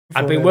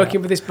I'd been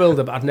working with this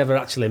builder, but I'd never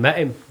actually met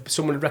him.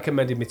 Someone had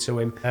recommended me to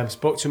him.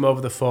 Spoke to him over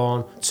the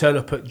phone, turn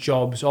up at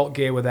jobs, all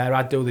gear were there,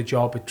 I'd do the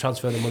job, he'd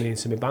transfer the money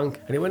into my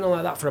bank. And it went on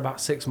like that for about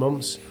 6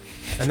 months.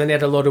 And then he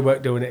had a load of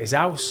work doing at his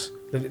house,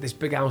 this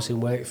big house in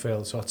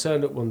Wakefield. So I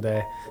turned up one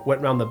day, went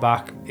round the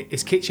back.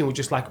 His kitchen was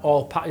just like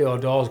all patio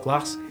doors,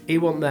 glass. He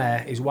wasn't there,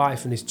 his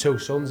wife and his 2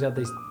 sons. He had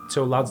these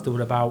 2 lads that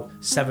were about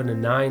 7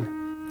 and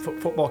 9,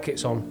 football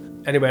kits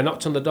on. Anyway, I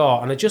knocked on the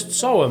door and I just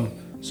saw him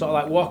sort of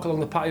like walk along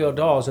the patio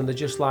doors, and they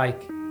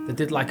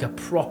did like a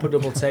proper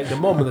double take, the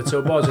mum and the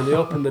 2 boys, and they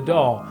opened the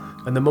door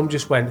and the mum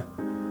just went,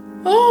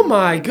 "Oh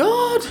my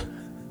God,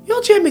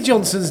 you're Jamie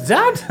Johnson's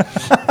dad."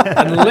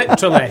 And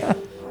literally,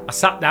 I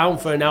sat down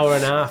for an hour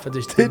and a half. I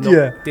just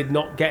did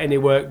not get any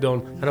work done.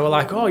 And I was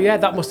like, oh yeah,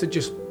 that must have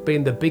just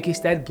been the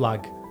biggest head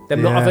blag.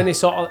 Them not have any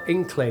sort of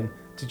inkling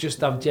to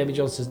just have Jamie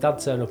Johnson's dad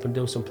turn up and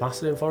do some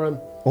plastering for him.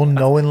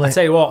 Unknowingly. I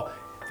tell you what,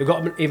 they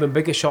got an even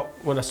bigger shock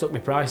when I stuck my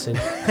price in.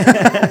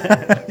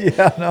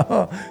 Yeah,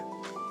 no.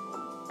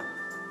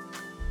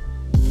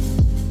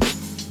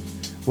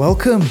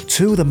 Welcome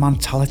to the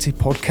Mentality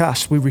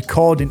Podcast. We're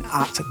recording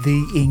at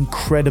the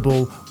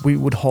incredible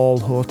Wheatwood Hall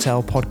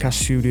Hotel podcast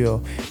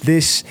studio.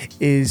 This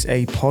is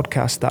a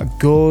podcast that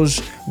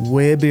goes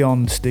way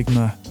beyond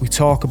stigma. We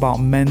talk about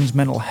men's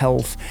mental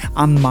health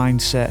and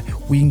mindset.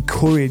 We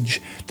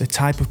encourage the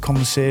type of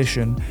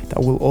conversation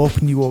that will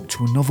open you up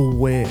to another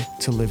way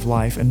to live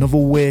life, another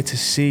way to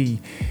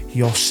see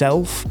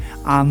yourself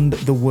and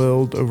the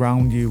world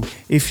around you.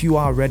 If you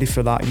are ready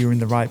for that, you're in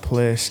the right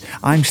place.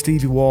 I'm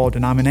Stevie Ward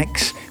and I'm an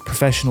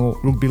ex-professional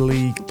rugby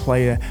league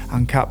player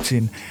and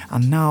captain,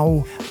 and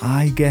now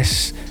I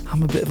guess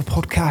I'm a bit of a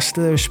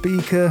podcaster, a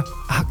speaker,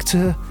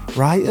 actor,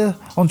 writer,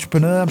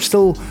 entrepreneur. I'm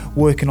still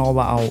working all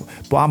that out,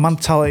 but at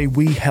Mentality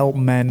we help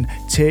men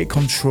take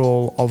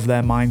control of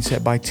their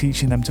mindset by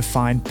teaching them to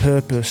find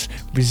purpose,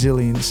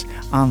 resilience,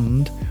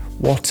 and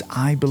what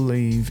I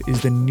believe is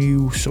the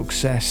new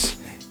success: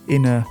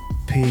 inner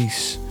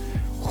peace.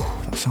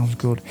 That sounds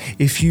good.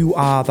 If you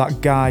are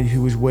that guy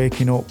who is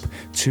waking up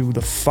to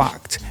the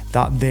fact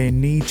that they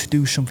need to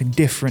do something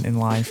different in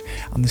life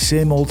and the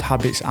same old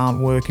habits aren't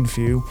working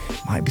for you,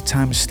 it might be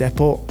time to step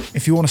up.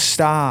 If you want to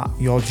start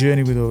your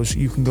journey with us,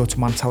 you can go to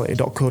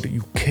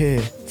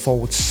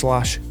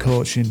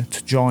mentality.co.uk/coaching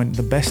to join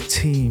the best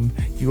team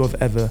you have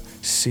ever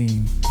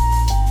seen.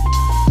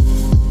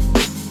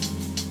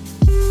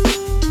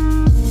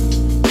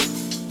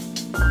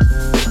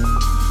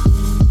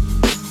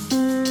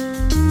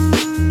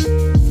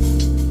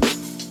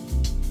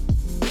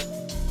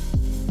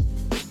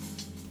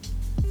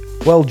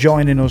 Well,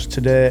 joining us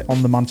today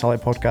on the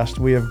Mentality Podcast,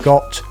 we have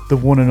got the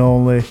one and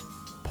only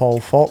Paul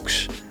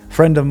Fox,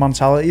 friend of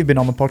Mentality. You've been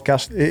on the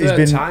podcast. It's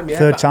been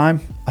third time.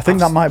 I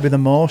think that might be the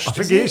most. I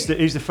think he's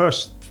the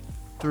first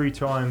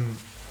 3-time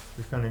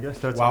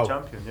third-time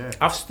champion. Yeah,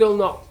 I've still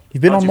not.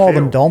 You've been on more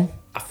than Dom.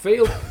 I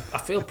feel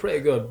pretty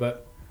good,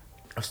 but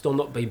I've still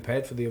not been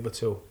paid for the other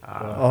 2.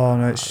 Oh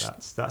no, it's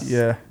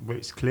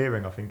it's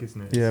clearing, I think,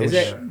 isn't it? Yeah, is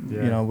it?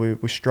 You know,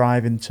 we're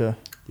striving to.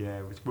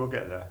 Yeah, we'll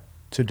get there.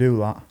 To do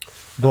that.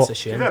 That's a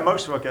shame.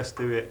 Most of our guests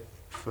do it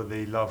for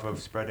the love of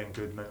spreading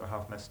good mental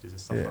health messages and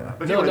stuff like that.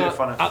 But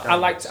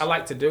I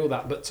like to do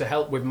that, but to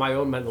help with my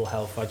own mental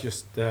health, I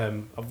just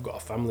I've got a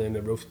family and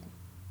a roof,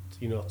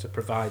 to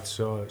provide.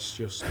 So it's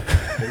just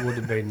it would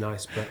have been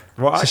nice, but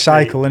it's a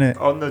cycle, isn't it?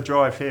 On the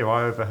drive here,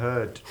 I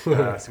overheard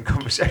some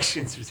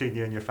conversations between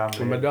you and your family.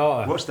 With my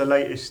daughter. What's the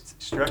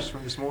latest stress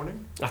from this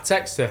morning? I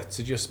text her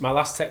my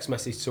last text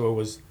message to her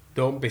was,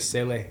 "Don't be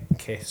silly,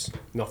 kiss,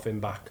 nothing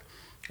back."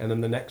 And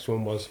then the next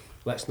one was,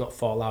 "Let's not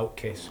fall out,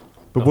 kiss."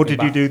 But what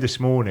did you do this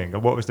morning?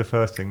 And what was the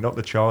first thing? Not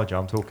the charger,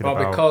 I'm talking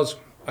about. Because...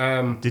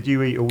 did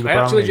you eat all the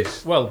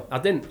brownies? I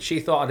didn't. She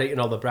thought I'd eaten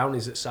all the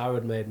brownies that Sarah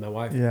had made, my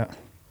wife. Yeah.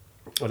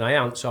 And I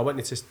hadn't. So I went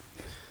in to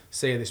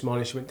see her this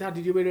morning. She went, "Dad,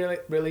 did you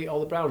really eat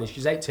all the brownies?"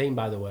 She's 18,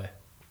 by the way.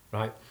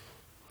 Right?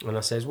 And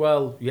I says,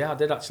 "Well, yeah, I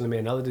did actually. Me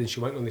and Ella did." And she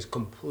went on this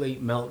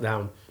complete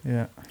meltdown.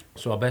 Yeah.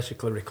 So I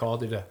basically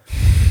recorded her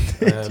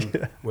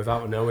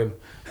without her knowing.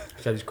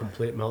 She had this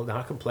complete meltdown.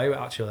 I can play with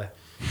it, actually.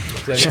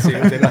 Should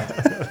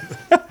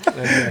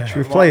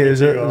we play it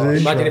as a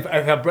imagine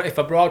if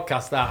I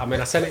broadcast that. I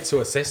mean, I sent it to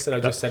her sister. I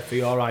just said, "For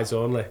your eyes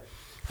only."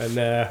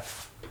 And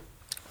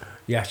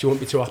she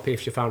wouldn't be too happy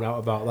if she found out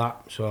about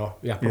that. So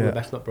probably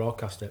best not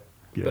broadcast it.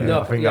 Yeah, but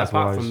no, I think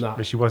apart from that,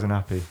 but she wasn't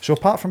happy. So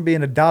apart from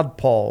being a dad,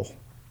 Paul,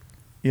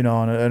 and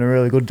a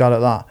really good dad at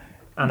that,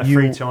 and a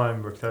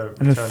 3-time return,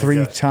 and a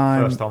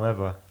 3-time first time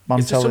ever.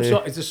 Is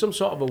there some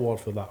sort of award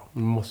for that?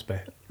 Must be.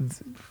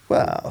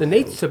 Well, there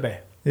needs to be.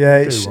 Yeah,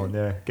 it's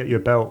get you a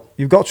belt.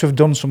 You've got to have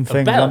done some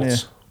things, haven't you?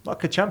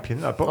 Like a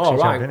champion, a boxing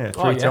champion, isn't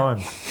it? 3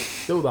 times.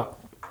 Do that.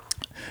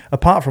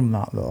 Apart from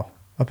that,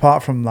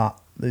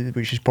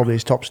 which is probably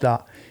his top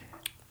stat,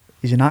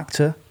 he's an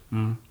actor.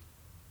 Mm.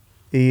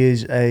 He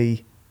is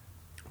a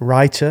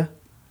writer.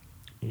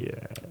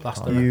 Yeah.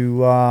 Plasterer.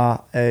 You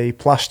are a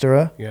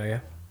plasterer. Yeah.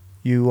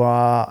 You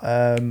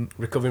are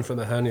recovering from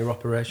the hernia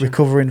operation.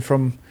 Recovering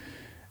from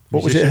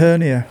what was it?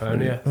 Hernia.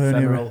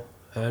 Femoral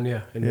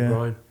hernia in the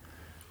groin.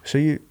 So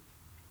you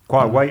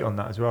quite a weight on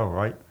that as well,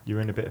 right? You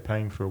were in a bit of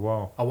pain for a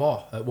while. I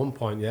was at one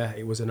point, yeah.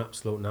 It was an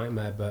absolute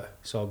nightmare, but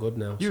it's all good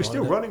now. You were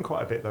still running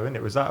quite a bit though,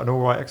 innit? Was that an all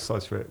right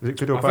exercise for it? Was it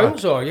good or I bad? think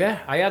so, yeah.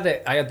 I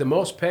had the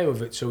most pain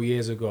with it 2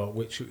 years ago,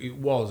 which it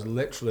was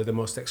literally the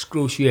most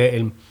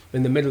excruciating.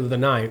 In the middle of the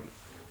night,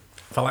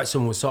 felt like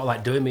someone was sort of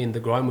like doing me in the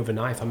groin with a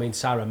knife. I mean,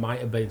 Sarah might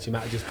have been. She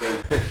might have just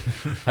been.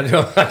 I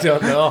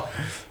don't know,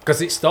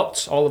 because it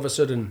stopped all of a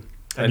sudden.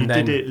 And you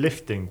did it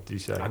lifting, did you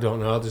say? I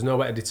don't know. There's no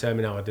way to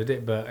determine how I did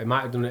it, but I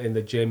might have done it in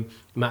the gym.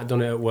 I might have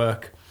done it at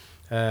work.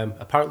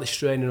 Apparently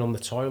straining on the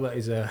toilet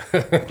is a...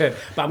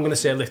 but I'm going to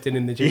say lifting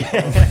in the gym.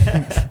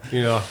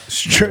 You know.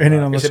 Straining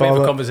on the toilet. It's a bit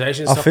of a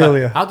conversation. I feel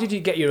you. How did you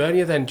get your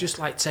hernia then? Just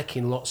like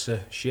taking lots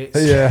of shits.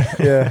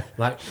 Yeah.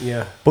 Like,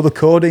 yeah. But the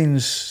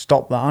codeine's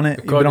stopped that, hasn't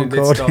it? The codeine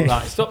did stop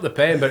that. It stopped the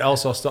pain, but it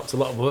also stopped a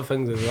lot of other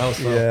things as well.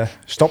 So. Yeah.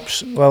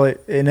 Stops... Well,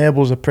 it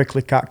enables a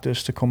prickly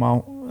cactus to come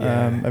out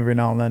every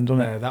now and then,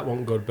 doesn't it? That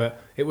wasn't good, but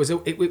it was,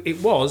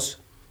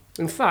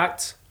 in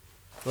fact,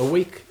 a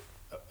week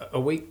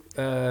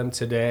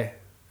today,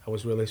 I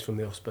was released from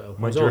the hospital.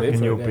 When do you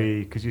reckon you'll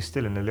be, because you're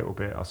still in a little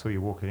bit, I saw you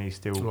walking, you're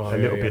still a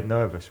little bit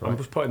nervous, right? I'm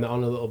just putting that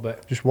on a little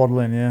bit. Just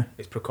waddling, yeah.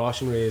 It's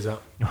precautionary, is that?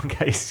 In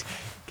case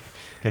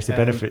the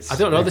benefits. I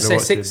don't know, they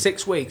say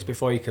six weeks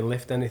before you can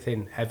lift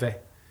anything heavy.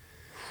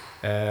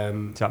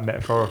 Is that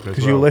metaphorical as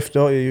Because well? you lift,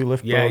 don't you? You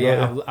lift.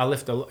 I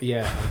lift a lot.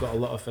 Yeah, I've got a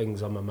lot of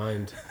things on my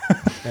mind.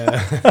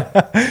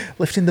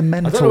 Lifting the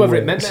mental. I don't know whether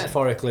it weights. meant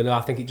metaphorically. No,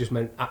 I think it just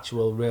meant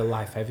actual real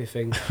life heavy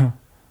things.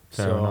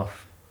 Fair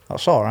enough.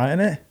 That's all right, isn't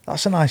it?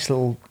 That's a nice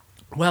little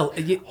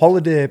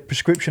holiday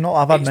prescription.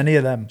 I've had many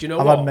of them. Do you know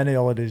I've what? had many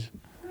holidays.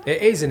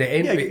 It is, isn't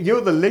it? Yeah,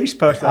 you're the least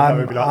person I know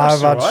who'd be like, that's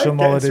I've had all right, some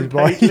getting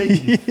holidays,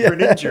 paid leave for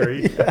an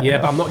injury.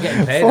 Yeah, but I'm not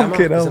getting paid, am I?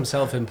 Fucking Because hell. I'm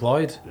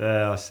self-employed.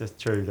 Yeah, that's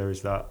true. There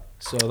is that.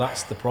 So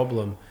that's the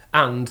problem.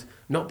 And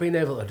not being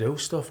able to do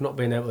stuff, not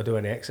being able to do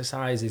any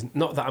exercises.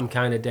 Not that I'm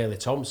kind of Daley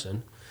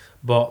Thompson,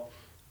 but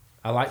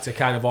I like to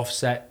kind of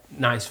offset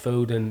nice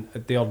food and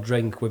the odd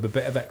drink with a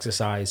bit of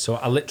exercise. So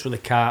I literally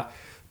can't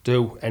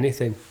do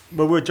anything.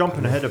 Well, we're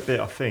jumping ahead a bit,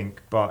 I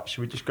think, but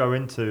should we just go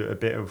into a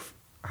bit of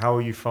how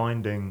are you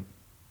finding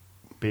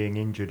being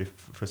injured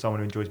for someone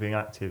who enjoys being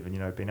active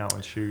and, being out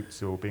on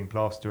shoots or being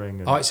plastering?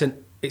 And... Oh, it's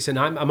a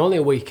nightmare. I'm only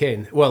a week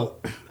in.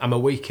 Well, I'm a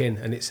week in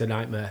and it's a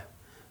nightmare.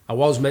 I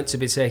was meant to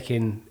be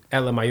taking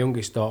Ella, my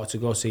youngest daughter, to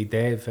go see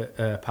Dave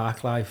at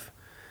Parklife.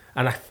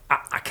 And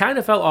I kind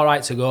of felt all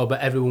right to go,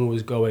 but everyone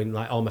was going,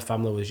 like all my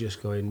family was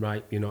just going,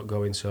 right, you're not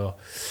going. So,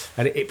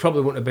 and it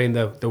probably wouldn't have been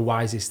the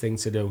wisest thing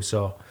to do.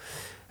 So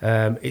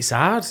it's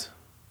hard.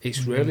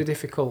 It's really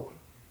difficult.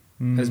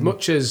 As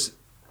much as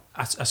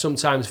I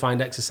sometimes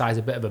find exercise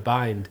a bit of a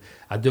bind,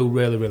 I do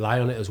really rely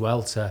on it as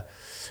well to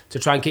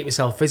try and keep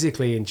myself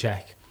physically in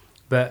check.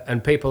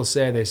 And people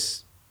say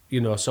this,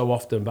 so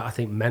often, but I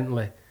think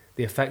mentally,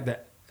 the effect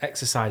that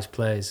exercise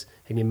plays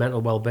in your mental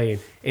well-being,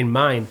 in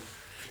mine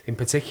in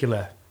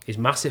particular, is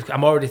massive.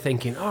 I'm already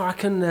thinking, I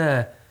can...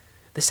 they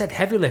said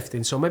heavy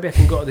lifting, so maybe I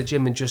can go to the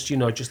gym and just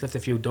lift a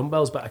few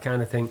dumbbells, but I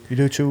kind of think... You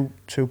do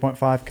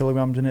 2.5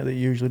 kilograms in it that you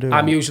usually do?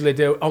 I'm usually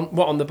do...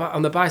 On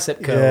the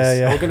bicep curls?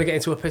 Yeah. We're going to get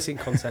into a pissing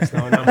contest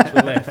now and how much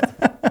we lift.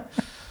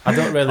 I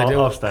don't really do.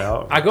 I'll stay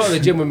out. I go to the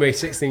gym with my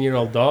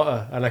 16-year-old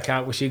daughter, and I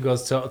can't. Well, she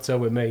goes toe-to-toe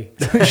with me.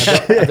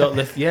 I don't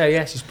lift.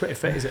 Yeah, she's pretty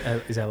fit,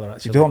 is Ella,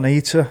 actually. You don't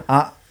need to.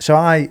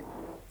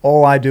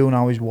 All I do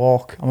now is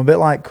walk. I'm a bit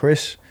like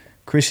Chris.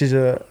 Chris is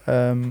a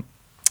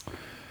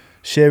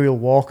serial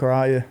walker,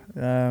 aren't you?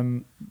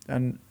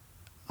 And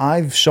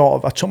I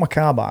took my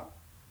car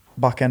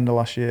back end of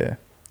last year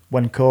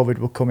when COVID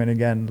were coming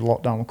again, the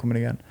lockdown were coming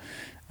again,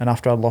 and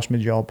after I'd lost my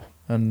job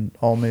and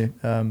all my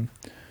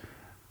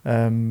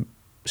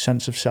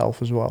sense of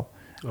self as well.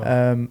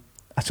 Oh.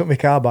 I took my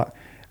car back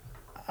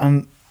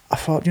and I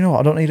thought,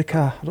 I don't need a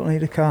car. I don't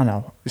need a car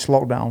now. It's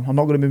lockdown. I'm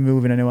not going to be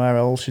moving anywhere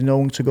else. There's no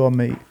one to go and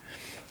meet.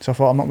 So I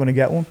thought, I'm not going to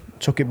get one.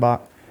 Took it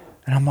back.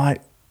 And I'm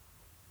like,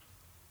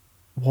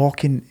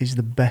 walking is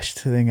the best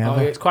thing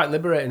ever. Oh, it's quite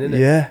liberating, isn't it?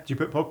 Yeah. Do you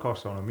put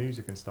podcasts on or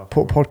music and stuff?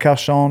 Put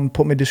podcasts on,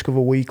 put my Discover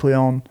Weekly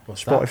on,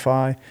 What's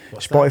Spotify.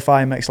 What's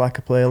Spotify makes like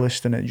a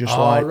playlist and it just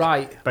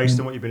right. Based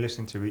on what you've been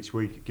listening to each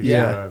week. It gives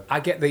I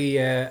get the...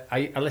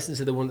 I listen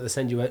to the one that they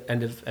send you at the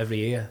end of every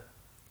year.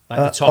 Like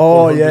the top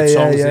 100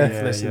 songs that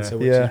you've listened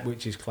to,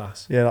 which is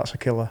class. Yeah, that's a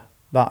killer.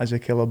 That is a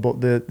killer. But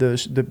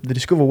the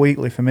Discover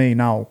Weekly for me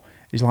now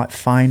is like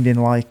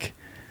finding like...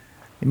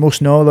 You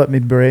must know that my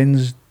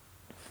brain's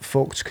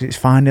fucked because it's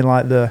finding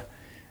like the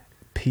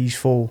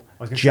peaceful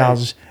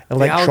jazz, electronica.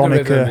 The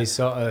algorithm is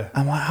sort of...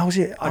 I'm like, how's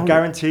it? I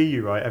guarantee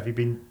you, right? Have you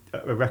been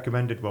a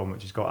recommended one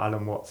which has got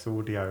Alan Watts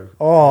audio?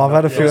 Oh, I've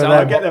had a few of them.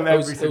 I get them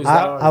every single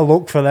time. I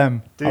look for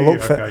them. Do you?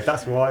 Okay,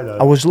 that's why though.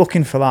 I was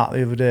looking for that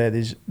the other day.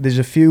 There's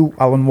a few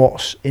Alan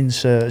Watts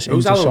inserts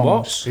into songs. Who's Alan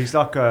Watts? He's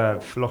like a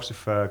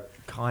philosopher,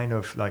 kind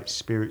of like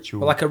spiritual.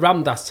 Well, like a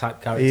Ramdas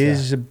type character. He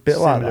is a bit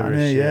like that,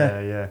 isn't he?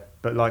 Yeah.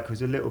 But like,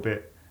 was a little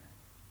bit...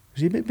 Was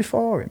he a bit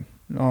before him?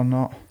 No,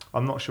 not.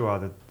 I'm not sure how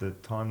the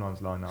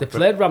timelines line up. They but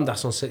played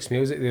Ramdas on Six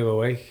Music the other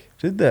week.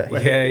 Did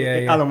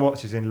they? Yeah. Alan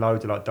Watts is in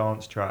loads of like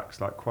dance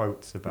tracks, like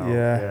quotes about.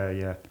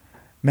 Yeah.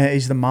 Mate,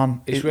 he's the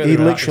man. It's He really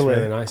literally.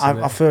 really nice,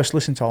 I first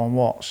listened to Alan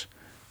Watts,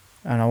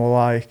 and I was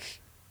like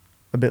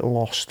a bit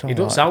lost. He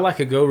don't sound like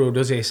a guru,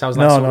 does he? He sounds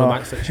like No, someone no. who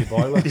might fix your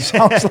boiler. He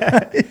sounds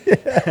like.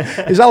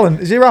 Is Alan?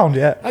 Is he around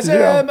yet? Is he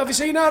around? Have you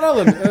seen that,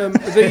 Alan?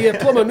 The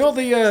plumber, no,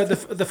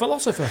 the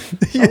philosopher.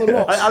 Alan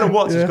Watts. Alan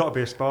Watts has got to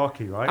be a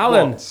Sparky, right?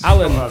 Alan, Watts.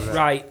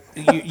 right?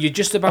 You're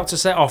just about to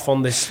set off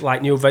on this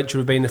like new venture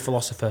of being a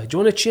philosopher. Do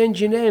you want to change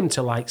your name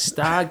to like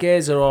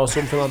Stargazer or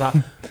something like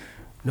that?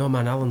 No,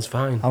 man, Alan's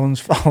fine.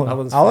 Alan's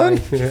Alan?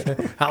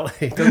 fine. Alan,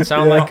 he doesn't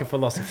sound like a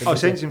philosopher. I've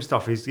does he? seen some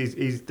stuff. He's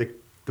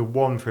the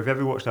one for if you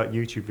ever watched like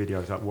YouTube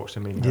videos like What's the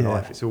Meaning of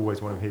Life, it's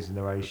always one of his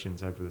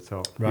narrations over the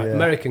top. Right, Yeah.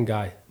 American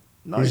guy.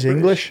 No, He's British,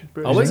 English.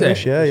 British. Oh, is he?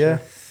 English, yeah.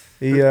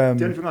 He, The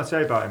only thing I'd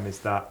say about him is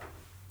that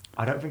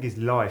I don't think his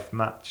life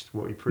matched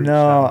what he preached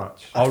No, that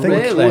much. I Oh, think,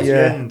 really? Towards yeah,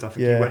 the end, I think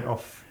yeah. he went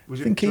off. Was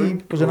I it think he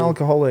drink was an or-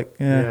 alcoholic.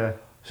 Yeah. Yeah.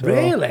 So,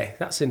 Really?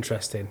 That's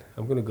interesting.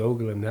 I'm going to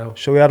Google him now.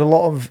 So he had a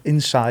lot of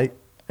insight,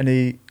 and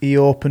he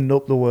opened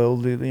up the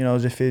world. You know,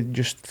 as if he'd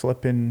just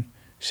flipping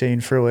seeing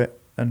through it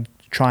and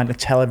trying to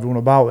tell everyone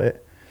about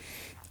it.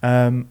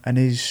 And I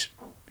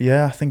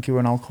think he was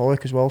an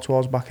alcoholic as well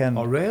towards back end,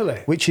 Oh, really?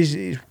 which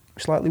is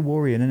slightly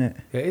worrying, isn't it?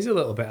 Yeah, it is a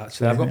little bit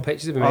actually. I've got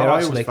pictures of him I here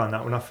always actually. found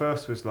that when I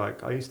first was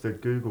like, I used to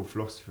Google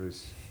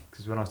philosophers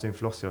because when I was doing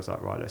philosophy, I was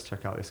like, right, let's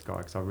check out this guy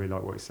because I really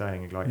like what he's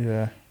saying. And like,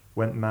 Yeah.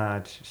 went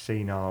mad,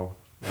 senile,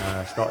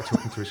 started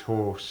talking to his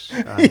horse,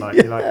 and like,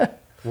 you're like,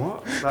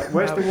 what? Like,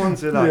 where's the ones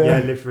that are like, Yeah.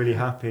 live really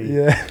happy?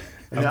 Yeah.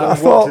 And I Alan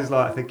Watts thought- is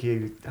like, I think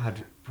he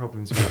had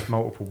problems with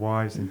multiple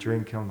wives and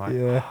drinking. I'm like,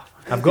 Yeah.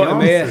 I've got him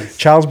here. answers.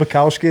 Charles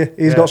Bukowski,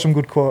 he's Yeah. got some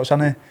good quotes,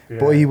 hasn't he?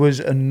 But Yeah. he was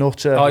a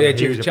nutter. Oh yeah,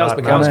 He was a Charles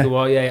bad Bukowski. man.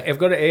 Well, yeah, I've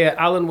got it here.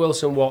 Alan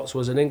Wilson Watts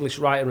was an English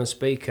writer and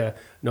speaker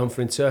known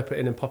for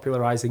interpreting and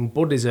popularising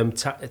Buddhism,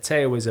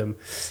 Taoism,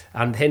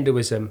 and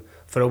Hinduism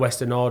for a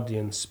Western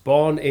audience.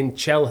 Born in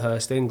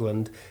Chelhurst,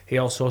 England, he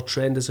also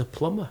trained as a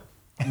plumber.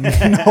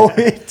 No,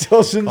 he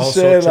doesn't Also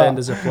say trained that.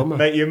 as a plumber.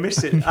 Mate, you're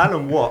missing.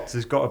 Alan Watts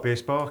has got to be a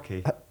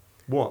Sparky.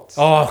 Watts.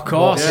 Oh, of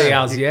course he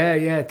Yeah. has.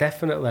 Yeah,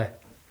 definitely.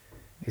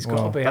 He's got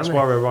Well, to be. That's hasn't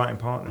why we're writing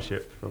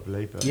partnership,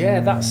 probably. But he? Yeah,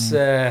 that's.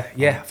 Of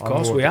I'm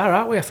course more we of a- are,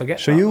 aren't we? I forget.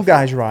 So that. you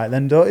guys write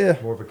then, don't you?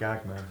 more of a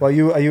gag man. Well,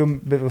 are you a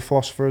bit of a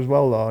philosopher as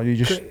well, though?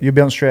 You'll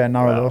be on straight and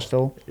narrow Well, though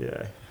still.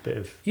 Yeah, bit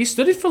of You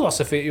studied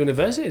philosophy at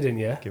university, didn't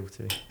you?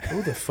 guilty.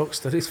 Who the fuck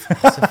studies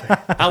philosophy?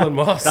 Alan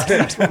Moss.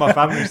 That's what my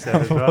family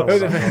said as well. Who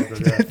the when I heck was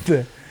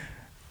there.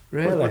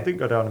 Really? I didn't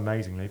go down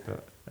amazingly,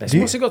 but It's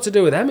what's it got to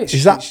do with them? It's,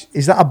 Is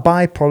that a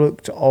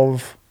byproduct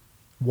of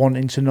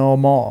wanting to know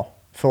more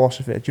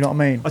philosophy? Do you know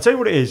what I mean? I'll tell you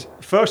what it is.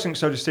 First thing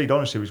sowed a seed,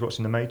 honestly, was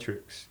watching The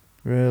Matrix.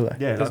 Really?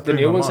 Yeah, There's that the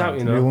blew new my one's mind. out, you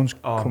The know. new one's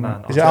Oh, coming.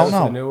 man, Is it I'm out The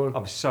now? new one.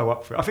 I'm so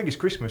up for it. I think it's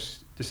Christmas,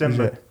 Is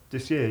December it?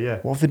 this year, yeah.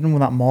 What have they done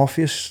with that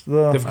Morpheus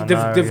though? They've, I they've,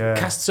 know, they've yeah.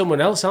 cast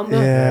someone else, haven't they?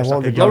 Yeah, it's what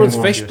like have a they young done? Lawrence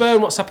Morpheus.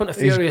 Fishburne, what's happened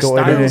to He's Furious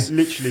gutted, isn't Styles? he?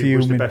 Literally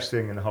was the Fuming. best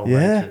thing in the whole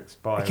Yeah. Matrix.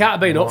 By He can't have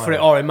been up for it,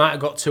 or he might have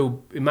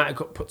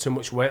got put too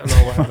much weight on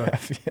or whatever.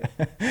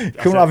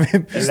 Couldn't have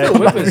him. He's still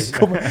with us.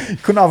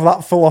 Couldn't have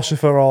that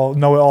philosopher or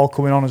know it all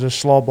coming on as a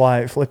slob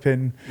like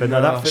flipping But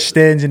no, No. that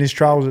stains in his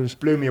trousers.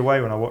 blew me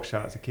away when I watched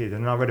that as a kid.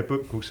 And then I read a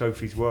book called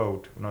Sophie's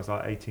World when I was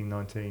like 18,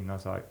 19. I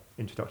was like,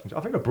 introduction. I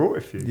think I brought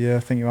it for you. Yeah, I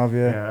think you have.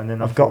 Yeah, Yeah, and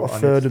then I've got thought a I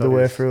need third to of the study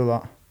way this. through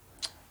that.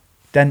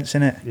 Dense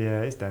in it.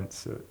 Yeah, it's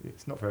dense.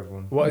 It's not for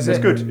everyone. What is it's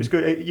it? good. It's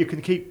good. You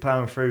can keep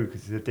plowing through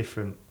because it's a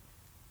different,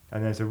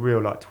 and there's a real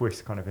like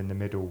twist kind of in the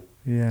middle.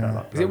 Yeah. that,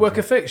 like, Is it blows work you.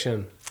 of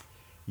fiction?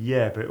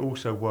 Yeah, but it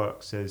also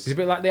works as Is it a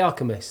bit like The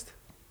Alchemist?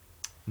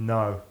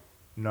 no,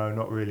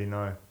 not really.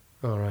 No,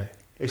 All right.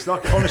 it's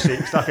like honestly,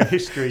 it's like a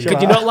history.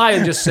 Could you not lie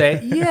and just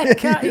say, yeah, it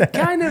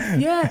kind of,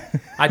 yeah.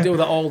 I do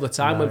that all the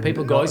time No, when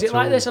people not go, is at it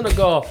like all. this? And I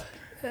go,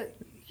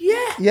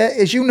 yeah, Yeah,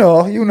 as you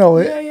know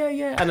it.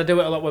 yeah. And I do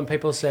it a lot when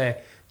people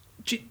say,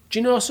 do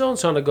you know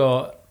so-and-so? And I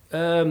go,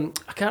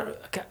 I can't,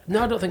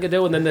 no, I don't think I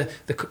do. And then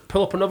they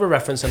pull up another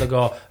reference and I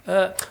go,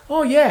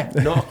 oh yeah,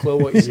 not a clue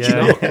what you're,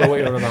 not a clue what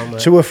you're on about,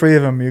 mate. 2 or 3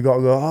 of them, you got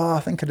to go. Oh, I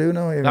think I do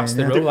know what you That's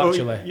mean. the yeah. rule, Well,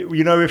 actually.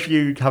 you know, if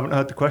you haven't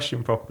heard the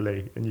question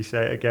properly and you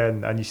say it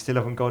again and you still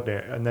haven't got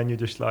it, and then you're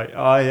just like,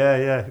 oh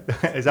yeah.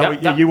 Is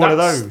that what you one of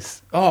that's-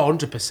 those? Oh,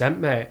 100%,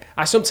 mate.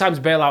 I sometimes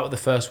bail out at the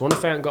first one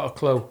if I ain't got a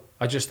clue.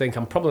 I just think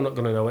I'm probably not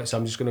going to know it, so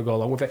I'm just going to go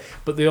along with it.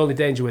 But the only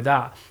danger with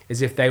that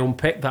is if they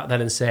unpick that then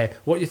and say,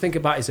 what do you think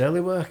about his early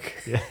work?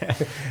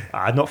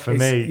 Not for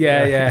It's- me.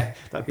 yeah.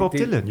 Like Bob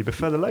It- Dylan, you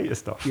prefer the later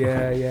stuff.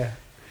 Yeah.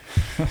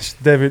 That's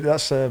David.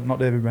 That's not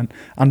David Brent.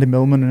 Andy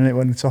Millman in it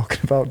when they're talking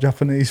about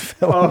Japanese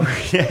film.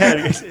 Oh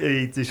yeah,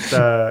 he just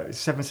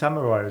Seven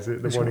Samurai is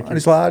it the one? And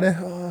it's like,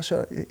 oh,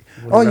 sorry.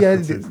 One Oh of the yeah,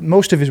 references.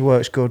 most of his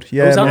work's good.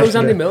 Yeah, Who's most of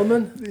Andy it.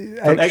 Millman?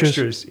 On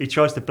extras. He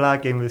tries to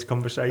blag in with this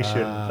conversation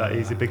that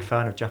he's a big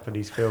fan of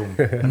Japanese film,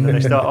 and then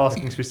they start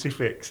asking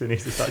specifics, and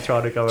he's just like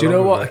trying to go. Do you know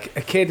along what? with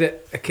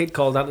A kid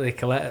called Anthony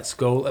Collette at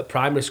school, at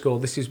primary school.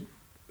 This is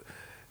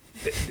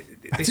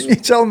Didn't you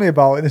tell me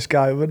about it, this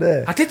guy over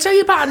there? I did tell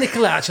you about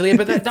Nicolette actually,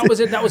 but that was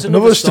another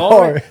Another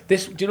story.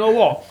 story. Do you know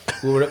what?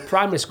 We were at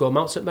primary school,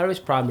 Mount St Mary's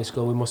primary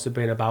school. We must have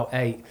been about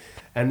 8,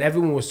 and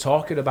everyone was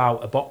talking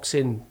about a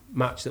boxing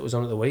match that was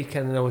on at the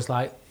weekend. And I was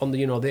like, on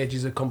the the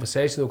edges of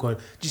conversation, they were going,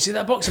 "Did you see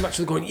that boxing match?"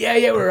 They were going, "Yeah,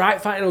 we were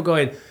right fighting." They were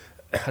going,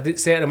 I didn't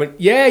say it, and I went,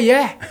 "Yeah,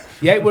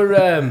 it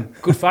were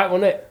good fight,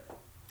 wasn't it?"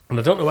 And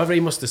I don't know whether he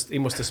must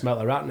have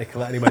smelt a rat,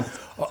 Nicolette, and he went,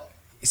 oh.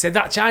 He said,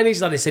 that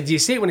Chinese lad, he said, "Do you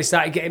see it when he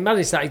started getting mad?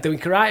 He started doing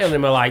karate on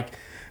him." I'm like,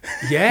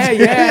 yeah.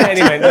 And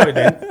he went, "No, he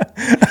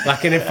didn't."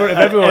 Like in front of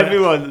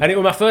everyone. And it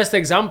was my first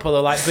example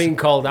of like being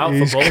called out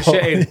for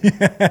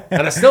bullshitting.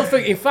 And I still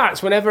think, in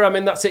fact, whenever I'm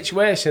in that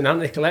situation, Aunt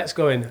Nicolette's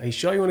going, "Are you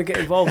sure you want to get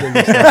involved in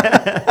this?"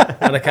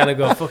 And I kind of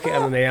go, "Fuck it,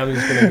 Anthony, I'm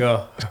just going to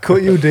go." It's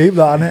cut you deep,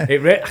 that, isn't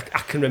it? I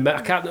can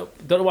remember,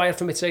 don't know why I had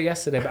for me to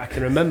yesterday, but I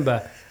can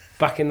remember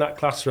back in that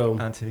classroom.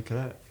 Auntie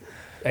Nicolette.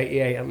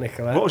 88, Aunt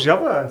Nicolette. What was the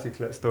other Auntie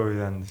Nicolette story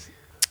then?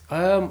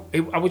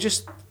 I was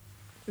just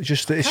It's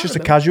just a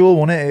casual,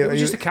 wasn't it? It was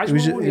just a casual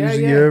one, It was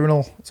a yeah.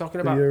 urinal.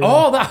 talking about. urinal.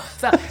 Oh,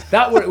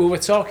 that what we were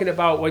talking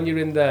about when you're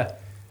in the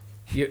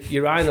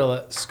urinal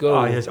at school.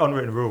 Oh, yes,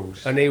 unwritten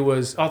rules. And he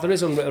was, there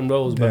is unwritten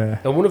rules, but Yeah.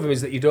 and one of them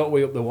is that you don't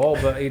wee up the wall,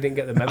 but he didn't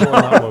get the memo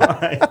on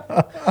that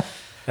one.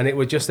 And it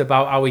was just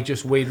about how he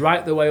just weed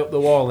right the way up the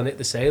wall and hit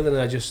the ceiling, and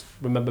I just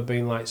remember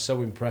being like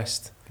so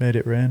impressed. Made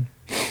it rain.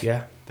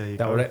 Yeah, There you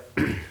that go. was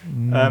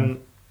it.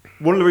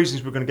 One of the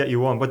reasons we're going to get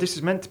you on, but this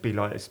is meant to be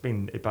like, it's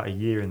been about a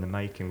year in the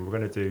making. We're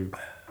going to do,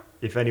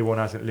 if anyone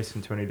hasn't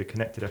listened to any of the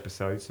Connected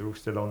episodes, they're all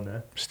still on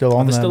there. Still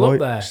on They're there, still up boy.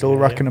 there? Still Yeah,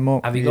 racking them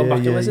up. Have you gone back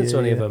and listened to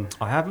any of them?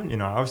 I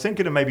haven't, I was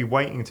thinking of maybe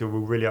waiting until we're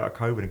really out of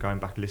COVID and going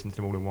back and listening to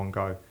them all in one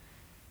go.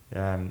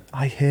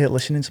 I hate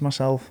listening to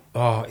myself.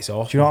 Oh, it's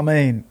awful. Do you know what I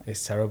mean?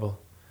 It's terrible.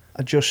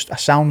 I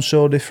sound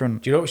so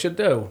different. Do you know what we should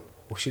do?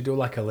 We should do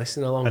like a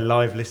listen along. A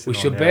live listen. We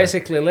should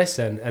basically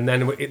listen, and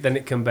then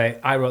it can be,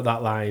 I wrote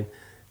that line.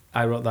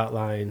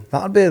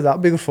 That'd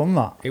be good fun,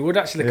 that. It would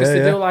actually, because Yeah,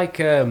 they yeah. do like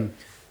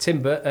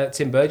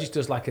Tim Burgess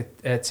does like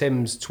a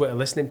Tim's Twitter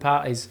listening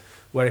parties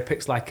where he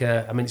picks like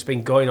it's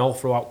been going all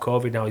throughout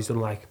COVID now. He's done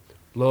like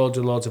loads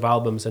and loads of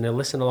albums, and he'll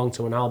listen along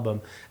to an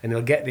album, and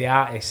he'll get the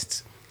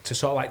artists to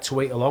sort of like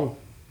tweet along.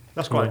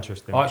 That's quite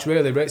interesting. Oh, it's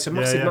a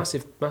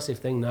massive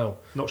thing now.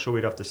 Not sure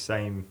we'd have the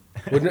same.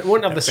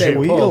 Wouldn't have the same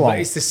Tweet pub, along. but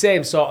it's the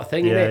same sort of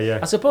thing, Yeah, isn't it? yeah.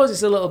 I suppose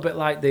it's a little bit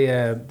like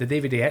the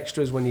DVD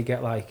extras when you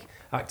get like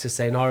actors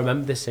saying, "Oh, I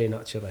remember this scene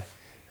actually."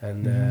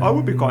 And I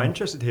would be quite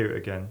interested to hear it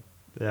again.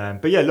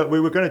 But yeah, look, we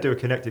were going to do a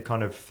connected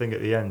kind of thing at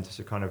the end just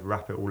to kind of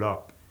wrap it all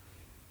up.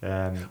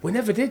 we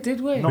never did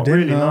we? Not didn't,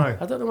 really, no. no.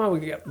 I don't know why we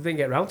didn't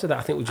get around to that.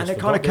 I think we just And it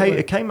forgot, kind of didn't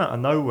we? came out of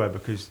nowhere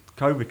because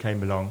COVID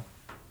came along,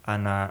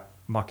 and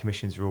my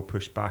commissions were all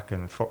pushed back,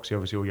 and Foxy,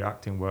 obviously, all your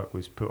acting work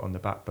was put on the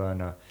back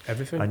burner.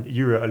 Everything. And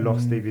you were at a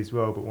loss, Stevie, as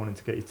well, but wanting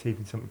to get your teeth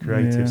in something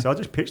creative. Yeah. So I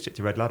just pitched it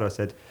to Red Ladder. I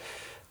said,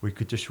 we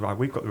could just write.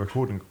 We've got the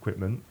recording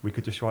equipment. We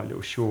could just write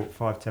little short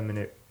 5-10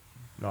 minute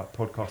like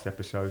podcast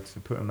episodes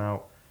and put them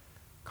out,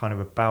 kind of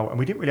about. And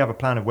we didn't really have a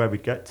plan of where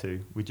we'd get to.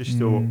 We just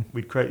thought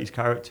we'd create these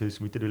characters.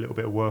 We did a little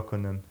bit of work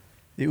on them.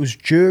 It was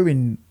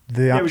during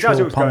the Yeah, it was as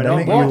it actual was going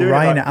pandemic. on. You We were were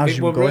writing doing it as it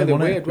you were was going, really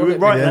wasn't weird, it? We were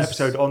wasn't it? writing an Yes.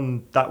 episode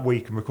on that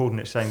week and recording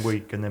it same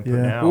week and then putting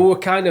it Yeah. out. We were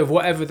kind of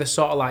whatever the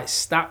sort of like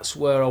stats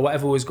were or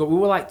whatever was going. We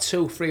were like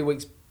 2-3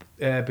 weeks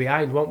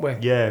behind, weren't we?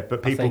 Yeah,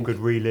 but I people think. could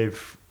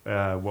relive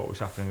what was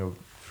happening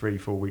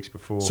 3-4 weeks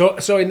before.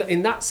 So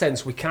in that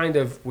sense, we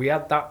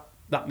had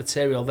that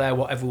material there.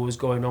 Whatever was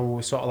going on, we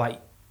were sort of like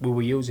we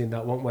were using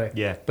that, weren't we?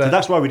 yeah, But- so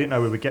that's why we didn't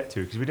know where we'd get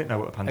to, because we didn't know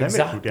what the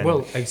pandemic would get.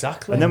 Well,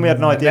 exactly. And then we had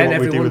an idea then what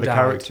we'd do everyone with the died,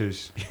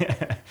 characters.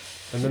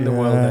 and then the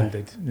world Yeah.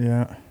 ended.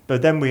 Yeah.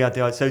 But then we had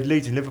the idea. So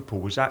Leeds and Liverpool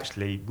was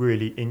actually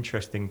really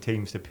interesting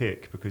teams to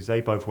pick because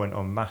they both went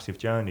on massive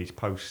journeys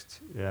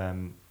post. Of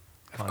Kind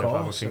of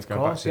course, things of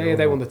going back course. to Yeah, they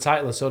normal. won the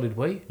title, and so did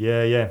we.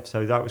 Yeah.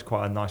 So that was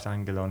quite a nice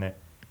angle on it.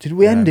 Did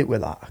we end Yeah. it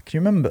with that? Can you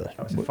remember?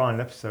 That was the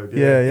final episode.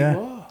 Yeah, yeah.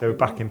 Whoa. They were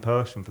back in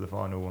person for the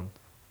final one.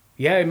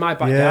 Yeah, in my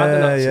backyard.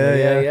 Yeah, actually.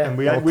 yeah. Yeah. And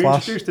we Oh, we class.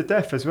 introduced the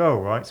deaf as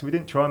well, right? So we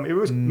didn't try. It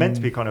was meant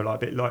to be kind of like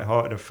a bit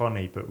light-hearted and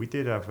funny, but we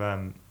did have.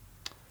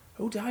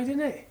 Who died in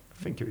it?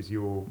 I think it was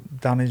your.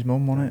 Danny's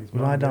mum, wasn't it? Danny's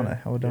Was I mum, Danny?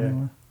 yeah. Or Danny?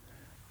 Yeah.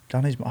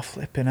 Danny's mum.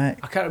 Flipping it.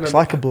 I can't remember. It's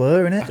like a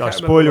blur, innit? can't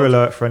Spoiler remember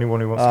alert for anyone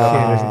who wants to go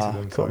and listen to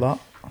them. Cut so.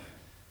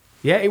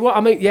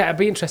 that. Yeah, I'd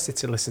be interested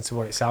to listen to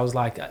what it sounds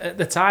like. At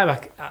the time,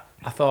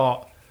 I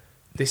thought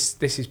this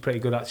is pretty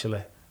good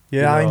actually.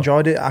 Yeah, You I know.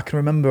 enjoyed it. I can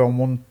remember on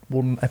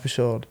one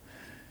episode,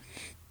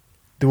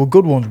 there were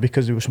good ones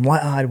because there were some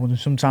light-hearted ones, and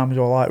sometimes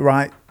they were like,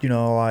 right,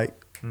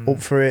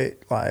 up for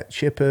it, like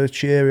chipper,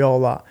 cheery,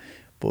 all that.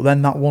 But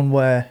then that one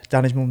where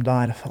Danny's mum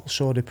died, I felt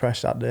so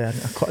depressed that day.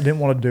 I didn't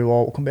want to do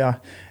all. Couldn't be.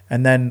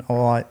 And then I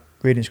was like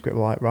reading script,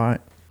 like, right,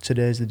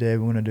 today's the day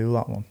we're going to do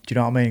that one. Do you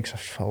know what I mean? Because I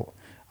felt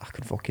I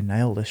could fucking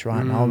nail this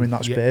right now. I'm in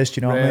that yeah, space.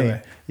 Do you know what I mean?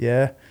 really.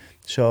 Yeah.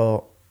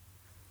 So,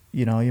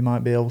 you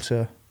might be able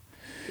to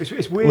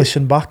It's weird.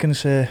 listen back and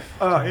say,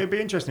 It'd be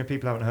interesting if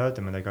people haven't heard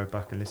them and they go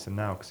back and listen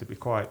now, because it'd be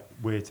quite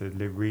weird to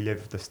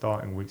relive the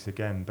starting weeks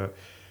again. But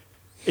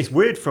it's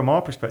weird from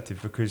our perspective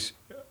because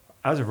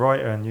as a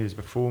writer and you as a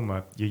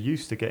performer, you're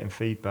used to getting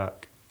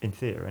feedback in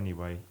theatre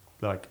anyway,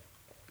 like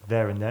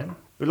there and then.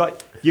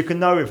 Like you can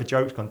know if a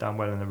joke's gone down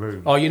well in the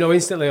room. Oh, you know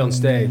instantly on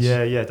stage.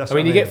 Yeah. That's. I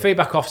mean, you get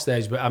feedback off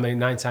stage, but I mean,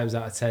 9 times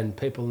out of 10,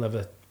 people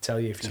never tell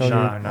you if you. No,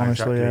 honestly,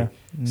 exactly. yeah.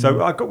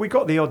 So we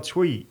got the odd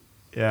tweet,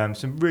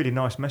 some really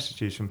nice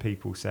messages from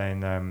people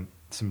saying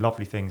some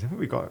lovely things. I think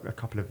we got a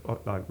couple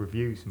of like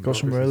reviews. And Got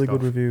some really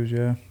good reviews,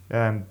 yeah.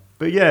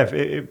 But yeah,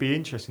 it'd be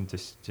interesting to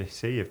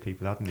see if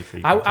people had any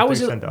feedback.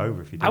 Send it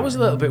over if you do. I was a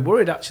little bit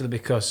worried actually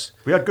because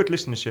we had good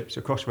listenerships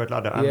across Red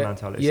Ladder and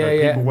Mentality, so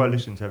people were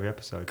listening to every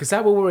episode. Because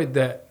I was worried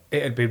that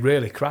it'd be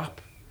really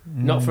crap.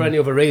 Not for any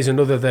other reason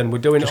other than we're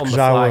doing it on the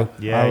fly.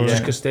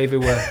 Just because Stevie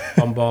were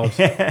on board.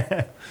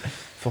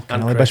 Fucking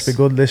hell, it best be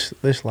good,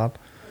 this lad.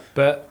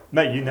 But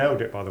mate, you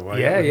nailed it, by the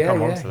way. Yeah.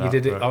 You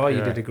did it.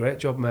 You did a great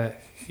job, mate.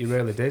 You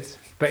really did.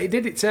 But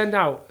it turned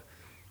out.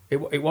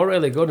 It was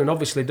really good, and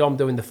obviously Dom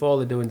doing the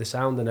Foley, doing the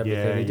sound and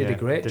everything, he did a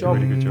great job.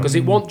 Because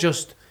it wasn't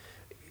just.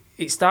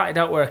 It started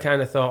out where I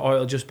kind of thought,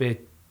 it'll just be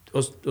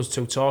us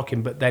two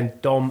talking, but then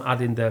Dom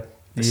adding the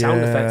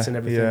sound effects and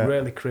everything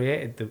really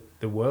created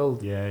the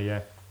world.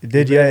 Yeah. It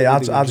did, it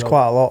adds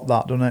quite a lot,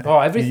 that, doesn't it? Oh,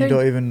 everything.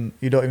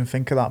 You don't even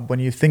think of that when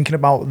you're thinking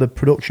about the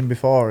production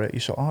before it.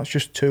 You sort, it's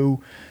just two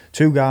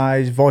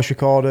guys, voice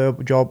recorder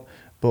job,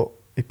 but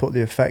he put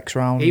the effects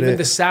around even it.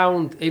 The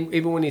sound,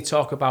 even when you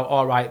talk about,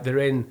 all right, they're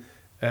in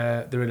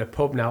a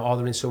pub now, or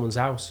they're in someone's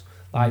house.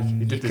 Like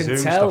you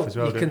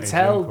can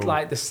tell,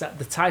 like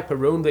the type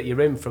of room that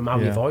you're in from how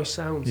your voice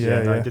sounds. He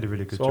did a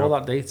really good job. All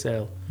that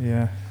detail.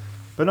 Yeah,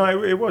 but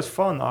no, it was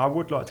fun. I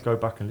would like to go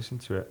back and listen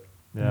to it.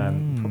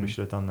 Probably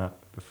should have done that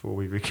before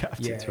we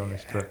recapped it. To be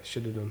honest, but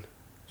should have done.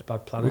 It's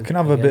bad planning. We can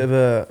have a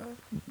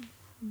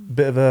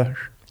bit of a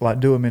like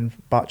do them in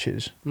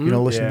batches.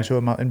 Listen to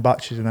them in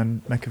batches and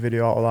then make a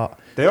video out of that.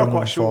 They are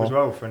quite short as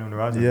well for anyone who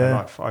hasn't. They're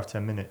like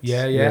 5-10 minutes.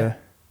 Yeah.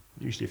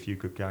 Usually a few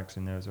good gags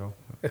in there as well.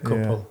 A couple.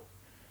 Yeah.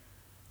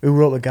 Who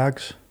wrote the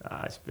gags?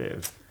 It's a bit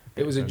of.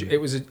 It was a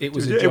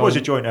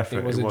joint effort.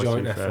 It was a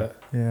joint effort.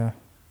 Yeah.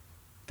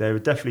 There were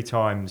definitely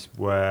times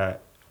where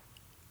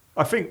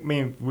I think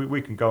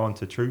we can go on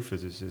to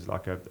Truthers as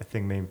like a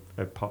thing,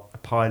 a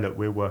pilot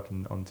we're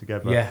working on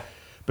together. Yeah.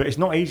 But it's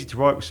not easy to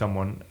write with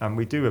someone, and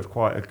we do have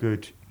quite a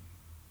good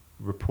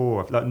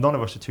rapport. Like none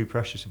of us are too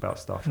precious about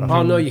stuff.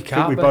 No, you can't.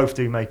 I think we both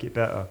do make it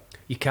better.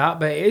 You can't,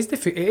 but it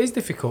is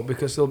difficult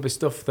because there'll be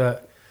stuff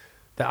that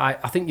I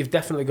think you've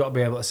definitely got to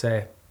be able to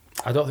say,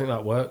 I don't think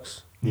that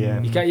works.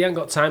 Yeah. You haven't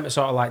got time to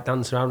sort of like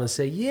dance around and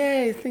say,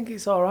 yeah, I think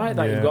it's all right.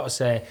 You've got to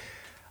say,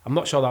 I'm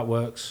not sure that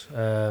works,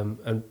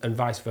 and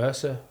vice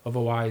versa.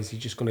 Otherwise,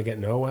 you're just going to get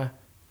nowhere.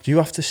 Do you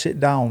have to sit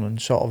down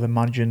and sort of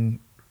imagine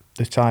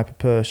the type of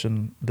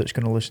person that's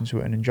going to listen to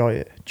it and enjoy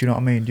it? Do you know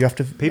what I mean? Do you have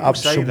to have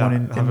someone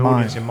in an mind?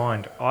 Audience in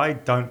mind? I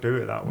don't do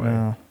it that way.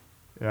 No.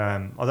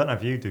 I don't know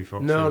if you do,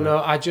 Foxy. No.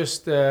 I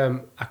just I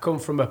come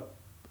from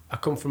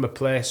a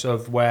place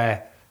of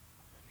where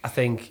I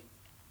think,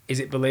 is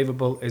it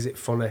believable? Is it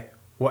funny?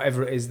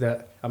 Whatever it is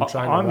that I'm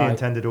trying to write. I'm the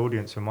intended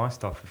audience for my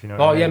stuff, if you know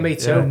what Oh, I mean. yeah, me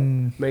too.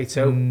 Me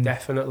too,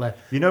 definitely.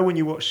 You know when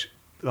you watch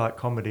like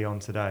comedy on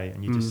Today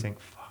and you just think,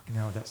 fuck,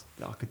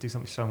 I could do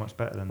something so much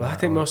better than that. Well, I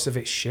think most of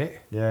it's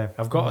shit. Yeah.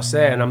 I've got to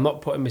say, and I'm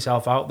not putting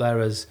myself out there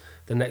as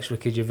the next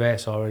Ricky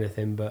Gervais or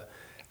anything, but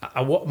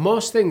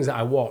most things that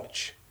I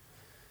watch,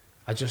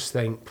 I just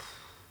think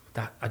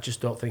that I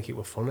just don't think it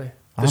were funny.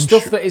 There's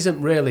stuff that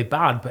isn't really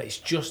bad, but it's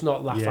just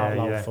not laugh out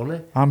loud funny.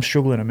 I'm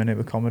struggling a minute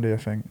with comedy, I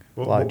think.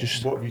 What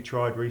have you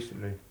tried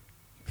recently?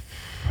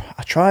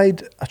 I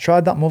tried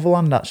that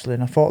Motherland actually,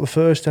 and I thought the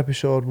first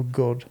episode was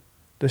good.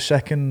 The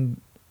second,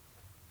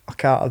 I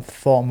can't have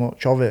thought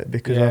much of it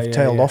because I've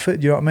tailed off it.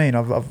 Do you know what I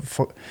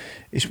mean?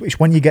 It's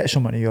when you get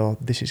someone and you go,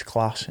 this is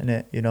class,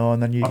 innit?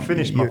 And then I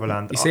finished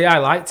Motherland. You see, I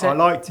liked it. I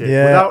liked it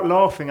without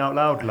laughing out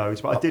loud loads,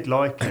 but I did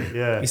like it.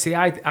 Yeah. You see,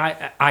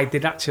 I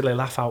did actually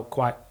laugh out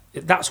quite.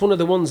 That's one of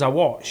the ones I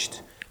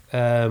watched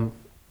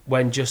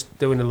when just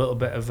doing a little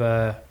bit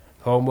of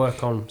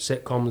homework on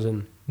sitcoms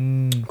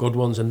and good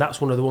ones, and that's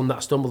one of the ones that I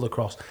stumbled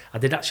across. I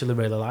did actually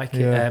really like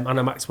it.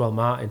 Anna Maxwell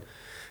Martin.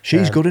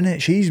 She's good in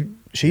it. She's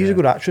a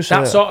good actress.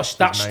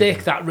 That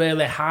stick, that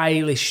really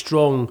highly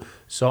strung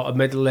sort of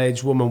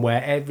middle-aged woman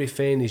where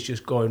everything is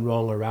just going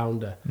wrong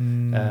around her.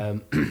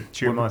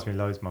 She reminds me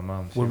loads of my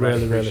mum. We're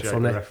really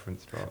funny.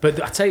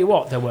 But I tell you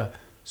what, there were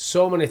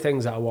so many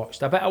things that I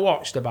watched. I bet I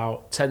watched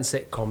about 10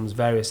 sitcoms,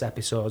 various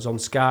episodes on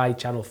Sky,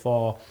 Channel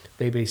 4,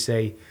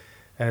 BBC,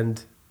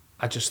 and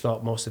I just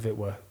thought most of it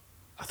were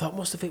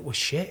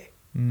shit.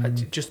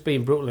 Just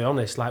being brutally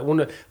honest,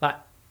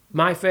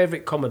 my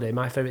favourite comedy,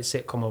 my favourite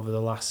sitcom over the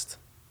last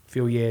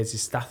few years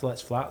is Stath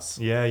Lets Flats.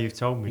 Yeah, you've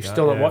told me. You've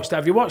still not watched that.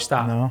 Have you watched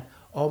that? No.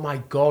 Oh my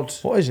God.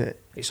 What is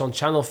it? It's on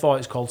Channel 4.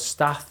 It's called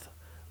Stath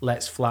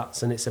Lets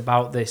Flats, and it's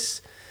about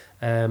this.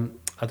 I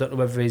don't know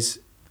whether he's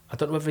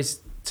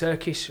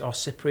Turkish or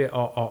Cypriot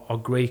or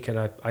Greek, and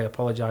I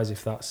apologise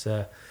if that's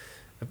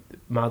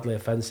mildly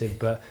offensive.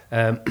 But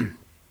him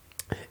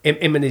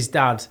and his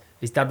dad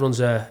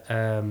runs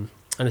an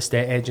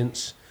estate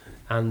agents,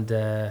 and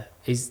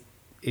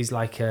he's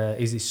like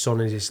he's his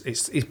son, and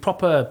he's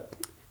proper.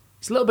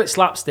 He's a little bit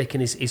slapstick,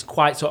 and he's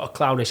quite sort of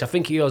clownish. I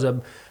think he owes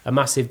a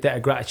massive debt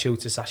of gratitude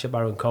to Sacha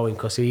Baron Cohen,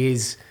 because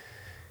he's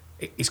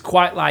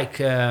quite like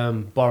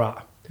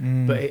Borat.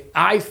 But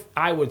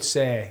I would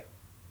say,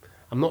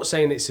 I'm not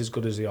saying it's as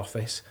good as The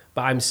Office,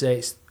 but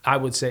I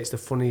would say it's the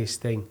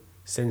funniest thing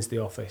since The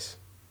Office.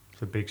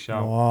 It's a big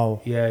shout.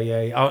 Wow.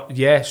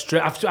 Yeah.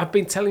 Straight. I've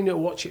been telling you to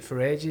watch it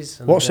for ages.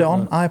 What's it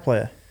on?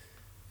 iPlayer?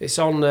 It's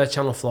on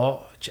Channel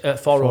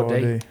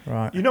 4OD.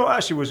 Right. You know what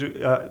actually was,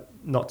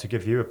 not to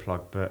give you a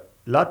plug, but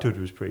Ladhood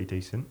was pretty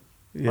decent.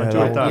 Yeah, I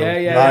enjoyed that.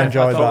 I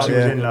enjoyed that. Foxy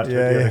was in Ladhood.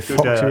 Yeah.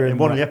 Good, You're in in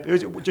one that.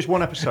 it was just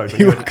one episode, but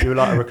You you were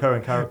like a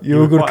recurring character. you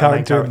were a good quite a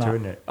main character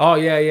in that. isn't it? Oh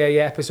yeah.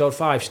 Episode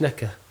 5,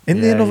 Schnecker.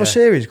 Isn't there another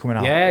series coming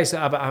out? Yeah,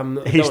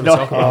 I'm He's don't not.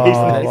 wanna talk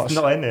about it. He's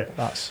not in it.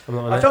 That's. I'm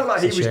not in I it. felt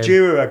like It's he a was shame.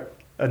 due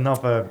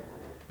another,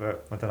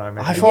 but I don't know.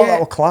 Maybe. I thought Yeah. that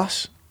was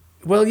class.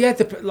 Well, yeah,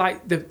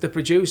 the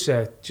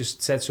producer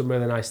just said some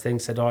really nice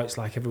things. Said, "Oh, it's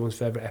like everyone's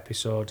favourite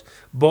episode,"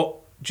 but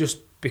just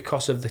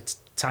because of the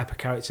type of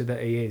character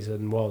that he is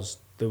and was,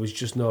 there was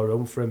just no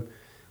room for him.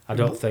 I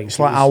don't think. It's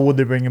like, how would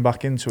they bring him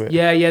back into it?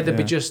 Yeah, there'd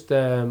be just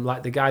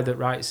like the guy that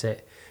writes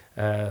it,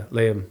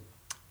 Liam.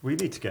 We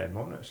need to get him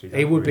on actually.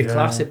 He don't would we? be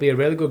class. He'd be a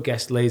really good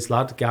guest. Leeds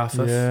lad,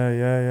 Garforth.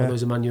 Yeah. Although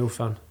he's a Man U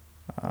fan.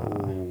 Oh,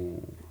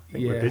 I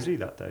think Yeah. we're busy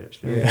that day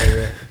actually.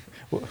 Yeah.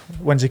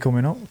 When's he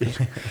coming up?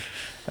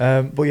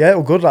 But yeah,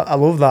 well, good. I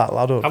love that,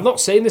 lad. I've not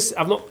seen this.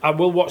 I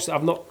will watch it.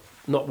 I've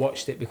not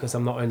watched it because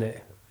I'm not in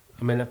it.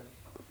 I mean,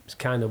 it's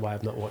kind of why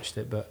I've not watched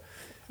it, but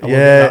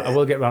I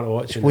will get round to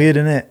watching it. Weird,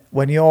 isn't it?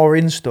 When you're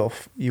in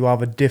stuff, you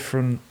have a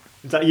different.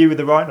 Is that you with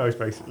the rhinos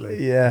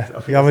basically? Yeah, I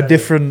think you have a that's it.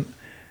 different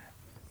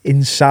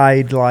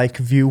inside like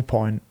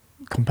viewpoint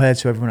compared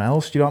to everyone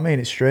else. Do you know what I mean?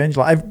 It's strange.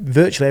 Like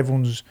virtually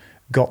everyone's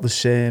got the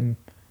same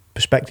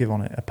perspective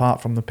on it,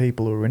 apart from the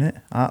people who are in it.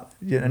 And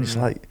it's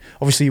like,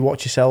 obviously, you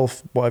watch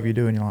yourself, whatever you're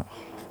doing, you're like,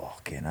 oh,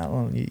 fucking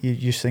hell. You're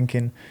just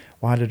thinking,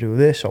 why did I do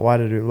this or why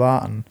did I do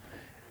that? And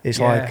it's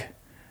like,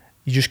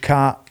 you just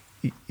can't.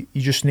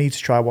 You just need to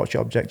try to watch it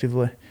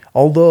objectively.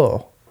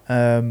 Although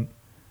the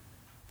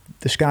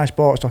Sky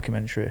Sports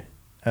documentary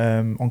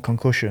on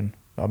concussion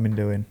that I've been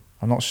doing,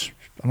 I'm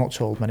not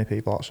told many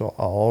people at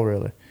all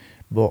really,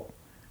 but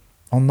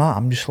on that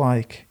I'm just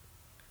like,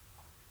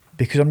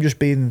 because I'm just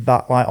being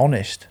that like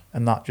honest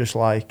and that just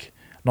like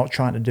not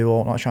trying to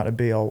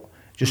be all,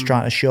 just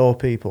trying to show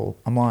people.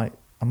 I'm like,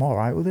 I'm all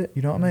right with it.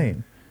 You know what I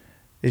mean?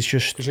 It's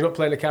just because you're not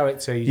playing a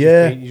character.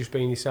 You're just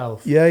being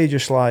yourself. Yeah, you're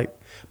just like.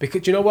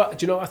 Because do you know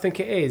what I think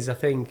it is? I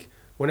think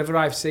whenever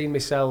I've seen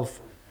myself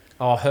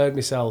or heard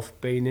myself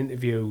being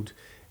interviewed,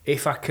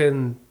 if I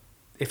can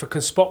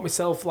spot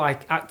myself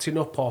like acting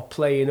up or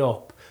playing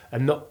up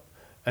and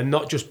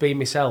not just being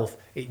myself,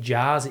 it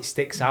jars, it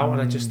sticks out,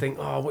 and I just think,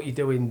 oh, what you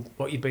doing?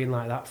 What you being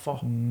like that for?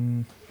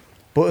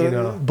 But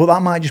but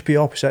that might just be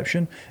your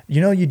perception.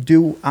 You know, you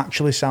do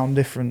actually sound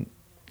different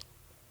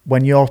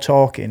when you're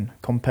talking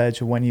compared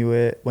to when you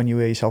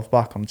hear yourself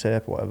back on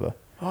tape or whatever.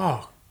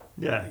 Oh,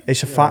 Yeah,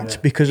 it's a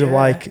fact because of Yeah.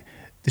 like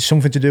there's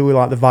something to do with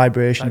like the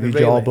vibration Like of the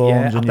your really-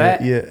 jawbones yeah, and I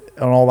bet. your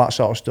and all that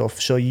sort of stuff.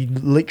 So you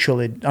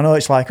literally, I know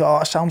it's like, oh,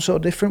 I sound so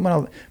different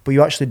but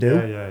you actually do.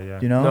 Yeah.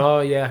 You know, no,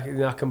 yeah,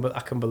 I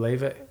can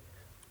believe it.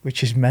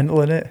 which is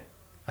mental, isn't it?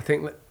 I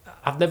think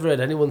I've never heard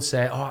anyone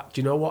say, "Oh,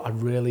 do you know what? I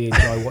really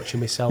enjoy watching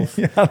myself."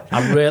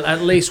 I really,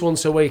 at least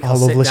once a week, I I'll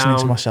love sit listening down,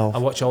 to myself. I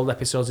watch old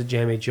episodes of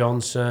Jamie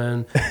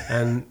Johnson,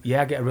 and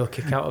I get a real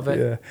kick out of it.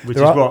 Yeah, Which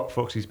There is are- what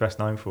Foxy's best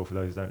known for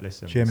those who don't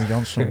listen. Jamie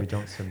Johnson. Jamie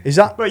Johnson. Is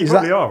that Well, you is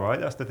probably that are, right?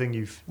 That's the thing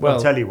you've Well,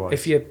 telly-wise.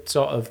 if you're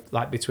sort of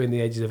like between the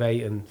ages of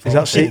 8 and is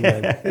that 14,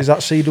 then is that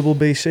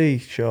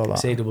CWBC show that?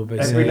 CWBC.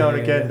 Every now and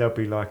yeah, again, yeah. there'll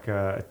be like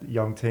a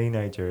young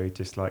teenager who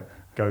just like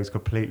goes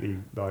completely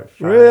like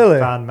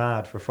fan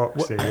mad for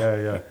Foxy.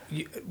 Yeah.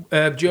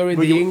 During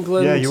Well, the you-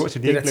 England, yeah, you watched the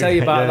did I England tell you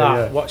game, about yeah,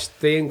 that? yeah. Watched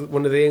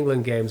one of the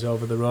England games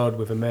over the road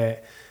with a mate,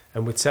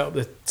 and we'd set up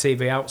the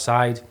TV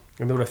outside,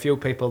 and there were a few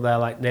people there,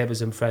 like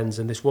neighbours and friends,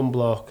 and this one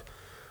bloke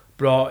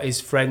brought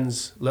his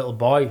friend's little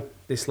boy.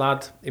 This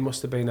lad, he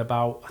must have been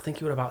about, I think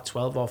he was about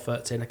 12 or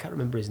 13. I can't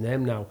remember his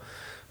name now,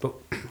 but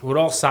we're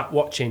all sat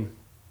watching.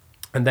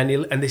 And then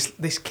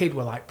this kid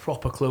were like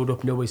proper clued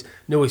up,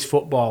 knew his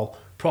football,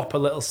 proper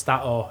little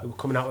stat-o, who were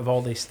coming out with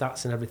all these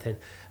stats and everything.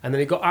 And then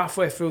he got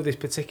halfway through this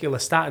particular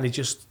stat and he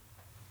just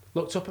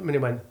looked up at me and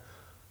he went,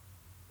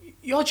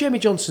 "You're Jamie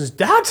Johnson's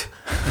dad?"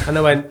 And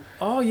I went,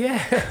 "Oh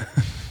yeah."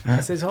 I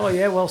says, "Oh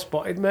yeah, well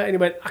spotted, mate." And he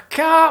went, "I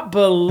can't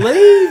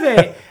believe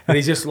it." And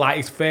he's just like,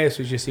 his face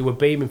was just, he were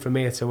beaming from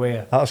ear to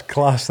ear. That's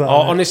class. That. Oh,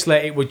 isn't it? honestly,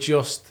 it would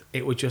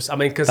just, I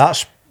mean, because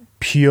That's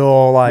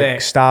pure like Mate,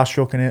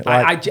 starstruck, innit?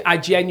 Like, I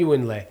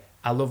genuinely,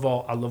 I love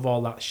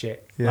all that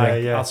shit. Yeah.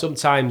 Like, Yeah. I'll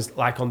sometimes,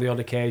 like on the odd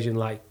occasion,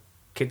 like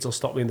kids will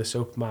stop me in the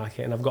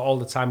supermarket, and I've got all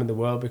the time in the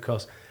world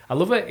because I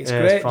love it. It's Yeah,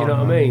 great. it's Do you know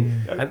fun, what I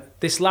mean? And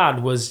this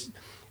lad was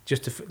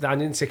just, I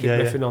didn't take it Yeah,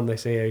 riffing on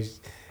this here.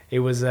 He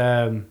was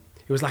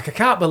like, "I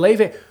can't believe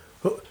it.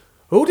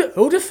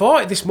 Who'd have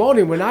thought it this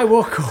morning when I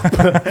woke up?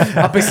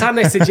 I'd be sat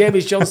next to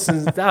James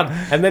Johnson's dad."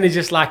 And then he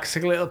just like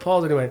took a little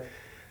pause and he went,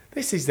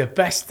 this is the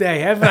best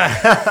day ever.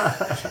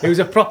 He was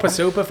a proper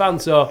super fan,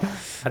 so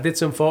I did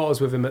some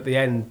photos with him at the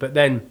end. But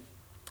then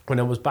when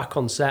I was back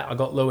on set, I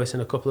got Lewis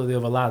and a couple of the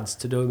other lads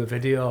to do him a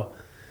video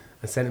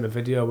and sent him a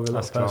video with a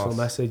little personal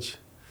message.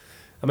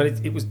 I mean,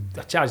 it was,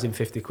 I charged him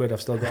 50 quid.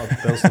 I've still got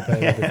bills to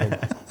pay and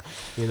everything,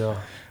 you know.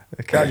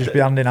 They can't just be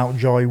handing out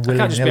joy willy-nilly. I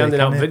can't just be handing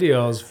out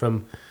videos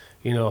from,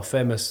 you know,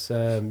 famous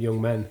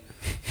young men.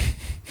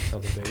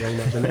 Sounds a bit young,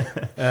 doesn't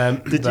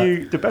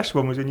it? The best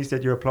one was when you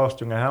said you were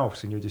plastering a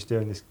house and you were just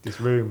doing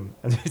this room,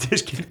 and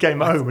this kid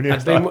came home and he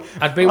was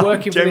I'd been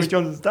working for Jamie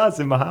Johnson's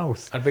dad's in my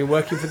house. I'd been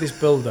working for this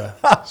builder.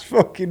 That's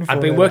fucking funny.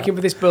 I'd been working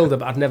for this builder,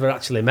 but I'd never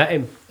actually met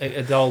him.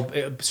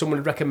 Someone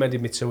had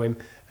recommended me to him.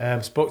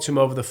 Spoke to him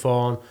over the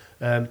phone.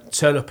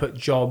 Turn up at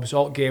jobs.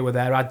 All gear were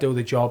there. I'd do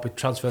the job. He'd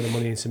transfer the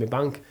money into my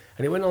bank,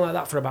 and it went on like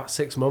that for about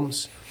 6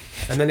 months.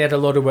 And then he had a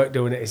load of work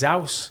doing at his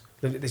house.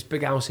 Lived at this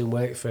big house in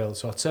Wakefield.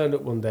 So I turned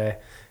up one day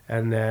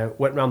and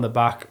went round the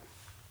back,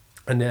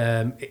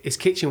 and his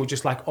kitchen was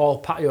just like all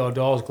patio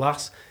doors,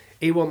 glass.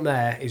 He wasn't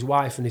there. His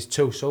wife and his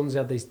 2 sons. He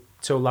had these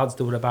 2 lads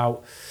that were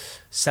about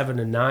 7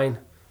 and 9.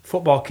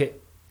 Football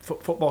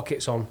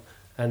kits on.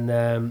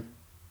 And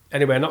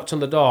anyway, I knocked on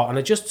the door, and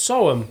I just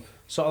saw them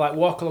sort of like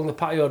walk along the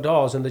patio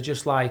doors, and they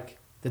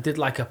did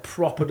like a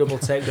proper double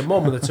take. The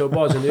mum and the 2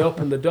 boys, and they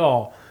opened the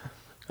door,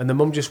 and the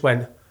mum just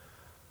went,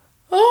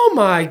 "Oh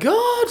my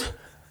God,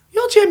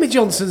 you're Jamie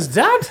Johnson's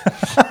dad."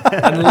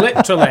 And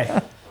literally,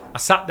 I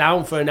sat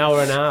down for an hour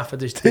and a half. I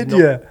just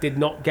did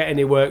not get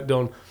any work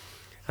done.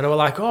 And I was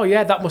like, oh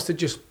yeah, that must have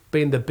just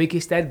been the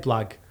biggest head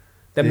blag.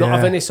 Them not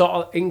have any sort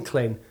of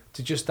inkling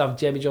to just have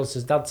Jamie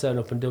Johnson's dad turn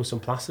up and do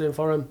some plastering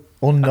for him.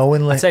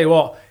 Unknowingly. I tell you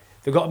what,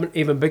 they got an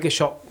even bigger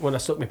shock when I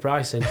stuck my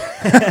price in.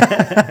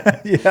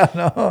 Yeah,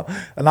 no,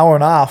 an hour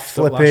and a half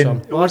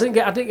flipping. Well, I didn't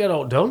get it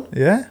all done.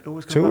 Yeah, it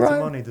always comes back to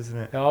money, doesn't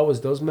it? It always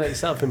does, mate.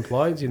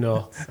 Self-employed, you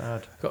know.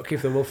 Sad. Got to keep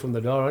the wolf from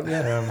the door, aren't you?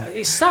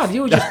 It's sad.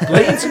 You were just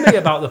blatant to me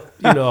about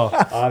the, you know,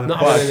 not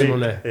having any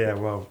money. Yeah,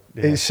 well,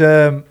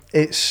 yeah.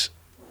 It's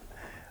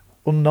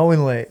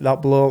unknowingly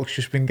that bloke's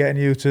just been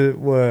getting you to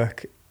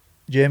work.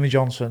 Jamie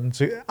Johnson.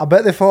 I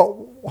bet they thought,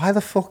 why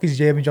the fuck is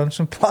Jamie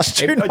Johnson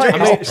plastering?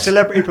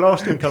 Celebrity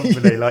plastering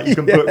company, like you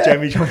can book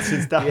Jamie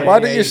Johnson's dad. Yeah, why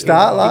don't you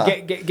start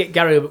that? Get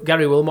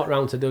Gary Wilmot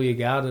round to do your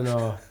garden,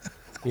 or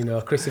you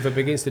know, Christopher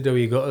Biggins to do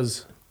your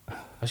gutters.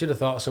 I should have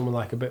thought of someone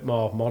like a bit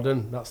more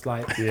modern. That's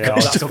like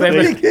that's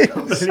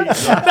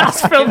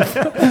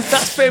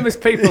famous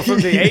people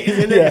from the 80s,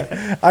 isn't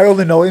it? I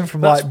only know him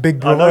from like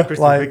Big Brother.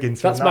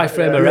 That's my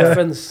frame of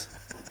reference,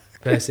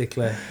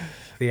 basically,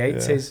 the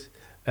 80s.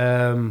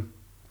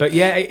 But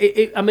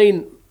yeah, I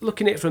mean,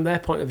 looking at it from their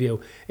point of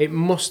view, it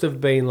must have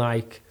been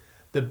like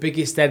the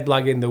biggest head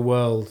blag in the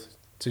world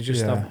to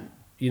just have,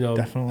 you know,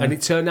 definitely. And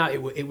it turned out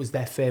it was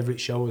their favourite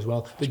show as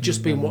well. They'd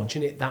just been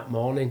watching it that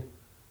morning.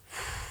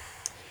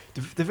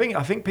 The thing,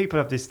 I think people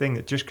have this thing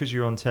that just because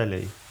you're on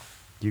telly,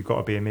 you've got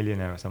to be a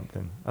millionaire or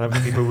something. I don't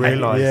think people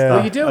realise that.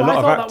 Well, you do. A lot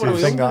of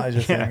actors,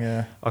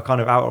 are kind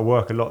of out of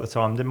work a lot of the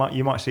time.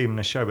 You might see them in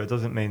a show, but it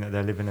doesn't mean that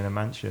they're living in a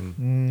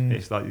mansion.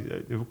 It's like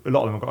a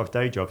lot of them have got to have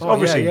day jobs.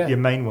 Obviously, your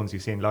main ones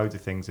you've seen loads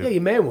of things.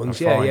 Your main ones,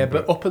 fine,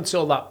 but up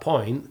until that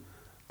point,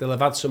 they'll have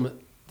had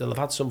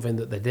something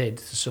that they did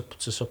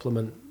to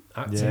supplement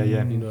acting.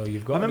 Yeah. You know,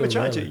 you've got. I remember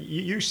chatting to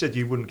you. You said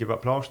you wouldn't give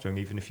up plastering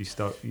even if you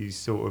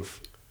sort of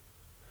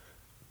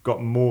got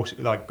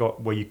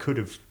where you could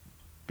have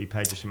be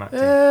paid just from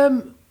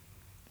acting.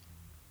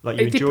 Like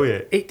you enjoy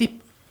it.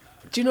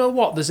 Do you know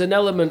what? There's an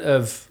element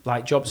of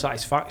like job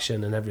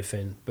satisfaction and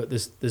everything, but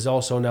there's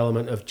also an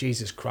element of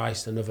Jesus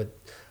Christ, another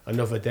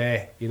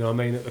day. You know what I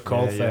mean? At the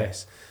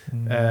coalface,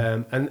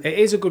 and it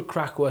is a good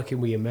crack working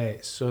with your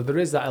mates. So there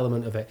is that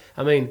element of it.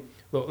 I mean,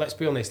 look, let's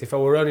be honest. If I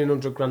were earning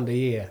 $100,000 a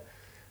year,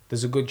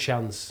 there's a good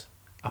chance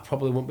I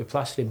probably wouldn't be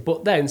plastering.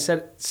 But then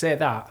say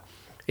that.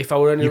 If I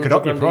were earning, you could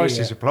up your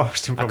prices of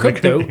plastering. I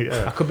could do.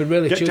 Yeah. I could be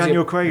really choosy.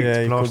 Daniel Craig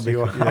to plaster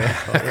you.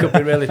 I could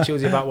be really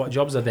choosy about what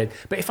jobs I did.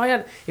 But if I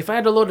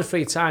had a load of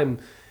free time,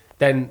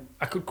 then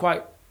I could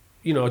quite,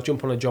 you know,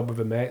 jump on a job with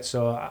a mate.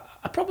 So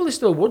I probably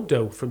still would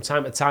do from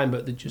time to time.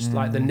 But just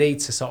like the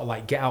need to sort of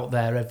like get out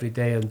there every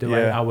day and do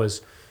 8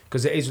 hours,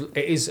 because it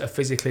is a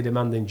physically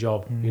demanding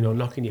job. You know,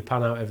 knocking your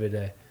pan out every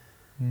day,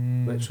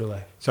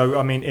 literally. So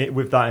I mean,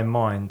 with that in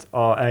mind,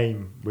 our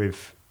aim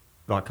with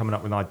like coming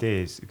up with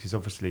ideas, because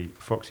obviously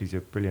Foxy's a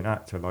brilliant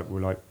actor,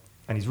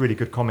 and he's a really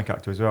good comic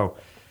actor as well.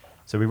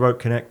 So we wrote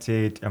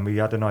Connected, and we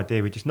had an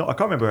idea. I can't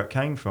remember where it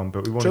came from,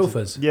 but we wanted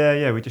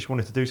Truthers. We just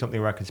wanted to do something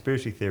around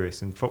conspiracy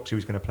theorists, and Foxy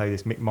was going to play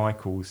this Mick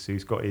Michaels,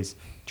 who's got his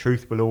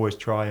Truth Will Always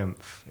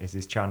Triumph is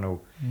his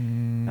channel,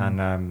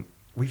 and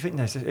we think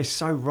it's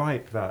so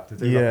ripe that to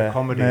do like a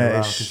comedy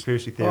around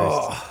conspiracy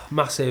theorists. Oh,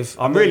 massive.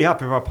 I'm really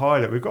happy with our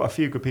pilot. We've got a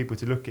few good people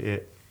to look at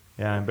it.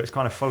 Yeah, but it's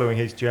kind of following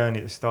his journey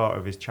at the start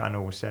of his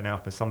channel, setting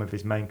up and some of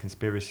his main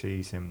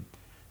conspiracies, and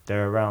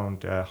they're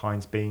around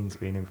Heinz Beans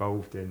being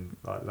involved in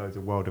like loads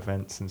of world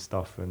events and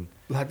stuff. And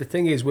like the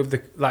thing is with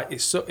the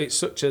it's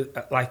such a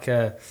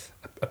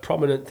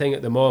prominent thing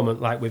at the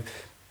moment. Like with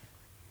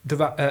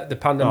the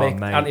pandemic, Oh,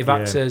 mate,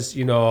 anti-vaxxers,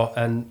 you know,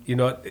 and you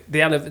know the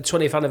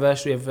 20th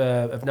anniversary of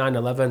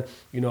 9/11,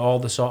 you know, all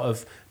the sort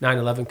of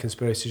 9/11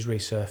 conspiracies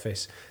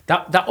resurface.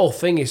 That whole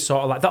thing is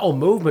sort of like, that whole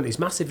movement is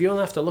massive. You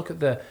only have to look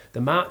at the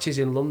marches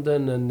in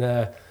London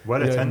and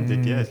well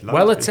attended, yes,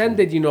 well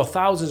attended. You know,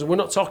 thousands. We're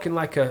not talking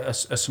like a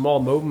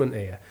small movement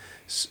here,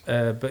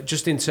 but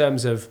just in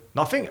terms of.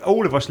 And I think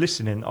all of us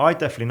listening, I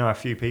definitely know a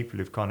few people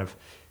who've kind of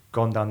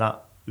gone down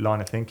that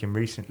line of thinking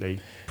recently.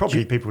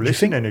 Probably people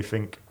listening who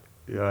think.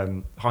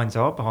 Heinz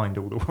are behind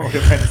all the world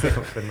events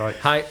and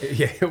like.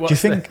 Do you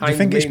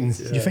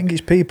think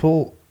it's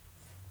people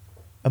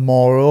are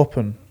more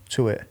open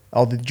to it,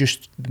 or they're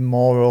just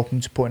more open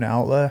to putting it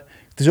out there?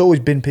 There's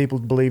always been people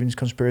believing in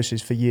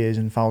conspiracies for years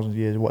and thousands of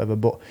years or whatever,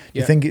 but do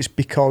you think it's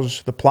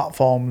because the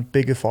platform's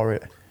bigger for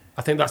it?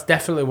 I think that's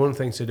definitely one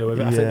thing to do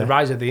with it. I think the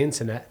rise of the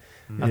internet.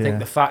 I think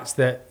the fact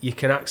that you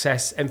can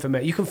access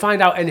information, you can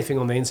find out anything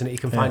on the internet. You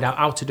can find out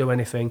how to do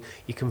anything.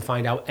 You can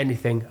find out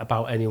anything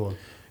about anyone.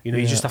 You know,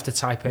 you just have to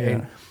type it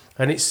in,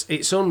 and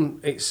it's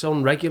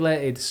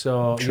unregulated.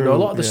 So you know, a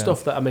lot of the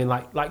stuff that, I mean,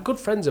 like good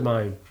friends of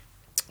mine,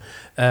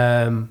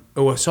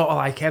 who are sort of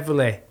like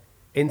heavily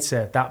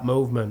into that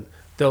movement,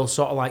 they'll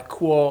sort of like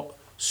quote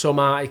some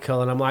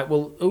article, and I'm like,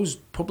 well, who's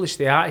published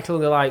the article?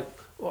 And they're like,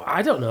 well,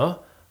 I don't know.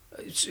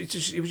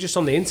 It was just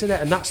on the internet,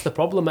 and that's the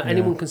problem.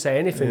 Anyone can say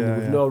anything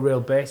with no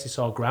real basis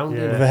or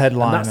grounding. With a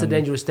headline, and that's the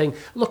dangerous thing.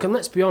 Look, and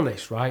let's be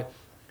honest, right?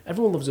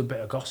 Everyone loves a bit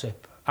of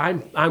gossip.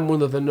 I'm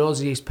one of the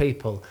nosiest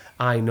people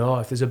I know.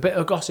 If there's a bit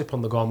of gossip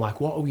on the go, I'm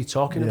like, what are you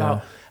talking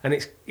about? And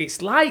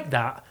it's like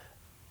that,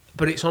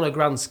 but it's on a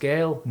grand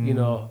scale. You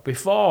know,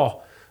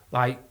 before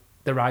like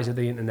the rise of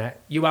the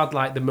internet, you had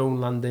like the moon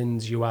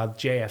landings, you had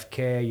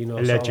JFK, you know,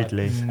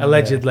 allegedly, sort of like,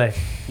 allegedly,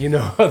 you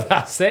know,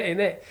 that's it,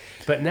 innit?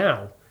 But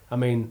now, I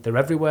mean, they're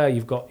everywhere.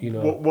 You've got, you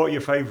know... What are your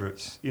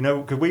favourites? You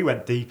know, because we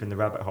went deep in the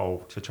rabbit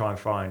hole to try and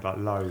find, like,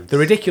 loads. The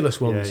ridiculous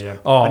ones. Yeah.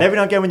 Oh. And every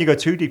now and again when you go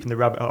too deep in the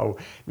rabbit hole,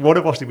 one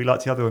of us would be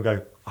like the other and go,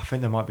 I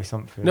think there might be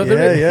something. No,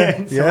 yeah.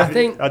 I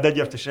think... And then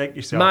you have to shake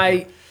yourself.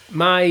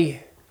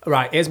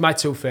 Right, here's my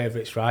two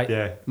favourites, right?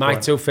 Yeah. My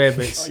two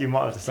favourites. You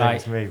might have to say it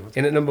to me.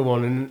 In at number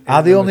one. And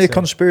are they only a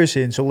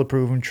conspiracy until they're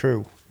proven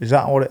true? Is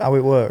that how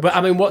it works? But,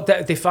 I mean, what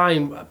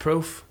define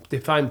proof?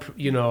 Define,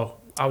 you know,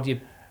 how do you...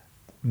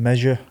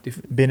 Measure,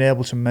 being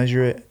able to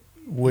measure it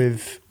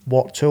with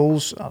what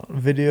tools?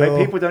 Video.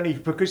 Mate, people don't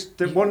even, because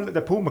the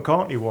Paul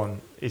McCartney one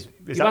is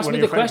you that asked one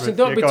me of the your question.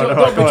 favourites?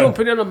 Don't be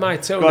jumping in on my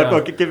toe now. Go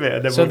on, give it,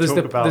 and then so we'll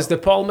talk about. There's the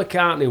Paul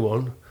McCartney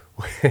one,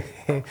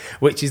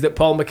 which is that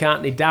Paul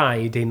McCartney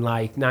died in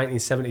like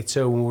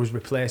 1972 and was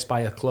replaced by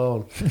a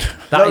clone.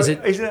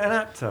 Isn't it an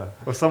actor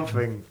or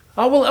something?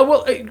 Oh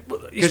well,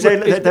 because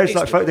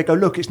they go,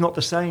 look, it's not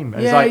the same.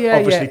 And it's like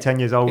obviously 10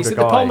 years older guy. The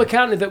Paul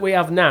McCartney that we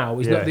have now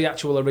is not the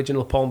actual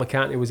original Paul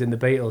McCartney who was in the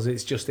Beatles.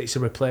 It's a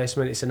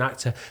replacement. It's an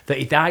actor that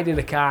he died in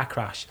a car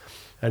crash,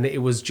 and it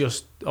was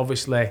just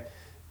obviously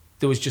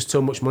there was just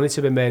too much money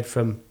to be made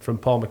from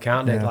Paul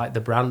McCartney, like the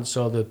brand.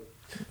 So they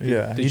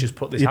just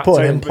put this.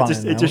 Put an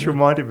it just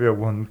reminded me of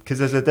one because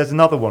there's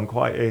another one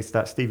is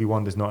that Stevie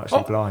Wonder's not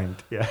actually blind.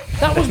 Yeah,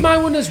 that was my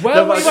one as well.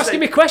 No, what are you asking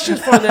me questions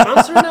for and then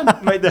answering them?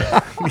 Mate,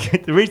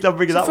 the reason I'm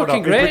bringing that one up.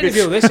 Fucking great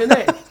interview, this, isn't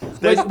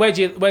it?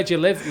 Where do you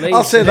live? Leeds,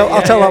 I'll say that.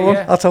 I'll tell that one.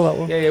 I'll tell that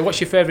one. Yeah. What's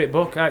your favourite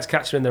book? It's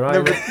Catcher in the Rye.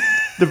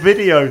 The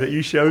video that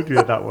you showed me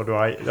of that one,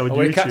 right? On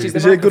YouTube.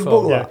 Is it a good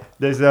book? Yeah.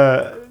 There's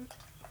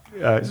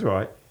it's all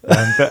right.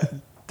 But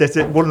there's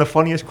one of the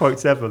funniest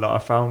quotes ever that I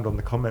found on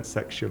the comments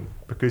section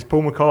because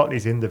Paul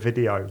McCartney's in the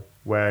video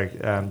where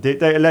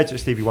they allege that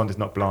Stevie Wonder's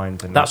not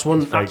blind. And that's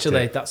one,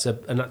 actually, that's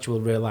an actual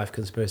real life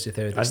conspiracy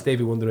theory that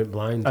Stevie Wonder ain't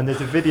blind. And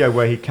there's a video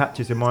where he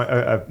catches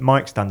a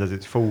mic stand as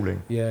it's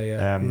falling.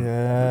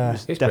 Yeah.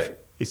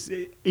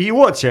 You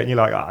watch it and you're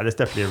like, there's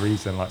definitely a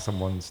reason, like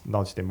someone's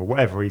nudged him or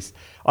whatever.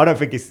 I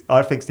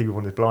think Stevie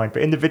Wonder's blind,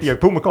 but in the video,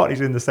 Paul McCartney's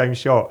in the same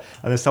shot,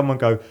 and there's someone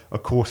go,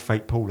 of course,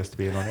 fake Paul has to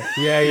be in on it.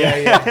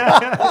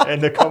 Yeah.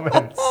 In the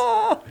comments.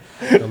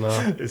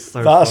 It's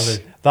so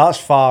funny. That's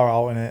far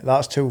out, isn't it?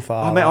 That's too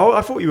far. Oh, mate,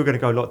 I thought you were going to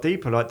go a lot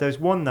deeper. Like, there's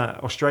one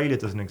that Australia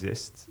doesn't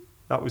exist.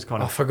 That was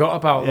kind of. I forgot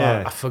about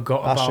that. I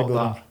forgot about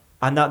that.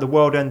 And that the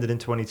world ended in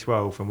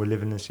 2012, and we're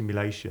living in a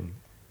simulation.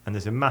 And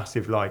there's a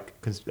massive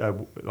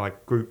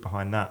group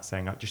behind that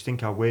saying, just think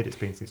how weird it's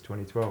been since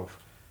 2012.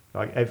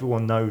 Like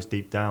everyone knows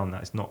deep down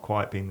that it's not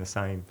quite been the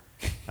same,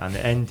 and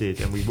it ended,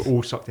 and we were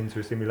all sucked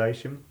into a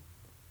simulation.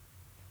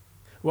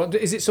 What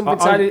is it? Something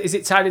tied? Is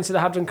it tied into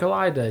the Hadron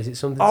Collider? Is it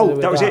something? To do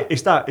with that was it.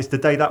 It's that. It's the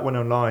day that went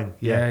online.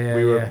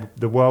 Yeah.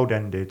 The world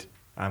ended,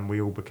 and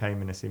we all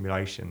became in a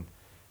simulation,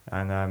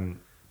 and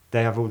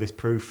they have all this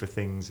proof for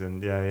things,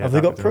 and Have they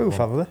got proof?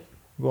 Have they?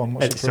 Go on,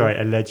 what's the proof?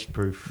 Alleged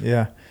proof.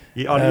 Yeah.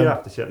 You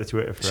have to check the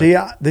Twitter for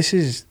this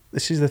is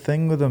the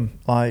thing with them.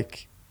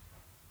 Like,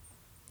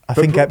 I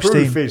think Epstein.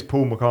 Proof is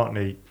Paul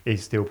McCartney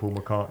is still Paul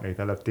McCartney.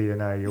 They'll have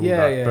DNA, all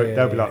that. But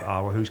they'll be like,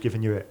 well, who's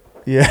giving you it?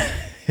 Yeah.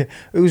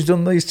 Who's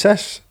done these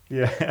tests?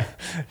 Yeah.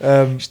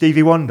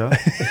 Stevie Wonder.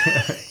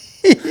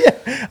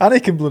 Yeah. And he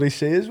can bloody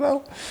see as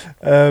well.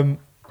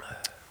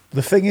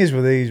 The thing is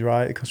with these,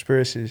 right, the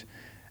conspiracies,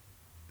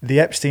 the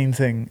Epstein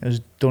thing has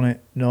done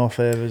it no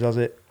favours, has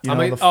it? You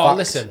know, the facts.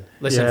 listen.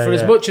 Yeah, for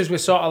as yeah. much as we're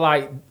sort of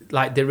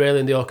like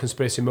derailing the whole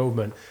conspiracy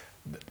movement,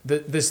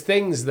 there's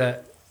things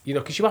that, you know,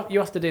 because you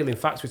have to deal in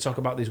facts. We talk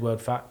about these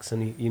word facts,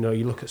 and you know,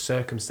 you look at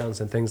circumstance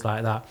and things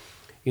like that.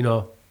 You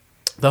know,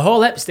 the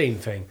whole Epstein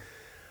thing.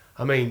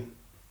 I mean,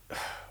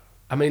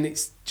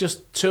 it's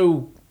just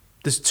too.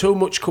 There's too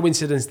much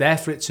coincidence there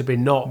for it to be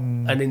not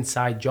an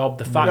inside job.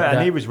 The fact that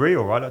and he was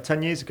real, right? Like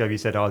 10 years ago, you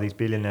said, these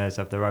billionaires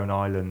have their own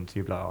island.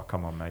 You'd be like, oh,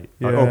 come on, mate.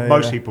 Like, Yeah, or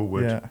most yeah, people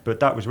would, yeah. but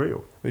that was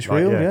real. It's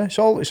Like, real, yeah. It's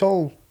all.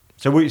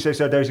 So what you say?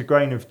 So there's a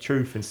grain of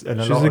truth in a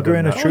There's lot a of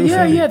grain them. of truth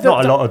yeah, in it. yeah.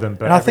 Not a lot of them,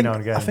 but And every now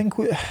and again. I think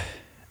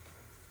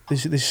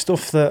there's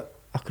stuff that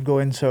I could go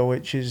into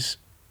which is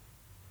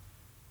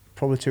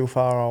probably too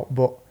far out,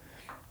 but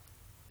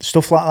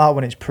stuff like that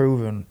when it's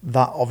proven,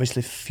 that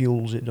obviously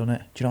fuels it, doesn't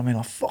it? Do you know what I mean?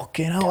 Like,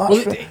 fucking hell,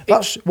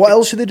 that's what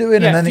else are they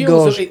doing? Yeah, and then it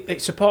fuels goes.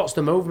 It supports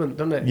the movement,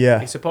 doesn't it?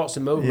 Yeah. It supports the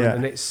movement, Yeah.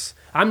 and it's.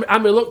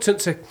 I'm reluctant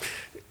to.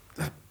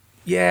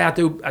 Yeah, I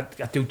do. I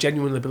do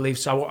genuinely believe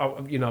so.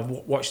 I've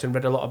watched and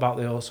read a lot about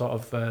the whole sort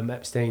of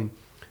Epstein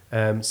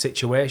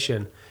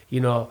situation.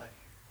 You know,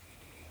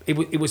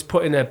 it was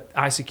put in a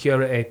high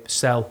security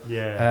cell.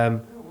 Yeah.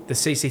 The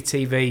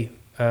CCTV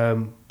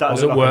That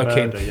wasn't looked like a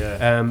working. murder,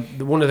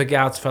 yeah. One of the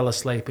guards fell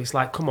asleep. It's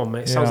like, come on,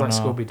 mate. It Yeah, sounds I like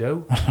know. Scooby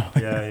Doo.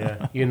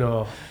 Yeah. You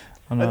know.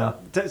 I know.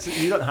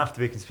 You don't have to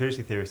be a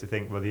conspiracy theorist to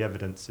think, well, the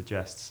evidence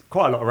suggests.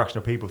 Quite a lot of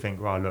rational people think,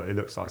 right, look, it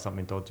looks like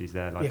something dodgy's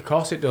there. Like, Yeah, of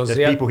course it does. there's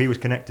Yeah. people he was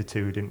connected to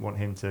who didn't want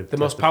him to. The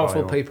most testify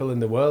powerful or- people in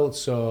the world.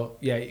 So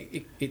yeah,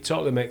 it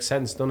totally makes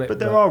sense, doesn't it? But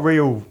there are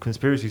real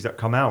conspiracies that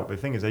come out. The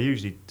thing is, they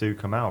usually do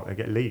come out. They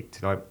get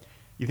leaked. Like,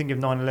 you think if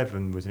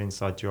 9/11 was an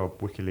inside job,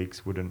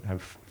 WikiLeaks wouldn't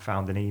have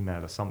found an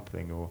email or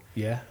something. Or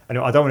Yeah.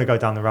 anyway, I don't want to go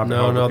down the rabbit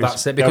No, hole. no, because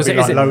that's it, there'll because be it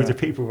like isn't- loads of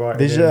people writing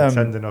There's, in and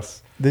sending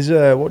us. There's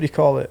what do you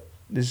call it?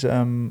 There's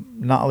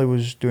Natalie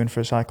was doing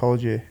for a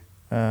psychology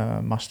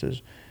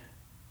masters,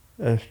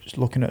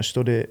 looking at a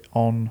study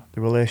on the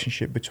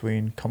relationship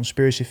between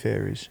conspiracy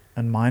theories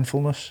and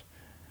mindfulness.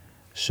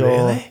 So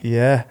Really?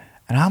 yeah,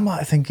 and I'm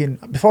like thinking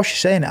before she's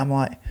saying it, I'm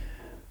like,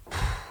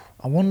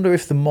 I wonder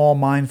if the more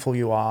mindful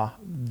you are,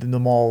 the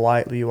more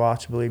likely you are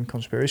to believe in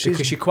conspiracies.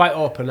 Because you're quite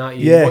open, aren't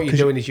you? Yeah, What you're 'cause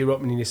doing is you're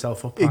opening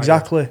yourself up. aren't you?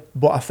 Exactly,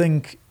 but I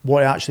think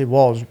what it actually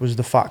was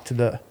the fact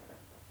that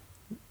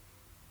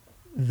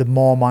the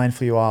more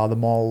mindful you are, the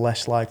more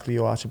less likely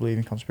you are to believe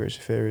in conspiracy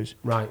theories.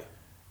 Right.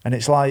 And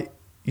it's like,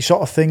 you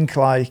sort of think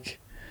like,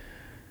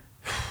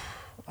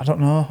 I don't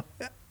know.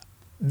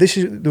 They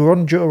were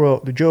on Joe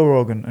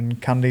Rogan,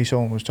 and Candice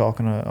Owen was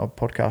talking on a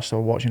podcast,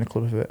 or watching a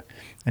clip of it,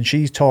 and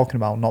she's talking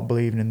about not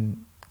believing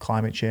in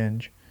climate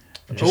change.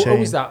 And she's Who saying-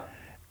 was that?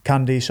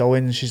 Candice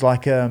Owens. She's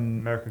like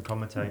American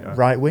commentator.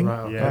 right wing. Right,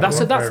 okay. Yeah. That's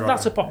a Very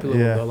that's a right. popular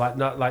Yeah. one though. Like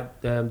not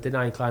like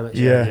denying climate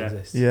change Yeah,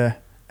 exists. yeah.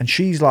 And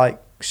she's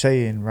like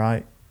saying,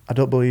 right, I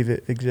don't believe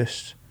it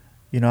exists.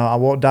 You know, I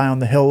won't die on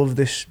the hill of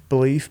this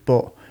belief,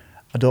 but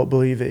I don't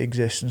believe it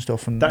exists and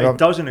stuff. And That it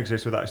doesn't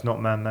exist with that. It's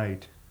not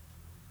man-made.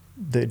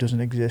 that it doesn't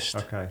exist.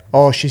 Okay.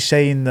 Or she's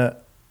saying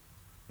that,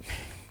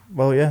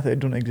 well, yeah, that it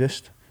doesn't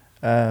exist.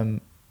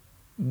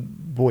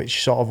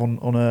 Which sort of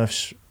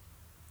unearths.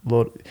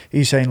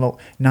 He's saying, look,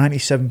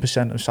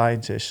 97% of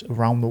scientists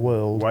around the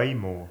world, Way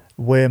more.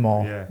 way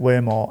more,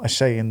 Yeah. are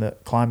saying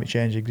that climate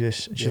change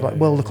exists. And she's Yeah, like,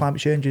 well, yeah, the yeah.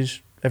 climate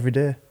changes every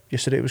day.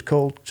 Yesterday it was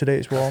cold, today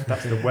it's warm.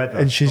 That's the weather.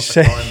 And she's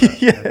not the saying,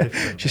 climate. yeah, They're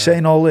different, she's yeah.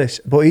 saying all this,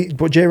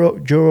 but Joe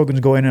Rogan's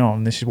going in on,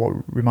 and this is what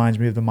reminds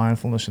me of the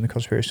mindfulness and the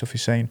conspiracy stuff.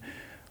 He's saying,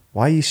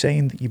 why are you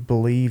saying that you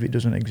believe it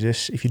doesn't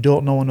exist if you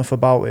don't know enough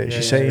about it? Yeah,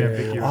 She's yeah, saying,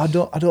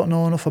 ambiguous. I don't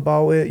know enough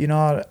about it, you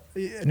know.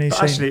 And he's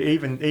But saying,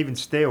 actually, even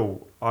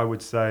still, I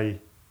would say,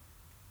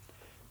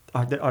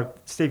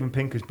 Steven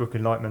Pinker's book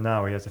Enlightenment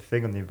Now, he has a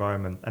thing on the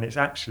environment, and it's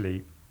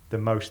actually the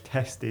most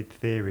tested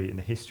theory in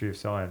the history of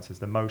science. There's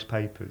the most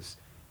papers.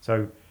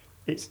 So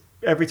it's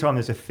every time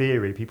there's a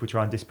theory, people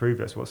try and disprove it.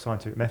 That's what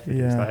scientific method is.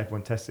 Yeah. That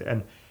everyone tests it,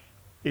 and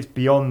it's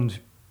beyond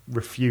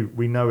refute.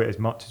 We know it as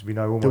much as we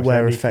know almost that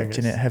we're anything.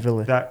 affecting it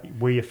heavily. That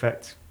we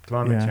affect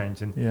climate Yeah.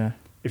 change, and Yeah,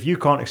 if you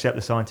can't accept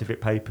the scientific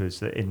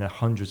papers that in the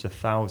hundreds of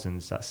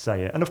thousands that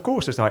say it, and of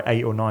course there's like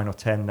 8 or 9 or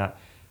 10 that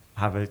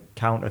have a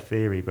counter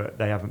theory, but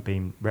they haven't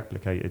been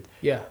replicated.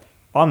 Yeah.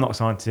 I'm not a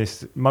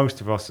scientist.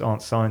 Most of us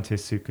aren't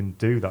scientists who can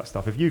do that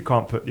stuff. If you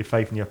can't put your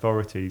faith in the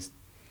authorities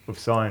of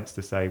science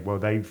to say, well,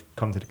 they've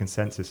come to the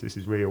consensus, this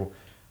is real,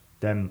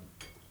 then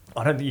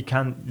I don't think you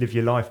can live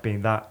your life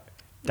being that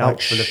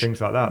doubtful of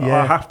things like that.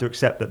 yeah. I have to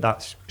accept that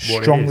that's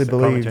what Strongly it is. That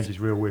climate believe. change is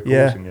real. We're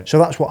causing yeah. it. So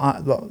that's what I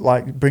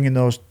like, bringing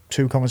those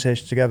two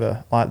conversations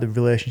together, like the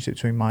relationship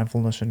between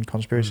mindfulness and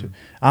conspiracy.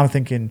 I'm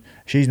thinking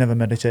she's never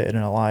meditated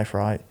in her life,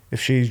 right? If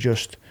she's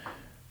just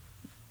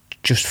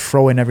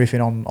throwing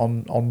everything on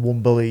one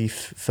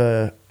belief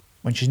for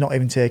when she's not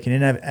even taking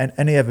in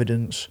any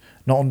evidence,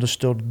 not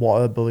understood what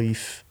her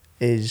belief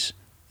is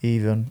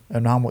even,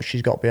 and how much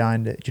she's got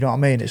behind it. Do you know what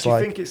I mean? It's Do you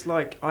like, think it's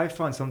like, I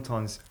find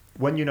sometimes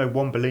when you know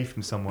one belief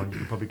from someone, you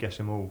can probably guess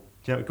them all.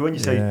 Do you know, when you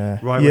say Yeah.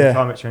 right Yeah. when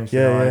climate change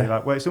denial, Yeah. you're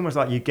like, well, it's almost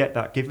like you get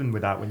that given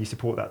with that when you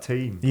support that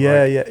team.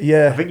 Yeah, right? yeah,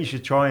 yeah. I think you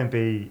should try and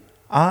be.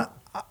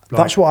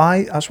 That's what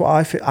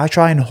I feel. I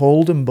try and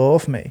hold them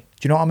both me.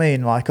 Do you know what I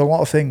mean? Like a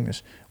lot of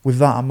things with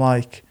that, I'm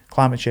like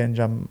climate change.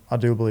 I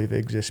do believe it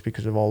exists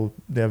because of all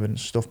the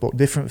evidence and stuff. But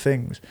different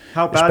things,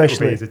 How bad it will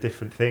especially be is a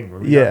different thing.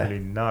 We Yeah. don't really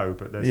know,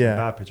 but there's Yeah.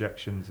 some bad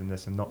projections and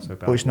there's some not so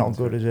bad. but it's not ones,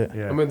 good, so- is it?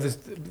 Yeah. I mean,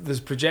 there's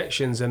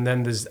projections, and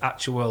then there's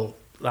actual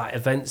like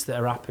events that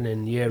are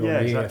happening year Yeah,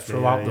 on year exactly,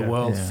 throughout yeah, the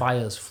world, yeah.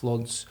 fires,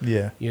 floods.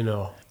 Yeah, You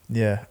know,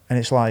 yeah. And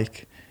it's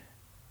like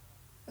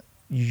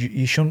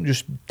you shouldn't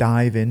just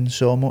dive in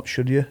so much,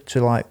 should you?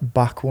 To like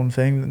back one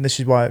thing. And this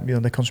is why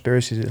the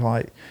conspiracies. It's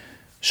like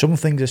some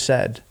things are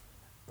said,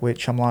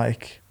 which I'm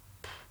like,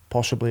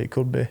 possibly it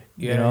could be.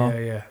 yeah,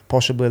 yeah.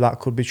 Possibly that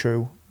could be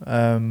true.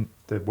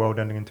 The world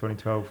ending in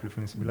 2012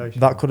 living in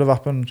simulation. That could have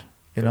happened.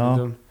 You Could have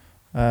know,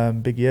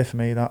 done. big year for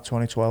me. That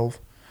 2012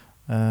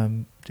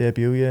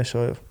 debut year.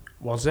 So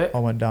Was it? I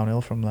went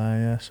downhill from there.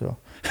 Yeah. So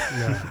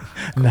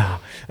No.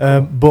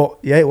 nah. But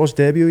yeah, it was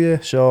debut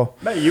year. So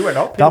Mate, you went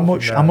up. that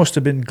much. I must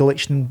have been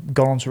glitched and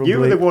gone on to You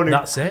were the rugby, one who.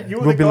 That's it. You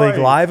were rugby the league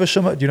guy, live or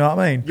something. Do you know what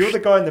I mean? You're the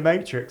guy in the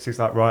Matrix who's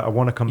like, right, I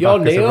want to come You're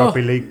back as a Neo.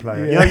 rugby league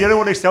player. Yeah. You're the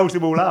one who sells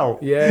them all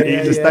out. Yeah, You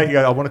yeah, just yeah. think,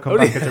 I want to come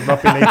back as a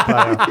rugby league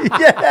player.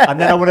 Yeah. And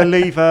then I want to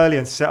leave early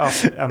and set up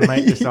and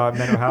make this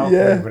mental health.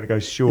 Yeah. I'm going to go,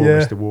 sure, Yeah.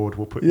 Mr. Ward,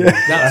 we'll put Yeah.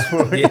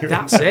 you.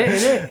 That's it,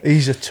 isn't it?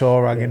 He's a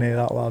tour agony,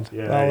 that lad.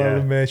 Yeah, that lad yeah.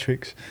 in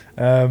Matrix.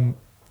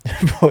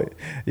 But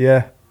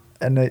yeah,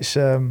 and it's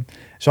so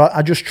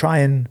I just try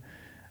and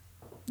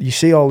you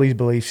see all these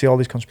beliefs, see all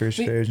these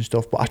conspiracy theories and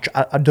stuff, but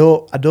I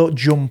don't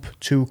jump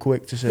too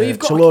quick to No, say you've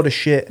it's a got to load of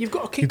shit. You've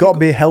got to keep. You've got to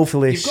be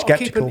healthily You've got to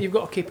keep skeptical. you've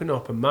got to keep an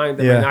open mind.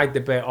 I Yeah. mean, I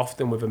debate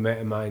often with a mate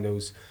of mine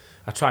who's.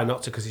 I try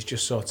not to because it's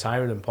just so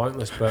tiring and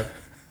pointless. But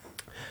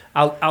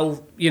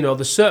I'll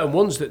there's certain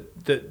ones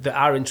that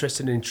are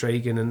interesting and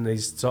intriguing, and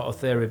there's sort of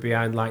theory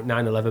behind like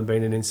 9/11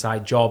 being an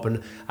inside job,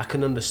 and I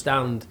can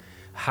understand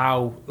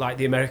how like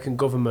the American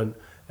government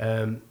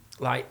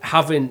like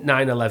having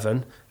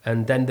 9/11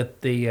 and then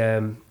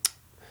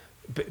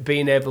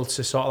being able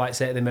to sort of like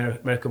say to the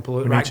American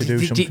public, We need right, to do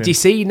do something. you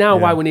see now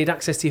why Yeah. we need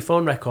access to your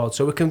phone records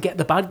so we can get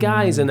the bad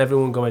guys and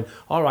everyone going,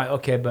 all right,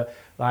 okay, but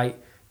like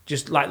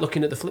just like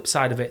looking at the flip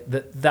side of it,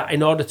 that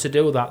in order to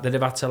do that, they'd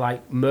have had to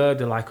like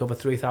murder like over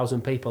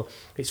 3,000 people.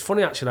 It's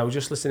funny actually, I was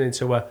just listening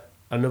to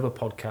another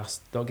podcast,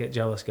 don't get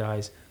jealous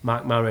guys,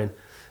 Mark Maron,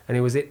 and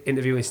he was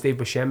interviewing Steve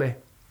Buscemi,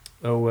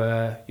 who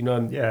guy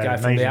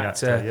from the amazing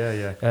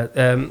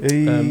actor. Is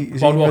he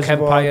Boardwalk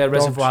Reservoir Empire, Dogs?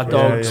 Reservoir Yeah,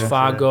 Dogs, yeah.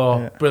 Fargo,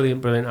 Yeah.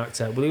 brilliant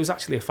actor. Well, he was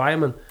actually a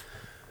fireman,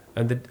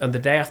 and the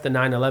day after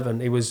 9/11,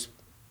 he was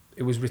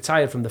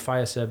retired from the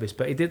fire service,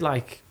 but he did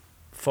like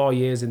 4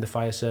 years in the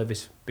fire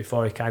service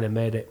before he kind of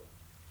made it.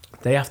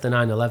 Day after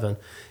 9/11,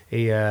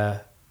 he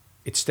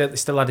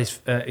still had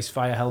his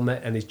fire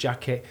helmet and his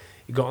jacket.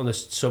 He got on the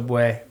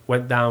subway,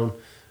 went down.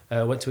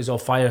 Went to his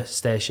old fire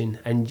station,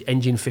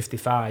 Engine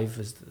 55,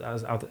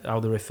 as how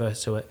they refer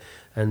to it,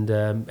 and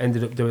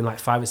ended up doing like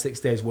 5 or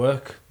 6 days'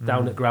 work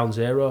down at Ground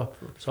Zero.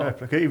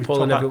 He was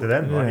pulling top actor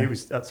then, right? Yeah. He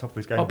was at top of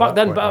his game. Oh, back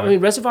then, point, but I right? mean,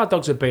 Reservoir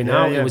Dogs had been Yeah,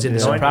 out. yeah, It was in The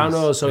yeah.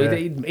 Sopranos, so Yeah.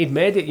 he'd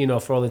made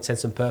it, for all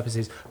intents and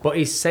purposes. But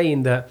he's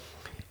saying that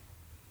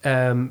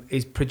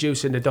he's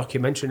producing a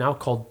documentary now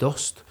called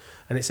Dust,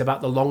 and it's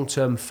about the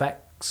long-term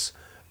effects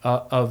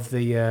of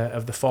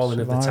the falling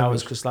of the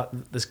towers, because like,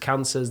 there's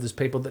cancers, there's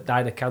people that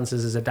died of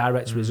cancers as a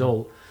direct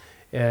result.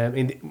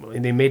 In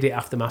the immediate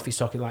aftermath, he's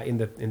talking like in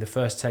the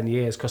first 10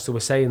 years, because they were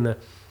saying that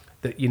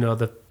the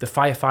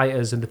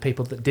firefighters and the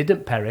people that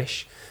didn't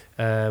perish,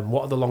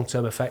 what are the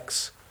long-term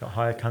effects? Got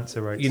higher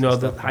cancer rates. The and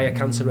stuff. higher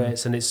cancer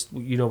rates, and it's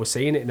we're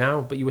seeing it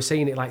now, but you were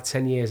seeing it like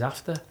 10 years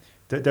after.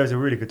 There's a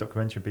really good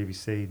documentary on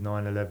BBC,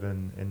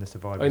 9/11 in the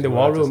Survivors. In the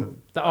World. War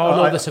Room. The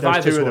There's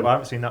Survivors two of them. one. I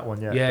haven't seen that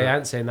one yet. Yeah, but, I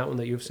hadn't seen that one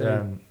that you've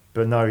seen.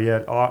 But no, yeah,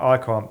 I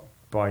can't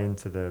buy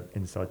into the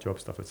inside job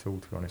stuff at all.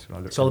 To be honest, when I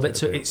look, It's all a bit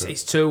into too. it,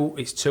 but-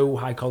 It's too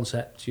high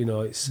concept.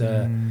 It's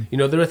there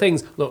are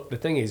things. Look, the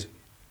thing is,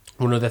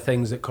 one of the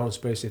things that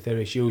conspiracy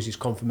theorists use is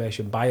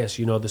confirmation bias.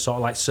 They sort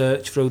of like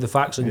search through the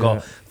facts and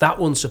go, that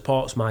one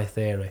supports my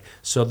theory.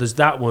 So there's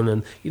that one,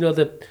 and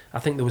I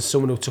think there was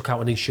someone who took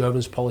out an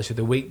insurance policy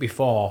the week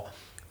before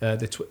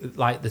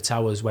the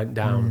towers went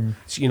down.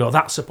 So,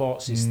 that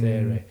supports his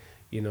theory.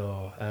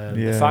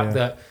 The fact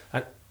that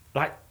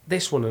like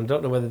this one, and I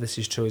don't know whether this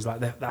is true, is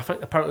like I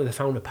think apparently they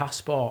found a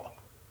passport.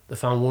 They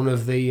found one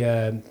of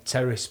the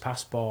terrorist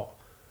passport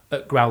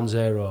at Ground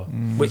Zero,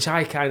 which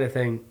I kind of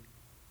think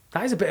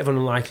that is a bit of an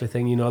unlikely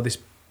thing.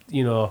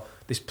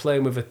 This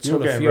plane with a You're ton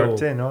of getting fuel.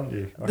 roped in, aren't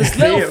you? I There's can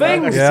see little it, man. I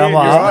can things, see Yeah, it in I'm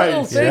your like- eyes.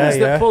 little things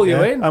that pull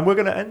you in. And we're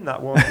going to end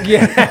that one.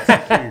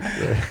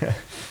 Yeah.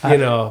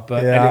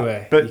 But Yeah.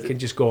 anyway, But you can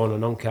just go on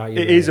and on, can't you?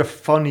 It is a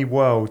funny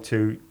world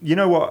to, you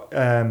know what?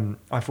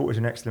 I thought was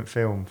an excellent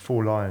film,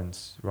 Four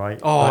Lions, right?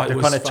 Oh, like it to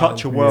was kind of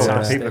touch a world that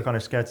fantastic. people are kind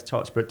of scared to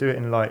touch, but do it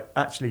in like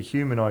actually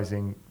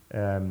humanising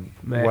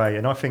Mate. way.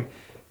 And I think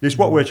this is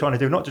what we're trying to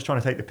do. Not just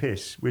trying to take the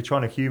piss. We're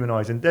trying to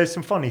humanise, and there's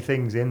some funny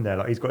things in there.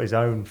 Like he's got his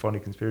own funny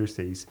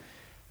conspiracies.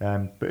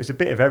 But it's a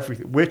bit of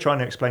everything. We're trying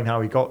to explain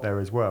how he got there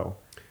as well.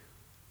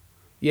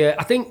 Yeah,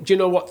 I think. Do you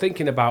know what?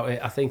 Thinking about it,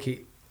 I think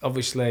it.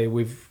 Obviously,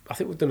 we've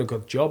done a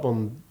good job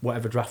on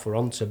whatever draft we're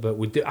onto, but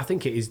I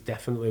think it is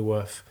definitely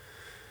worth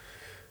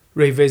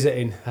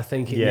revisiting. I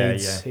think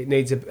it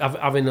needs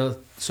having a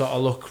sort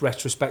of look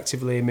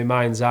retrospectively in my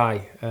mind's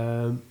eye.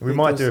 We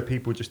might do a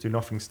people just do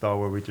nothing style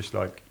where we just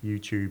like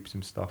YouTube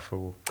some stuff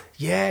or.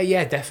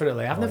 Yeah,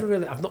 definitely.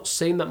 I've not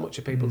seen that much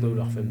of people do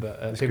nothing,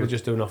 but people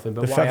just do nothing.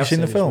 But what I have seen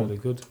seen the is film? really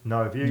good.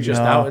 No, have you? It's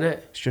just out, isn't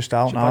it? It's just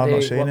out now. I've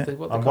not seen it.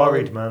 I'm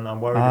worried, man. I'm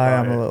worried. I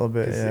about am it. a little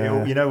bit. 'Cause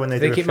Yeah. you know when they I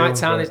think do it might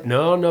film tarnish.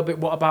 No, but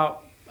what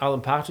about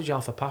Alan Partridge,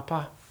 Alpha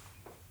Papa?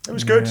 It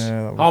was good.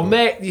 Yeah, that was Oh, good.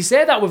 mate, you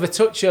say that with a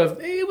touch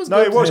of it was No,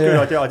 good. it was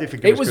Yeah. good. I did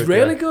think it was It was good,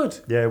 really yeah. good.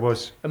 Yeah, it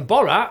was. And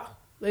Borat,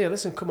 yeah,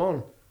 listen, come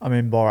on. I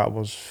mean, Borat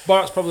was.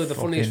 Borat's probably the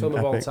funniest Fucking film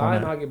of all epic,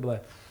 time, wasn't arguably.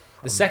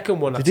 The second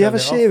one, Did he have a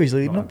series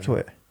leading Not up to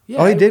it?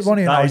 Yeah, Oh, he it did, was- wasn't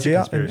he? That No, is a yeah,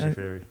 conspiracy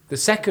theory. The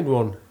second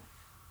one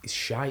is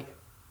shite.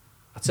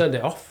 I turned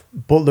it off.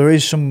 But there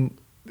is some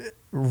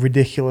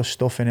ridiculous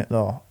stuff in it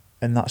though.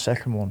 In that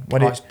second one,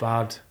 when It's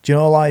bad. do you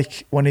know,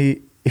 like when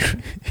he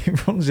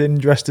runs in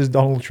dressed as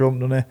Donald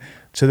Trump, doesn't he,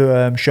 to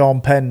the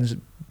Sean Penn's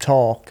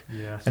talk,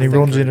 Yeah. and he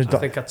runs in as I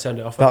think I turned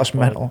it off. that's at that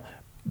point. mental.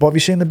 But have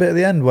you seen the bit at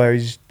the end where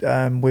he's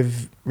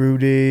with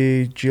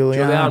Rudy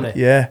Giuliani? Giuliani?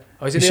 Yeah.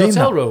 Oh, he's in You the seen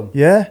hotel that? room?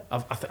 Yeah,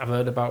 I've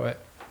heard about it.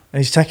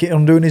 and he's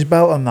undoing his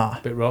belt and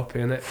that. Bit ropey,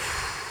 isn't it?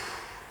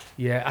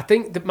 Yeah, I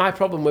think that my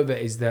problem with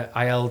it is that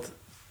I held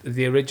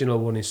the original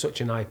one in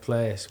such an high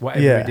place.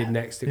 Whatever Yeah. we did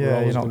next, Yeah, it you're were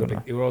not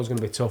always going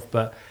to be tough.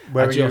 But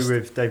Where I were just- you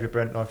with David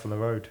Brent, Life on the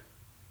Road?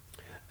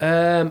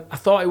 I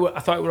thought it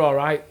were all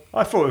right.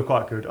 I thought it was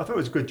quite good. I thought it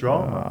was a good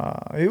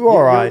drama. You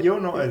all right? You're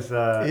not as.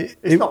 It-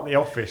 it's it- not The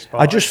Office, but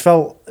I just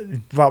felt,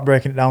 without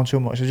breaking it down too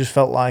much, I just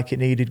felt like it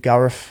needed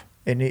Gareth.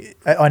 And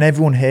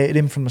everyone hated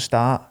him from the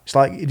start. It's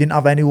like he didn't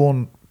have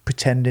anyone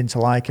pretending to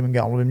like him and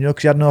get on with him,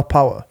 because he had no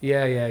power.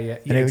 Yeah.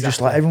 And it was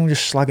just like everyone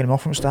just slagging him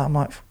off from the start. I'm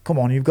like, come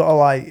on, you've got to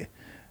like.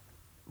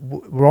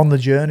 We're on the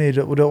journey.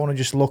 We don't want to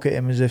just look at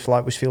him as if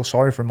like we feel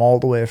sorry for him all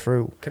the way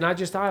through. Can I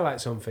just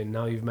highlight something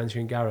now you've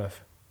mentioned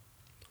Gareth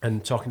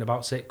and talking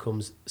about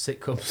sitcoms?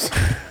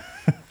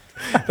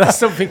 That's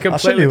something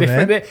That's a completely new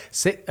different.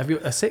 name. Have you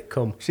a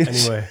sitcom?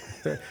 Anyway,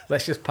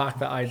 let's just park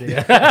that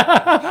idea.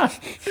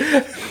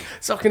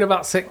 Talking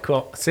about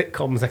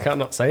sitcoms, I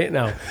cannot say it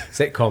now.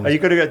 Sitcoms. Are you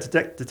going to go to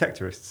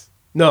Detectorists?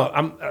 No,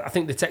 I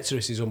think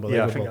Detectorist is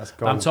unbelievable. Yeah, I think that's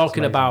But I'm gold.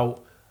 talking It's amazing.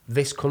 about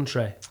this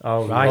country.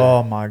 Oh, right.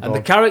 Oh my And the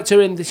god. character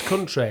in this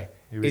country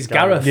Who is is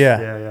Gareth?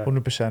 Gareth. Yeah,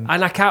 100%.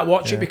 And I can't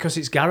watch Yeah. it because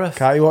it's Gareth.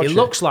 Can't you watch He it?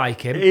 looks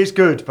like him. It is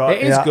good, but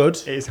It is Yeah. good.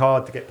 it is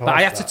hard to get past. But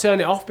I had to that.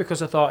 turn it off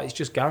because I thought it's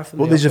just Gareth.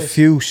 But there's a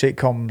few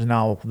sitcoms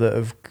now that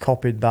have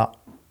copied that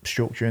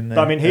structure in there.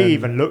 But, I mean, he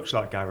even looks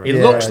like Gareth. He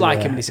Yeah, looks like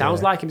yeah, him and he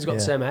sounds yeah, like him. He's got the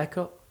yeah. same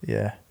haircut.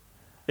 Yeah.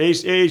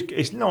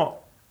 It's not.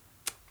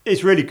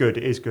 It's really good.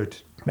 It is good.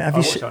 Mate, I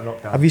watched that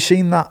Lockdown. have you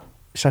seen that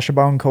Sacha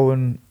Baron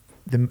Cohen,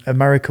 the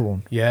America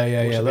one? Yeah,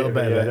 Watched a little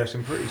bit of yeah, it. there's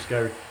some pretty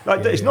scary.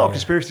 Like, Yeah, it's not a yeah.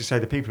 conspiracy to say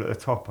the people at the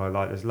top are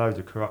like there's loads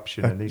of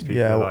corruption and these people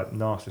yeah, are like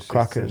narcissists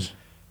crackers.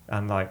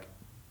 and like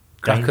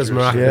Crackers,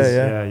 dangerous.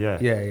 maracas.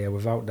 Yeah. Yeah,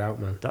 without doubt,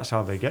 man. That's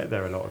how they get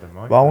there. A lot of them,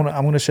 right? But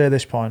I'm going to say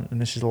this point,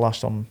 and this is the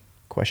last on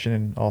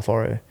questioning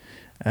authority.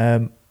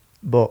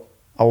 But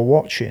I was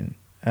watching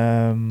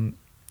The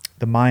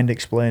Mind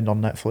Explained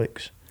on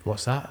Netflix.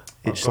 What's that?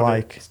 I've It's got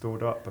like, it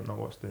stored up, but not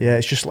watched it. yeah,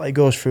 it's just like it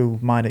goes through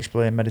Mind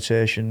Explained,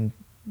 meditation,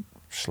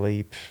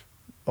 sleep,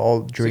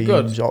 all it dreams.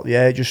 good? All,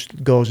 yeah, it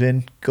just goes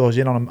in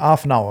on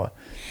half an hour,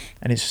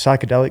 and it's a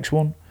psychedelics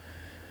one.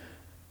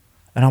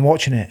 And I'm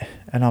watching it,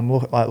 and I'm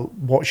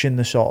watching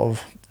the sort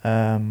of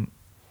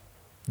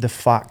the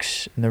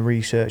facts and the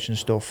research and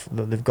stuff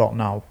that they've got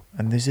now.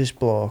 And there's this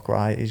bloke,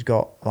 right? He's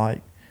got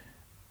like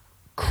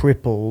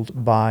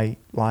crippled by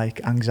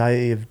like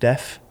anxiety of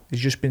death. He's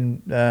just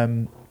been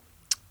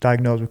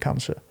diagnosed with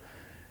cancer,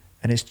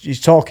 and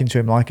he's talking to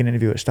him like an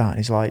interview at the start. And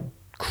he's like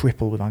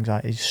crippled with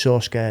anxiety. He's so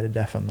scared of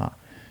death and that.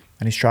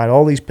 And he's tried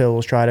all these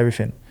pills, tried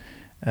everything.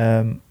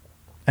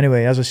 Anyway,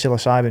 he has a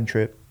psilocybin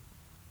trip.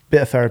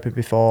 Bit of therapy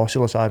before,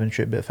 psilocybin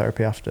trip, bit of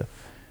therapy after.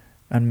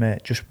 And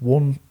mate, just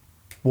one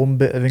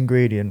bit of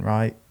ingredient,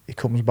 right? He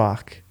comes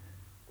back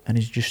and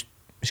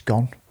it's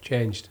gone.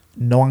 Changed.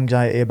 No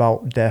anxiety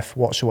about death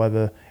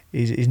whatsoever.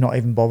 He's not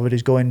even bothered.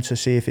 He's going to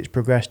see if it's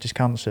progressed, his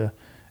cancer.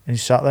 And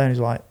he's sat there and he's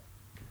like,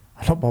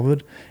 I'm not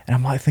bothered. And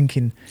I'm like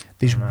thinking,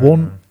 there's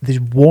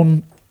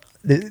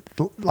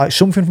like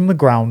something from the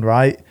ground,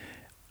 right?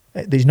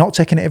 He's not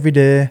taking it every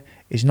day.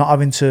 He's not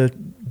having to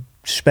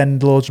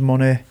spend loads of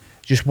money.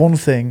 Just one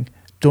thing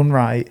done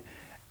right,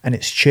 and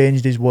it's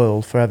changed his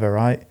world forever,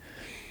 right?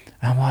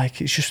 And I'm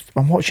like,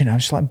 I'm watching it, I'm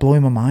just like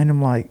blowing my mind.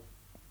 I'm like,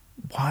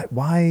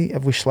 why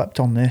have we slept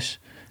on this?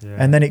 Yeah.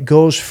 And then it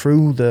goes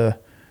through the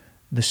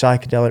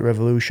psychedelic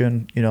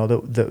revolution, you know,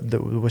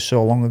 that was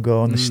so long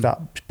ago, and they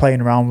start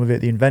playing around with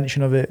it, the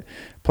invention of it,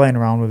 playing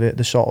around with it,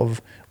 the sort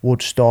of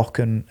Woodstock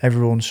and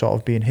everyone sort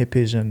of being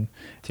hippies and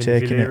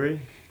taking it.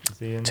 Leary? Is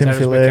he in Timothy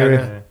there? Leary.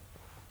 Yeah.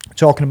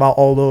 Talking about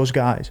all those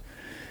guys.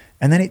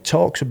 And then it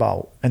talks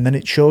about, and then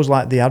it shows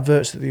like the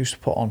adverts that they used to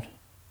put on,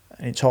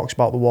 and it talks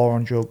about the war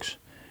on drugs.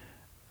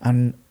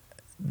 And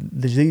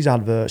there's these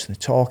adverts, and they're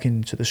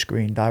talking to the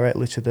screen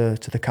directly to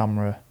the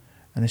camera,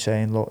 and they're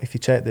saying, look, if you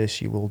take this,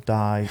 you will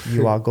die.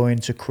 You are going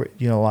to,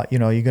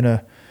 you're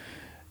gonna,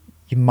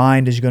 your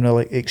mind is gonna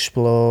like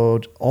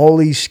explode. All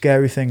these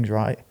scary things,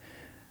 right?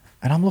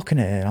 And I'm looking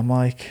at it, and I'm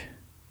like,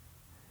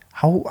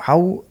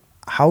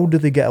 how do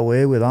they get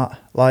away with that?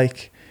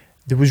 Like,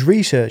 there was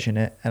research in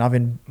it and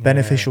having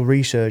beneficial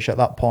research at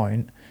that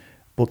point,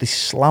 but they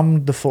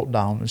slammed the foot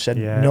down and said,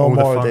 no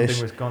more of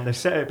this. Was gone. They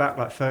set it back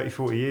like 30,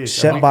 40 years.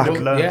 Set back.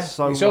 It's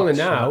only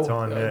now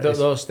that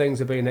those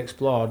things are being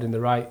explored in the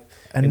right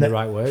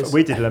ways.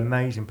 We did an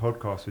amazing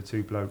podcast with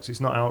two blokes.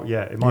 It's not out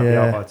yet. It might be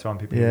out by the time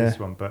people hear this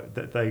one, but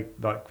they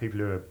like people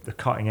who are the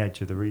cutting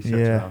edge of the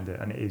research around it,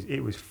 and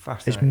it was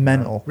fascinating. It's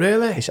mental.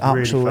 Really? It's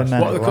absolutely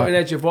mental. What, the cutting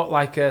edge of what,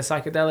 like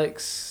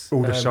psychedelics?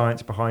 All the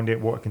science behind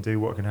it, what it can do,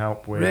 what it can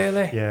help with.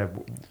 Really? Yeah,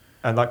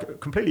 and like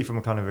completely from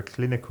a kind of a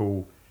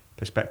clinical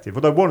perspective.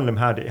 Although one of them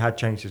had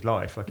changed his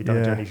life. Like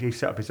he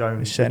set up his own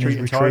retreat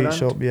in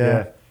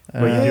Thailand.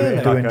 Where you do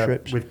it doing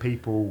trips with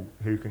people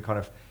who can kind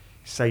of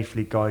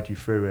safely guide you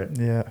through it.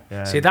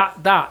 Yeah. See,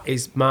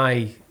 that's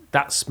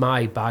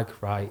my bag,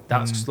 right?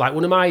 That's like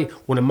one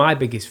of my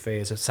biggest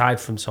fears, aside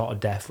from sort of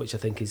death, which I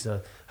think is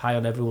high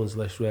on everyone's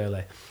list.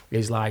 Really,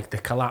 is like the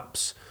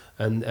collapse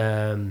and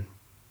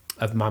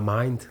of my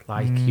mind.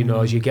 Like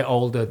as you get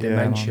older,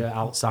 dementia,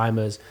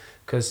 Alzheimer's.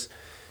 Because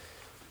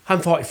I'm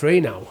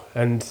 43 now,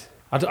 and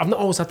I've not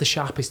always had the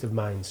sharpest of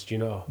minds,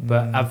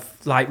 but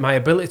I've like my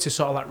ability to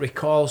sort of like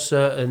recall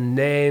certain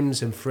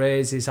names and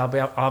phrases. I'll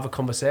have a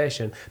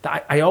conversation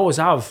that I always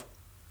have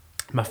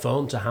my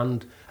phone to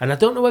hand, and I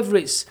don't know whether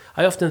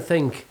I often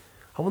think,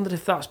 I wonder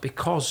if that's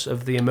because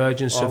of the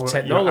emergence of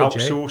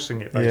technology. You're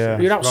outsourcing it,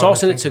 basically. You're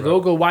outsourcing it to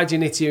Google. Why do you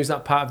need to use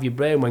that part of your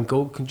brain when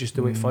Google can just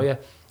do it for you?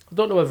 I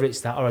don't know whether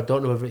it's that, or I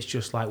don't know whether it's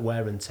just like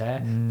wear and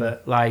tear,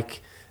 but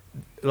like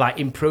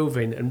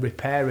improving and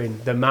repairing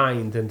the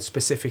mind, and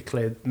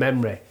specifically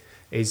memory,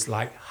 is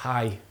like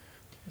high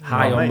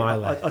on my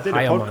list. I did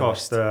a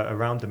podcast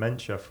around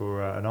dementia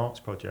for an arts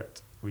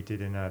project we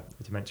did in a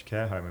dementia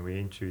care home, and we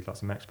interviewed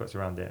lots of experts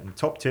around it. And the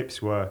top tips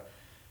were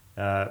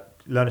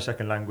learn a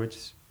second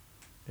language.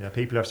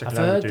 People who have second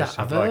languages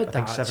have I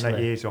think 7-8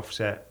 years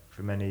offset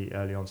from any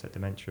early onset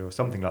dementia or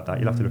something like that.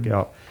 You'll have to look it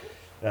up.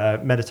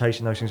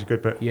 Meditation, those things are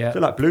good, but I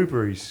feel like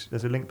blueberries.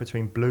 There's a link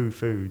between blue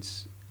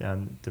foods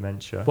and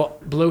dementia.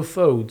 What, blue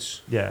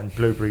foods? Yeah, and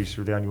blueberries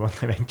were the only one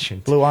they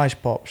mentioned. Blue ice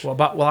pops. What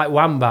about like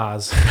wham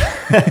bars?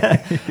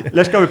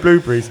 Let's go with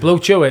blueberries. Blue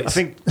chewits. I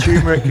think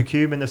turmeric,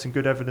 curcumin, there's some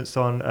good evidence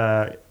on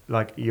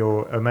like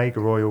your omega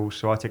oils.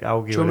 So I take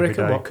algae oil every day. Turmeric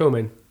and what?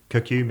 Cumin?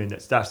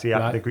 Curcumin, that's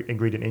the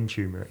ingredient in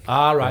turmeric.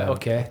 Ah, right,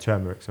 okay.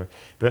 Turmeric, sorry.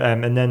 But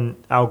and then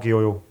algae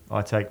oil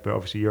I take, but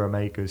obviously your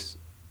omegas.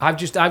 I've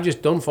just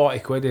done 40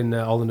 quid in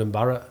Holland and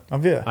Barrett.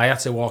 Have you? I had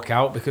to walk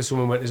out because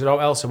someone went, is there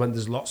anything else? I went,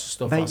 there's lots of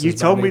stuff. Mate, you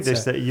told me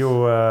this, that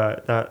you're,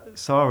 that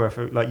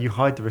Sarah, like you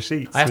hide the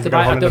receipts. I have to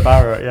buy Holland and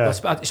Barrett, yeah.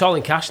 It's all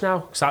in cash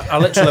now. So I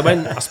literally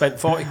went, I spent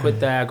 40 quid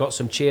there. I got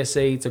some chia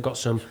seeds, I got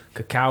some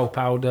cacao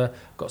powder,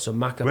 got some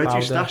maca powder. Where do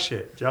you stash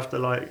it? Do you have to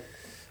like...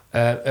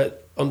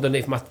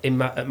 underneath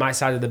my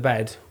side of the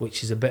bed,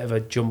 which is a bit of a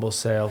jumble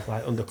sale,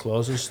 like under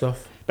clothes and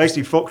stuff.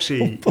 Basically,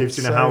 Foxy lives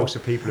in a house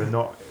of people who are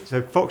not...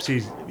 So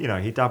Foxy's,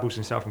 he dabbles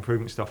in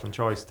self-improvement stuff and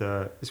tries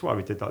to... That's why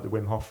we did like the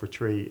Wim Hof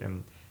retreat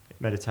and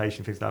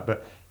meditation, things like that.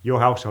 But your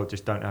household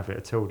just don't have it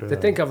at all, do they?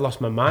 They think I've lost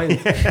my mind.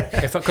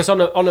 Because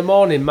on a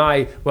morning,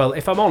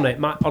 if I'm on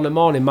it, on a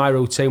morning, my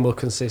routine will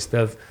consist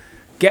of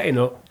getting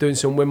up, doing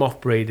some Wim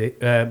Hof breathing.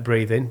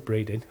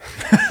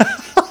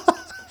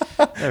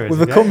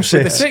 With a cum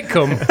sit. With a sit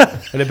cum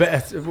and a bit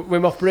of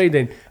Wim Hof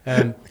breathing.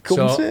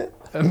 Cum sit?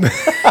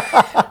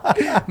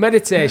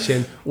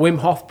 Meditation, Wim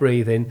Hof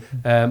breathing,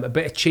 a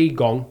bit of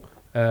Qigong,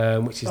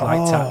 which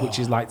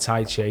is like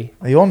Tai Chi.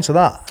 Are you onto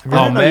that? I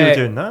didn't know you were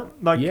doing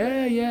that. Like,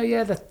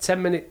 yeah, the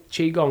 10-minute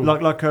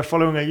Qigong. Like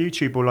following a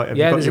YouTube or like...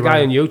 Yeah, there's a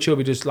guy on YouTube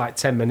who does like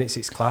 10 minutes,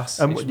 it's class.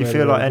 And you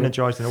feel like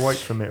energised and awake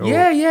from it? Or?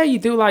 Yeah, you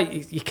do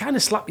like, you kind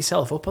of slap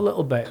yourself up a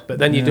little bit, but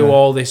then you do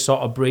all this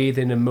sort of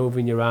breathing and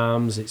moving your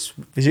arms. Is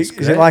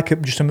it like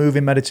just a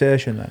moving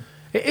meditation then?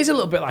 It is a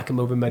little bit like a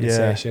moving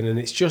meditation, and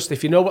it's just,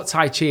 if you know what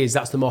Tai Chi is,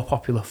 that's the more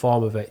popular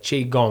form of it.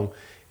 Qigong,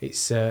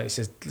 it's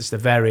the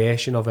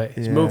variation of it.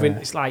 It's moving.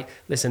 It's like,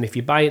 listen, if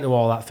you buy into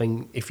all that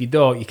thing, if you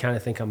don't, you kind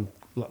of think I'm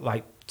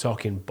like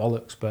talking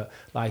bollocks, but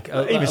like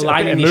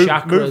aligning your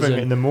chakras.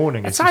 Movement in the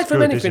morning. Aside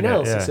from anything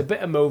else, it's a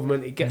bit of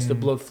movement. It gets the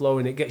blood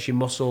flowing. It gets your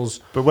muscles.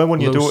 But when one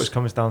of your daughters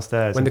comes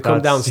downstairs, when they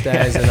come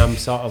downstairs, and I'm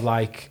sort of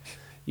like,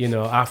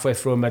 halfway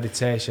through a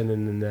meditation,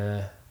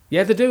 and.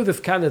 Yeah, they do. They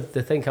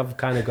think I've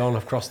kind of gone.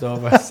 I've crossed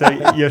over. So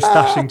you're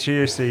stashing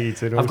chia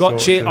seeds and all. I've got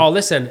chia. Oh,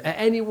 listen. At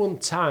any one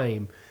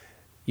time,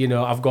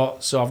 I've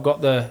got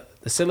the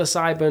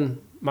psilocybin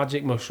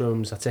magic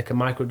mushrooms. I take a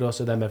microdose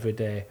of them every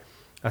day.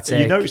 Are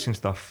you noticing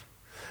stuff?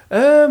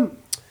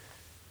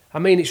 I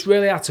mean, it's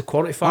really hard to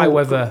quantify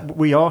whether...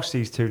 We asked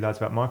these two lads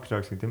about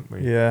microdosing, didn't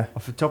we? Yeah.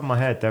 Off the top of my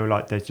head, they were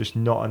like, there's just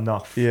not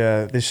enough.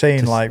 Yeah, they're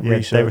saying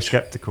research. They were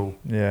sceptical.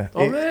 Yeah.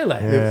 Oh, really?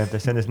 Yeah, they're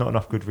saying there's not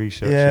enough good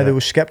research. Yeah, they were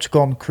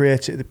sceptical on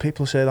creative. The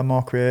people say they're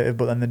more creative,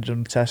 but then they've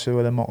done tests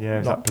where they're not. Yeah,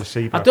 it's like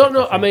placebo. I don't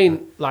know. I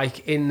mean,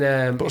 like in...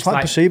 but it's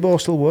like placebo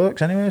still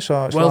works anyway,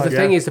 so... It's the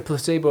thing is, the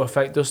placebo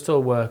effect does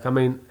still work. I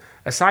mean,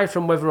 aside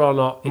from whether or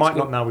not... Might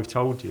not now we've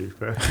told you,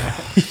 but...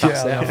 That's it,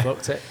 I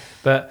fucked it.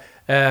 But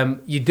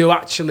you do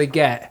actually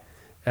get...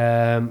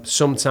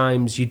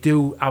 sometimes you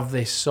do have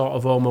this sort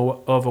of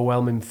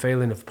overwhelming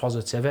feeling of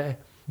positivity,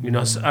 you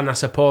know, and I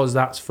suppose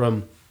that's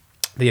from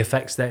the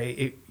effects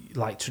that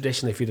like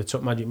traditionally, if you'd have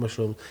took magic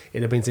mushrooms,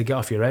 it'd have been to get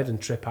off your head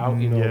and trip out,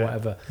 you know,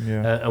 whatever.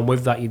 Yeah. And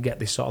with that, you'd get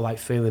this sort of like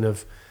feeling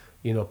of,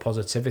 you know,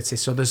 positivity.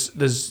 So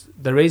there's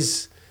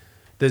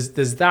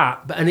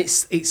that, but and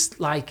it's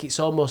like it's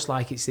almost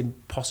like it's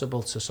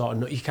impossible to sort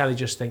of. You kind of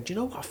just think, do you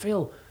know what I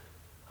feel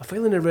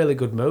in a really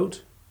good mood.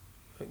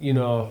 You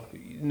know,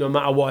 no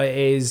matter what it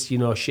is, you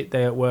know, shit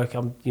day at work,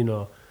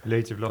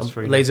 Leeds have lost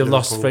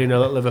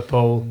 3-0 at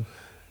Liverpool.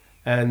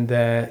 And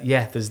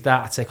there's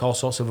that. I take all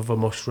sorts of other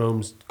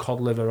mushrooms,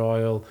 cod liver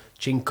oil,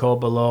 ginkgo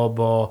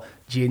biloba,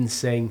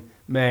 ginseng.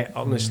 Mate,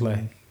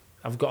 honestly,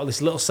 I've got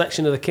this little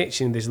section of the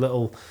kitchen, this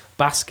little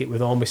basket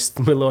with all my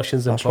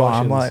lotions and potions. That's what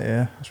I'm like,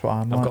 yeah. That's what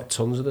I'm like. I've got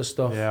tons of the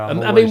stuff. Yeah,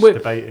 I'm always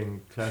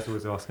debating. Claire's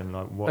always asking,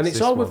 like, what's and it's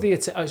this all one? with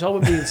it's all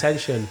with the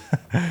intention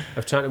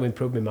of trying to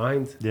improve my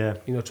mind. Yeah.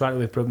 You know, trying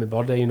to improve my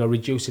body. You know,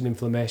 reducing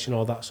inflammation,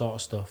 all that sort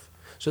of stuff.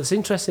 So it's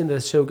interesting that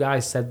the two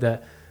guys said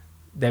that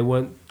they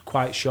weren't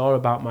quite sure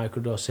about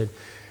microdosing.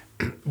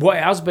 What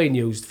it has been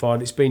used for,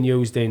 and it's been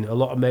used in a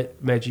lot of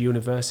major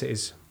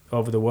universities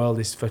over the world,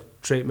 is for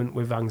treatment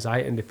with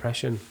anxiety and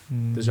depression.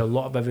 There's a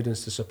lot of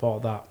evidence to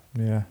support that.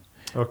 Yeah.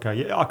 Okay.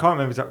 Yeah, I can't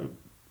remember exactly.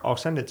 I'll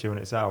send it to you when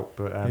it's out,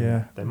 but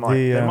they might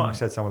have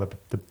said some of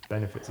the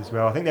benefits as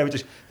well. I think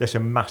there's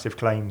some massive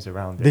claims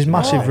around it. There's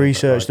massive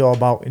research though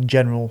about in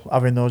general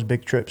having those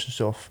big trips and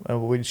stuff,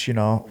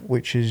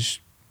 which is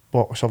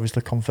what's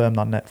obviously confirmed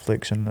on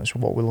Netflix, and that's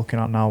what we're looking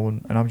at now.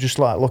 And I'm just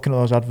like looking at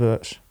those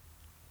adverts,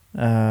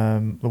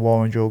 the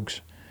war on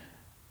drugs,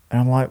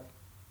 and I'm like,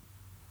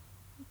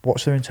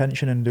 what's their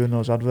intention in doing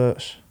those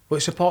adverts? Well,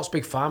 it supports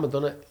Big Pharma,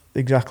 doesn't it?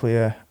 Exactly,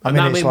 yeah. I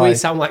mean, we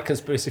sound like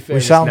conspiracy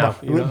theorists now.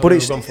 But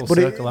it's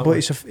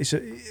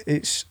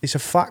a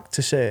fact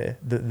to say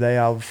that they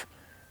have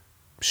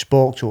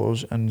spoke to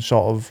us and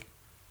sort of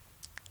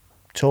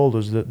told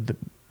us that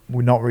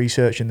we're not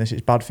researching this,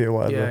 it's bad for you or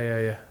whatever.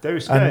 Yeah. They were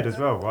scared as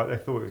well, right? They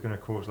thought it was going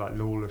to cause like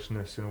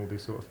lawlessness and all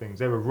these sort of things.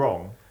 They were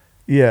wrong.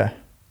 Yeah.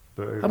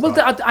 But it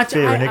was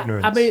fear and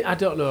ignorance. I mean, I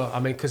don't know. I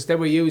mean, because they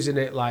were using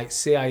it like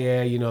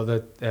CIA, you know,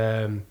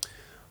 the...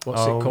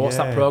 What's it called? What's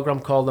that program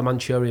called? The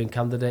Manchurian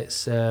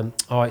Candidates.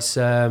 It's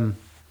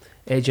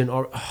Agent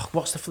or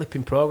what's the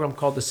flipping program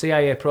called? The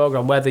CIA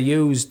program where they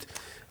used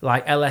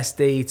like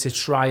LSD to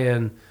try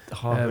and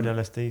Harvard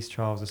LSD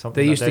trials or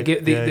something. They used to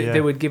give. They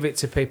would give it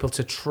to people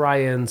to try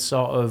and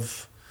sort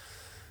of,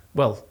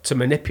 to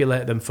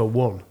manipulate them for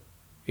one.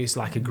 It's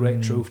like a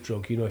great truth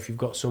drug. You know, if you've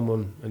got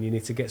someone and you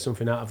need to get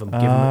something out of them,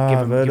 give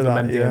them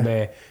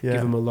MDMA,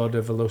 give them a load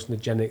of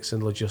hallucinogenics,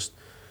 and they'll just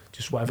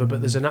whatever.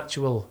 But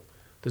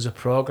there's a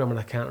program, and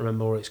I can't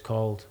remember what it's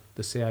called,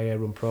 the CIA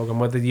run program,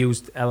 where they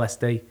used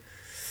LSD.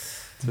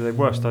 So they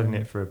were studying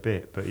it for a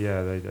bit, but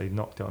yeah, they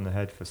knocked it on the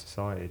head for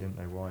society, didn't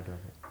they, wider?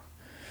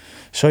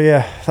 So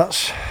yeah,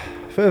 that's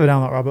further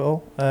down that rabbit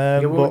hole.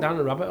 We went down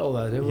the rabbit hole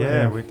there, didn't we?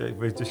 Yeah,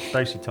 we just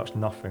basically touched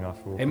nothing, I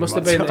thought. It must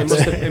have been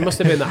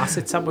the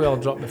acid tab we all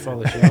dropped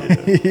before the show.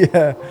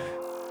 Yeah.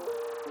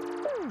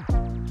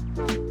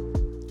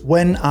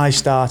 When I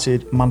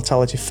started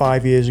Mantality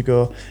 5 years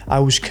ago, I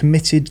was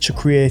committed to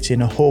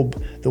creating a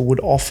hub that would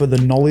offer the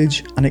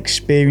knowledge and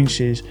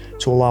experiences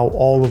to allow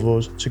all of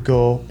us to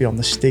go beyond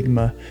the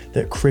stigma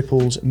that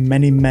cripples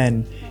many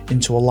men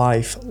into a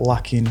life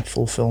lacking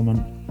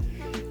fulfillment.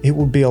 It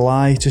would be a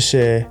lie to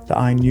say that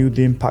I knew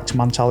the impact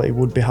Mantality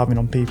would be having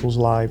on people's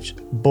lives,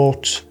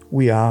 but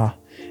we are.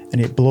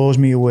 And it blows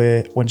me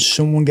away when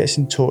someone gets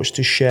in touch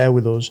to share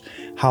with us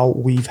how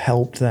we've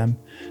helped them.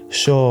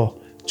 So,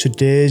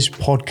 today's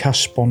podcast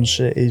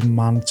sponsor is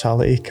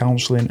Mantality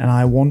Counselling, and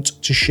I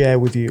want to share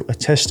with you a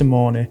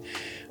testimony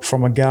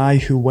from a guy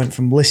who went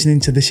from listening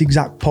to this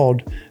exact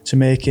pod to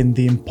making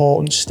the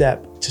important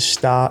step to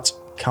start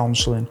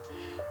counselling.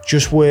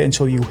 Just wait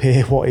until you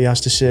hear what he has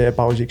to say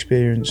about his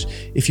experience.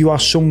 If you are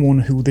someone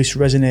who this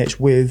resonates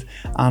with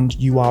and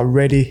you are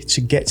ready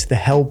to get the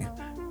help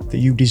that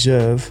you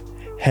deserve,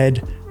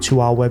 head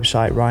to our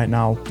website right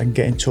now and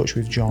get in touch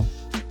with John.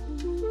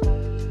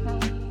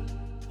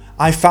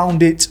 I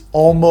found it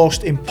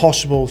almost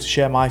impossible to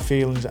share my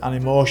feelings and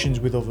emotions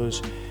with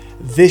others.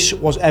 This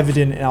was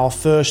evident in our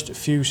first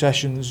few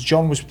sessions.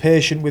 John was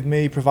patient with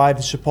me,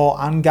 providing support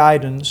and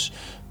guidance,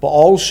 but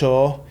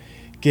also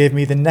gave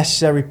me the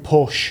necessary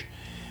push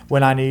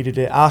when I needed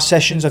it. Our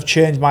sessions have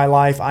changed my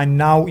life. I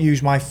now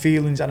use my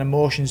feelings and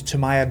emotions to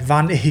my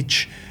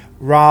advantage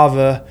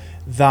rather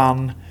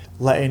than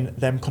letting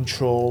them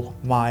control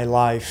my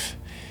life.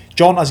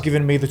 John has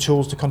given me the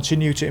tools to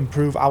continue to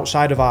improve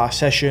outside of our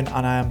session,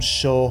 and I am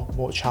so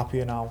much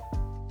happier now.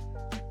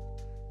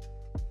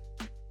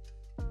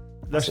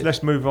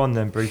 Let's move on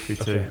then briefly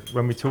to Okay.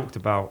 when we talked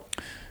about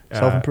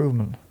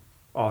Self-improvement.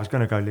 I was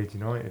going to go Leeds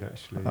United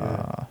actually.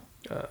 Ah.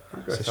 That's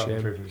a shame.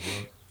 Self-improvement as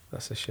well.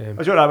 That's a shame.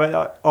 As well, I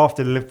mean,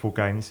 after the Liverpool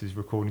game, this is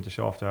recording just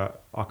after.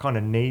 I kind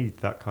of need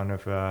that kind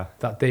of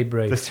That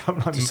debrief, there's some,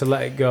 like, just to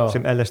let it go.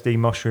 some LSD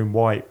mushroom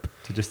wipe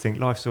to just think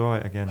life's all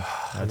right again.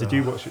 Did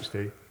you watch it,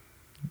 Steve?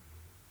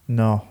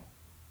 No.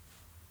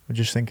 We're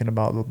just thinking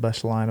about the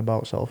best line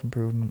about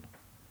self-improvement.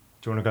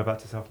 Do you want to go back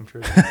to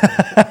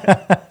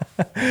self-improvement?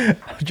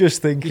 I'm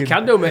just thinking. You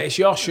can do, mate. It's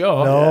your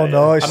show.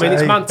 No, it's I mean,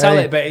 it's hey,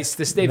 mentality, hey, but it's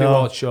the Stevie no,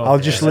 Ward show.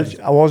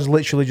 I was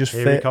literally just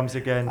Here he comes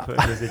again,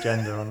 putting his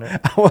agenda on it.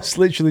 I was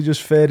literally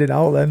just fading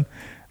out then,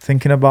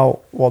 thinking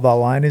about what that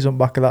line is on the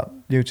back of that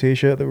new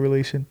T-shirt they're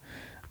releasing.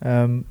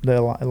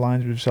 The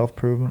lines with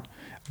self-improvement,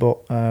 but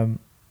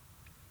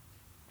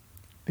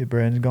your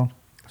brain's gone.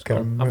 I can't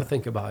remember Have a it.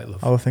 think about it,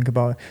 love. I'll think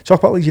about it.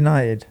 Talk about Leeds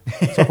United.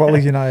 Talk about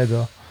Leeds United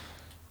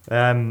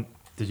though.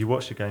 Did you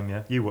watch the game?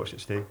 Yeah, you watched it,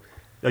 Steve.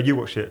 Oh, you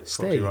watched it, Foxy,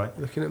 Steve, right?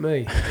 looking at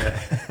me.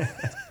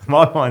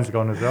 My mind's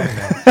gone as well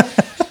now.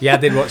 Yeah, I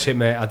did watch it,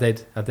 mate. I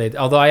did.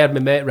 Although I had my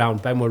mate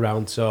round, Ben were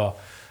round, so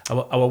I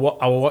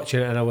was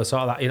watching it and I was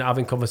sort of like,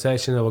 having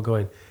conversation. And I was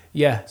going,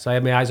 yeah. So I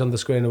had my eyes on the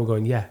screen and I was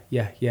going, yeah.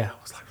 I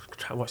was like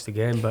trying to watch the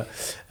game, but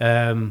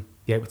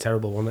yeah, it was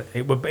terrible, wasn't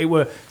it?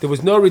 There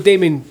was no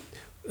redeeming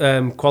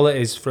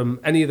qualities from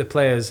any of the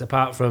players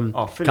apart from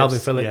Calvin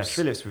Phillips, Yeah,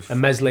 Phillips was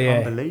and Meslier.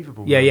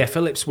 unbelievable. Yeah, man.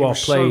 Phillips He was was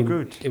so playing.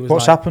 good. It was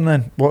What's like,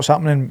 happening? What's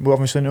happening? We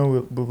obviously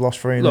know we've lost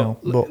 3-0.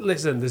 Look,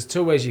 listen, there's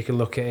two ways you can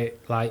look at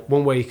it. Like,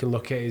 one way you can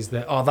look at it is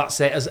that, that's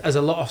it. As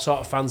a lot of sort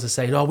of fans are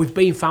saying, we've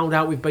been found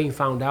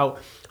out.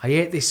 I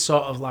hate this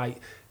sort of like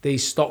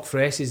these stock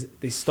phrases,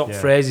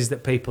 phrases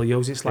that people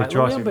use. It's like,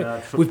 drives me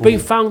we've mad. been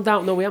found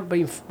out. No, we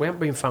haven't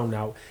been found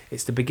out.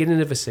 It's the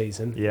beginning of a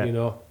season. Yeah. You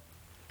know,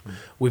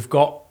 we've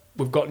got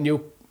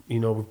new. You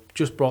know, we've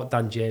just brought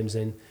Dan James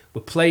in.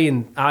 We're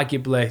playing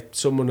arguably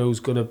someone who's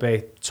going to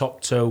be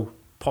top two,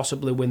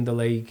 possibly win the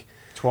league.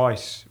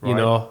 Twice, right? You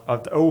know.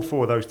 All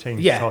four of those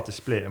teams, Yeah. it's hard to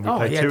split, and we Oh,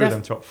 played yeah, two of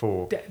them top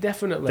four.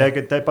 Definitely. They're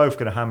good. They're both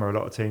going to hammer a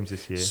lot of teams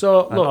this year,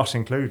 So, and look, us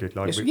included.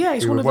 Like, it's we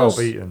one were of well those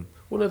beaten.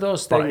 One of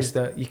those But things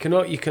that you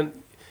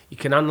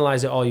can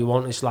analyse it all you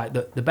want. It's like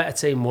the better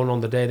team won on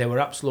the day. They were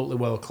absolutely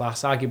world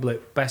class, arguably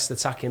best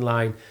attacking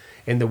line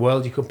in the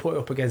world. You could put it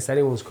up against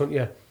anyone's, couldn't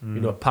you? You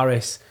know,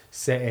 Paris,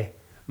 City,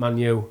 Man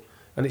U,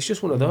 and it's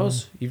just one of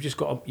those. You've just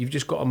got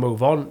to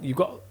move on. You've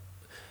got,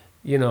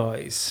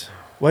 it's.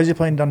 Where's he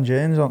playing Dan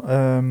James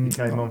on? He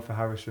came on for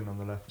Harrison on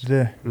the left.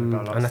 Today.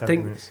 About like And I 7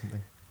 think- minutes,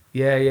 something.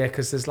 Yeah,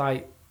 because there's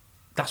like,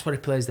 that's where he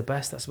plays the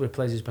best. That's where he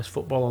plays his best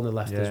football on the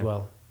left as Yeah.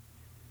 well.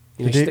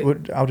 You know,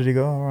 How did he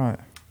go? All right.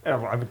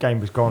 The game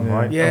was gone, Yeah.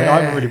 right? Yeah. I mean,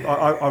 I haven't really.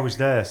 I was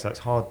there, so it's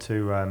hard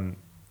to.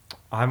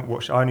 I haven't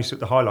watched. I only saw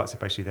the highlights of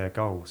basically their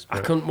goals. I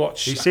but couldn't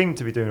watch. He seemed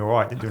to be doing all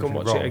right. Didn't I do couldn't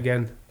anything watch wrong. it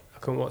again. I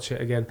couldn't watch it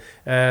again.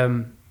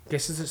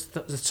 Guess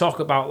there's talk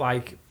about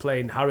like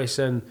playing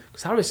Harrison,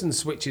 because Harrison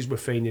switches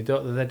Rafinha,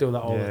 don't they? They do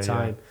that all Yeah, the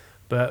time.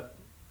 But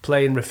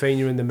playing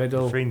Rafinha in the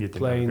middle, Rafinha didn't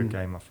playing. have a good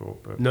game, I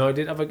thought. But No, he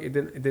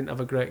didn't have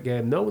a great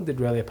game. No one did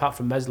really, apart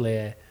from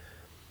Meslier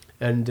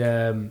and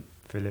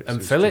Phillips, and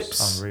was Phillips.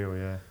 just unreal,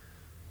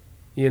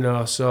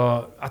 yeah.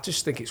 So I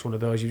just think it's one of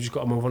those. You've just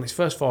got to move on. It's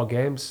first 4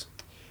 games.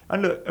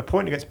 And look, a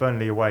point against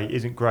Burnley away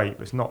isn't great,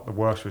 but it's not the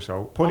worst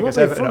result. Point I'm against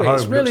not being Everton at funny, home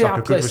it's looks really like a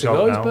hard good place to go.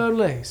 result It's now.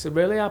 Burnley. It's a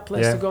really hard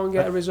place to go and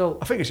get a result.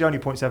 I think it's the only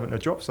points Everton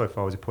have dropped so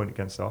far was a point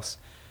against us.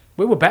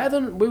 We were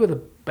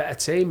the better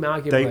team,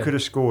 arguably. They could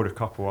have scored a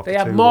couple after They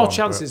had 2-1, more but-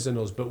 chances than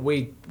us, but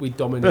we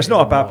dominated. But it's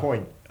not a them bad more.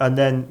 point. And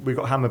then we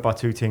got hammered by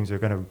 2 teams who are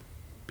going to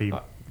be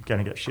going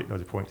to get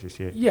shitloads of points this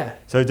year. Yeah.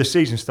 So the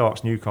season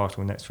starts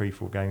Newcastle next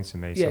 3-4 games for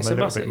me. So Yeah, I'm it's a a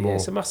little massive. bit more. Yeah,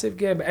 it's a massive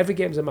game. Every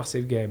game's a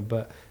massive game,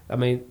 but I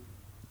mean,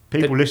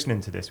 People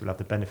listening to this will have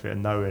the benefit of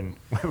knowing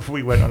whether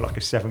we went on like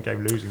a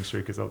 7-game losing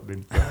streak or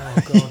something.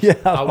 oh god. Yeah.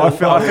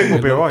 I think we'll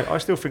be all right. I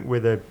still think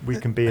we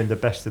can be in the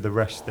best of the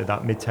rest of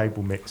that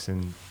mid-table mix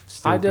and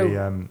still I do.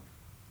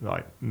 be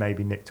like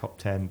maybe nick top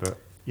 10, but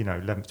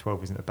 11th,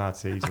 12th isn't a bad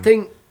season.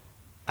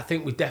 I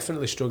think we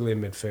definitely struggle in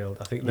midfield.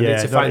 I think they Yeah,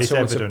 need to no, find it's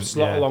someone evident, to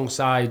slot yeah.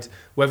 alongside.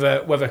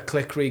 Whether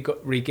Click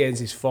regains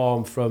his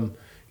form from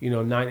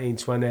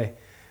 1920,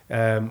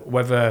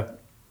 whether.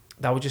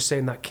 I was just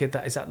saying that kid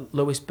is that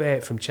Lewis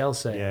Bate from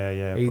Chelsea.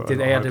 Yeah. He put a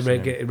lot had of a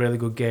hopes in him. really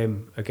good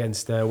game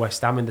against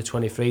West Ham in the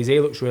 23s. He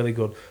looks really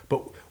good. But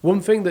one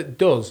thing that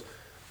does,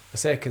 I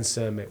say,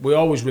 concern me, we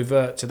always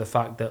revert to the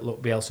fact that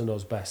look, Bielsa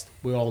knows best.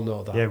 We all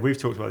know that. Yeah, we've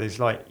talked about this.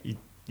 Like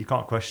you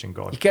can't question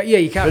God. You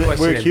can't But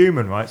question we're him.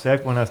 human, right? So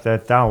everyone has their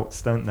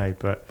doubts, don't they?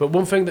 But But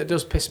one thing that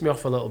does piss me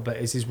off a little bit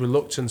is his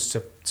reluctance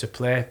to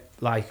play,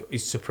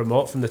 is to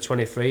promote from the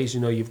 23s.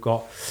 You've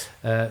got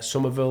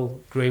Somerville,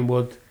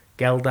 Greenwood,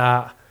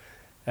 Geldart.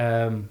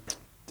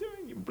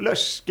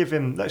 let's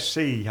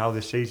see how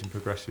this season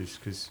progresses,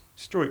 because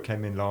Struijk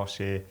came in last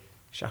year,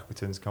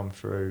 Shackleton's come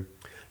through.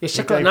 Yeah,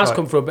 Shackleton has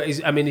come through, but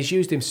he's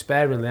used him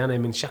sparingly, hasn't he? I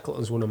mean,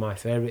 Shackleton's one of my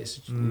favourites.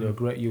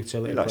 Great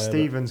utility like player.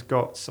 Stevens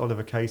got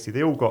Oliver Casey.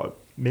 They all got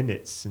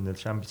minutes in the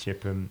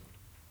Championship and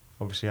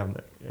obviously haven't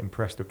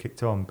impressed or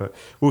kicked on. But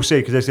we'll see,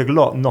 because there's a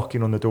lot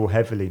knocking on the door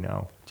heavily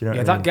now. Do you know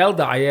what I mean? That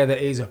Gelder, I hear that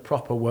he's a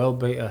proper world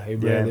beater. He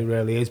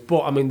really is.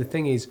 But I mean, the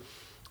thing is,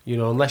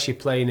 unless you're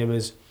playing him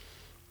as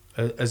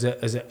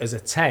a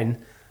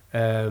 10,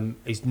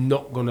 he's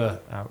not gonna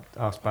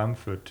ask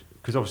Bamford,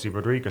 because obviously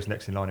Rodriguez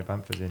next in line if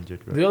Bamford's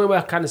injured. But the only way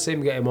I kind of see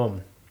him get him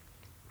on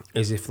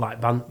is if like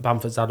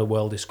Bamford's had a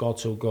world, he scored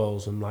 2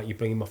 goals, and like you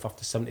bring him off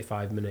after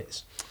 75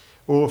 minutes.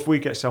 Or if we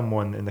get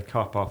someone in the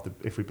cup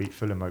if we beat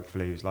Fulham,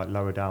 hopefully, who's like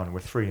lower down and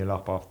we're 3-0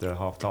 up after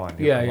half time.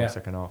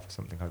 Second half or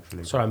something,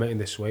 hopefully. Sorry, I'm making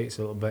this sweet. It's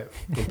a little bit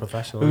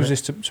unprofessional. Who's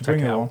this to bring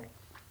it on?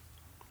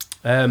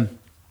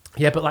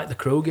 Yeah, but like the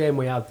Crew game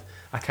we had,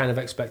 I kind of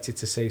expected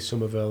to see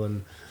Somerville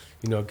and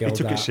Gelder. He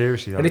took it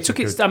seriously, though. And he took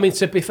it. I mean,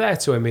 to be fair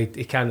to him, he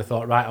kind of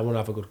thought, right, I want to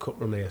have a good cup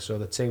run here. So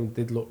the team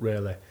did look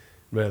really,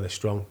 really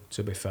strong.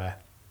 To be fair.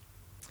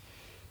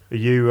 Are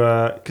you?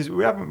 Because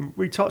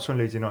we touched on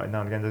Leeds United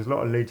now and again. There's a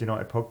lot of Leeds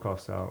United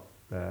podcasts out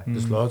there.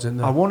 There's loads, isn't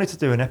there? I wanted to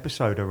do an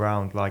episode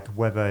around like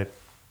whether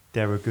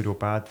they're a good or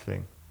bad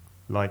thing.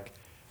 Like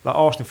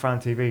Arsenal Fan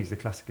TV is the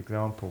classic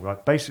example.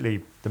 Like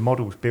basically the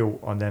model's built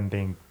on them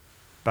being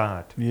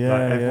bad. Yeah,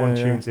 like everyone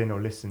tunes in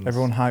or listens.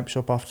 Everyone hypes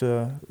up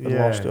after they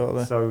lost, don't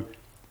they? So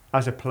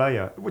as a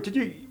player,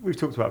 we've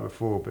talked about it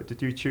before, but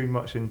did you tune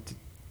much in?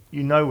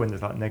 When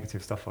there's like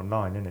negative stuff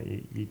online,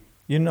 innit?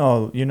 You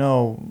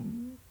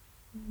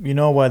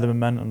know where the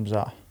momentum's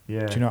at.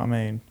 Yeah. Do you know what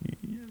I mean?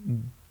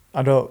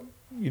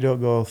 You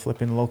don't go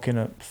flipping looking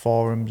at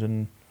forums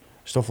and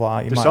stuff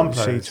like that. You might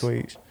see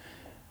tweets.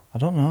 I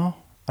don't know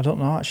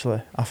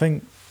actually. I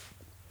think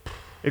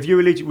if you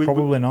were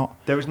probably not.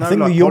 There was no. I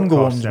think like the younger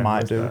podcast ones then,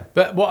 might do. there?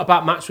 But what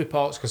about match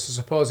reports? Because I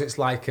suppose it's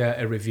like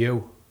a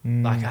review.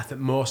 Like I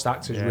think most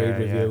actors read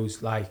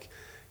reviews. Like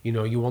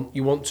you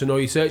want to know.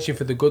 You're searching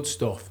for the good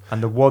stuff.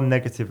 And the one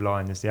negative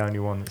line is the only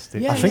one that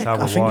sticks. I think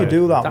you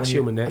do that. That's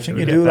human nature. I think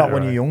you do that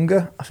when you're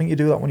younger. I think you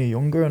do that when you're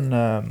younger,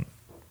 and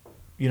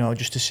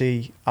just to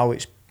see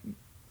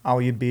how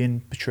you're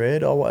being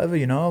portrayed or whatever.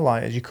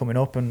 Like as you're coming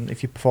up, and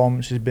if your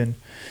performance has been.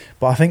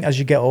 But I think as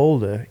you get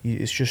older,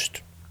 it's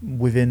just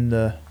within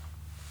the.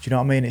 Do you know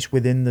what I mean? It's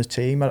within the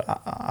team.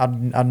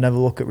 I'd never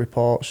look at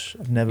reports.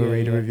 I'd never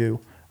read a review.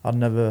 I'd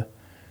never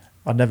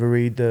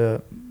read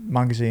the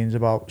magazines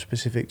about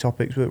specific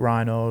topics with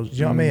rhinos. Do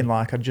you know what I mean?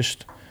 Like it was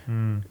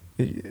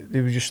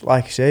just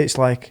like you say, it's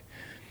like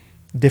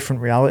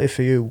different reality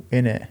for you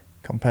in it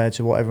compared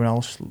to what everyone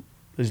else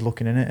is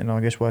looking in it. And I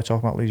guess we're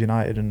talking about Leeds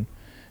United and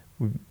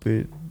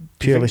we're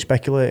purely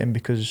speculating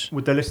because.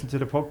 Would they listen to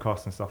the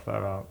podcast and stuff that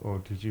are out, or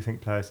did you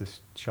think players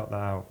just shut that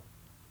out?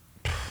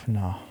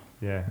 No.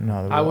 Yeah.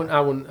 No. I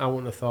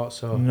wouldn't have thought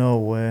so. No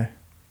way.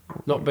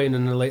 Not being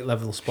an elite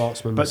level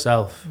sportsman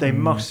myself. They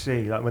must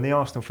see, like when the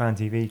Arsenal Fan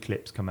TV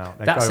clips come out,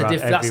 they that's go around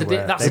that's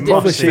everywhere. That's they a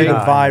different must see thing. The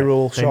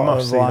viral they sort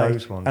must of see like,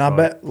 those ones, and I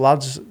bet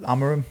lads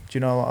hammer them. Do you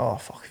know? Like, oh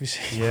fuck, have you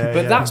seen? Yeah,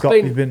 but yeah.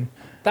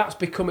 That's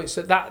become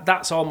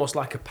that's almost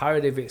like a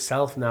parody of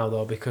itself now,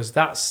 though, because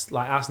that's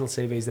like Arsenal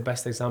TV is the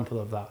best example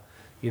of that.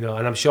 And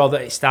I'm sure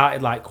that it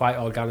started like quite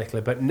organically,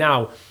 but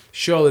now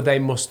surely they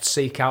must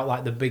seek out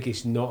like the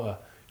biggest nutter,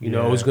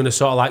 who's going to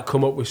sort of like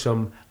come up with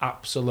some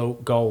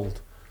absolute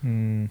gold.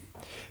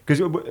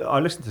 Because I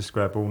listen to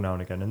Square Ball now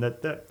and again, and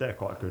they're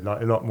quite good,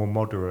 like a lot more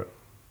moderate.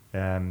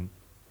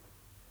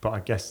 But I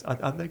guess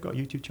have they got a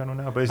YouTube channel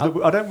now? But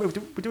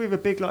do we have a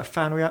big like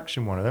fan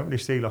reaction one? I don't really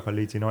see like a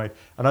Leeds United,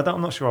 and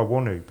I'm not sure I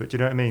want to. But do you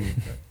know what I mean?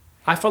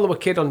 I follow a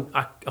kid on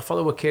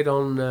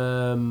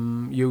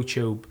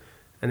YouTube,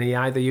 and he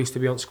either used to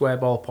be on Square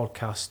Ball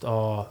podcast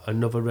or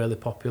another really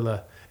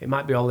popular. It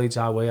might be All Leeds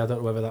Our Way. I don't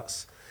know whether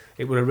that's.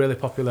 It was a really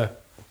popular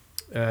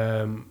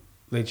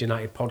Leeds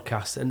United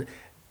podcast, and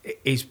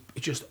he's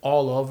just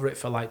all over it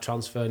for like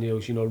transfer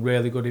news.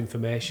 Really good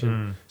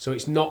information. So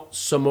it's not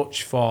so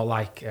much for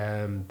like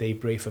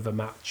debrief of a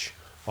match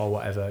or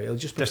whatever. It'll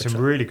just be there's some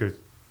really good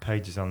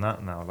pages on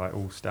that now, like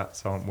All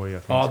Stats, aren't we? I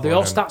think the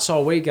All Stats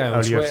All We Go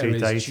on Twitter UFC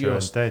is data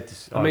just. and dead.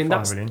 I mean,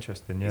 that's really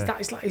interesting. Yeah,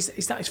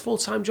 Is that his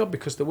full-time job?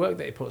 Because the work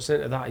that he puts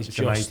into that is it's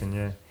just amazing.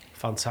 Yeah,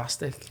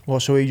 fantastic. Well,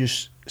 so he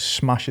just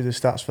smashes the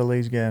stats for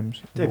Leeds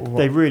games.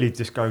 They really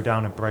just go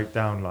down and break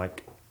down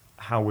like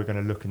how we're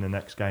going to look in the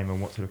next game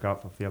and what to look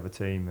out for the other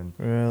team. And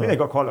I think they've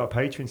got quite a lot of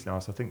patrons now,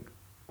 so I think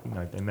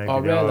they maybe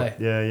really?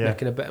 Yeah.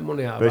 Making a bit of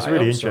money out but of it. But it's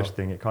really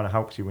interesting. So. It kind of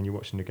helps you when you're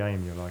watching the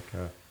game. You're like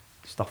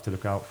stuff to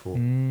look out for.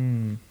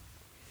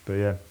 But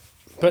yeah.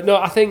 But no,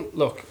 I think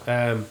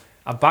I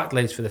backed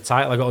Leeds for the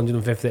title. I got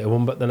 150 to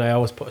 1, but then I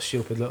always put a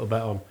stupid little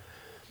bet on.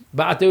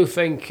 But I do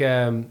think,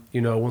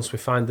 once we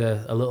find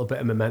a little bit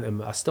of momentum,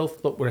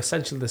 we're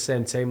essentially the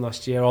same team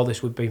last year. All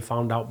this we've been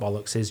found out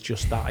bollocks is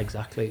just that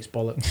exactly. It's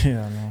bollocks.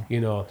 Yeah, I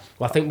know.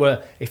 Well, I think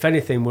if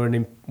anything, we're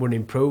an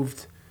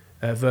improved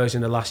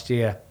version of last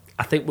year.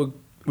 I think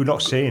we're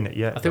not seeing it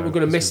yet. I think we're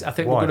going to miss. I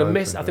think we're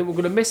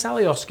going to miss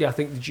Alioski. I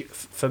think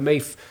for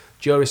me,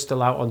 Jury's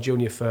still out on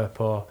Junior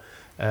Firpo.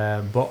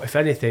 But if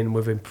anything,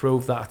 we've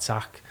improved that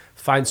attack.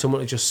 Find someone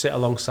to just sit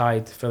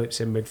alongside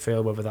Phillips in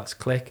midfield, whether that's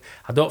Click.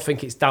 I don't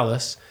think it's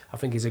Dallas. I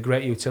think he's a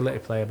great utility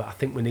player, but I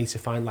think we need to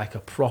find like a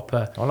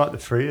proper... I like the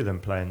three of them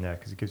playing there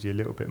because it gives you a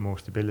little bit more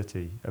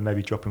stability, and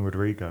maybe dropping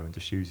Rodrigo and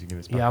just using him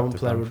as backup. Yeah, I wouldn't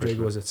play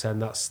Rodrigo as a 10.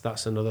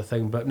 That's another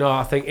thing. But no,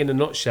 I think in a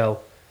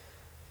nutshell,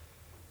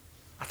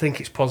 I think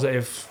it's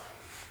positive.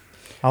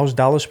 How's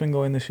Dallas been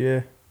going this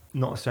year?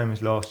 Not the same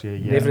as last year.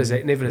 Yeah.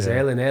 Neither is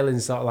Ayling.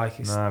 Ayling's not like...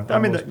 I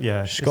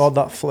mean, Scored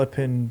that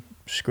flipping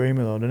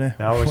screamer though, didn't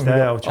he? I was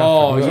there. I was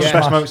yeah.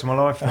 best moments of my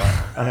life,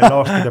 and it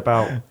lasted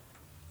about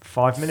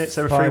 5 minutes.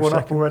 They were 3-1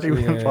 up already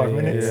within 5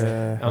 minutes.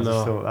 Yeah. I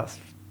just thought that's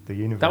the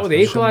universe. That was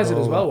the equaliser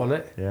as well,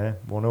 wasn't it? Yeah,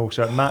 1-1.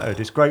 So it mattered.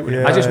 It's great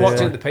when I just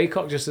watched it at the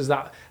Peacock just as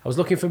that. I was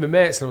looking for my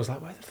mates and I was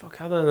like, where the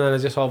fuck are they? And then I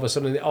just all of a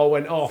sudden it all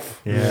went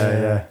off.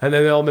 Yeah. And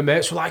then all my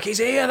mates were like, he's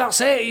here, that's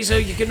it.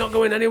 You cannot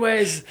go in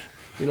anyways.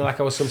 You know, like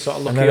I was some sort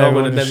of lucky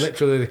omen, and then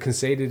literally they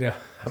conceded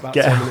about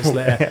 10 minutes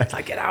later. It's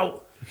like, get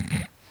out.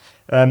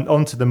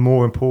 On to the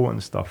more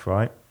important stuff,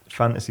 right?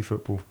 Fantasy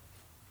football.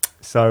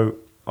 So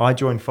I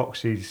joined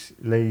Foxy's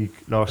league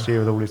last year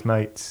with all his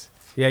mates.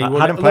 Yeah, he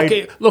won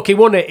it. Look, he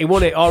won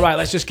it. All right,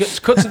 let's just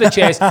cut to the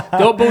chase.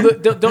 Don't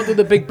do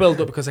the big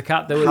build-up because I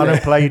can't do it. I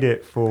hadn't played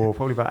it for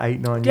probably about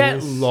 8-9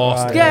 years. Get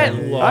lost.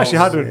 I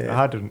actually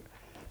hadn't.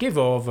 Give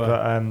over.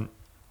 But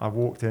I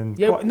walked in.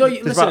 Yeah,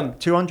 there's about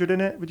 200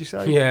 in it, would you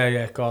say? Yeah,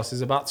 of course.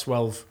 There's about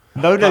 12.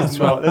 No, there's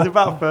not. There's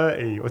about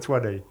 30 or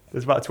 20.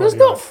 There's about 20. There's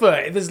not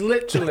 30. There's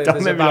literally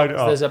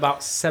there's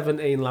about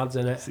 17 lads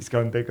in it. It's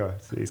going bigger.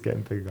 It's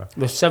getting bigger.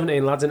 There's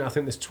 17 lads in it. I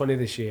think there's 20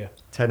 this year.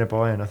 10 are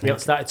buying, I think. You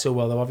haven't started too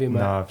well though, have you, mate?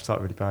 No, I've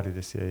started really badly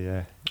this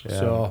year, yeah.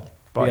 So,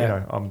 but you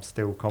know, I'm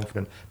still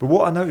confident. But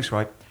what I noticed,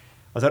 right,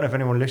 I don't know if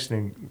anyone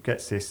listening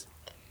gets this.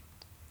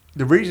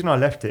 The reason I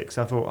left it, because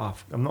I thought,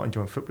 I'm not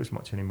enjoying football as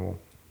much anymore.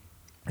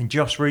 And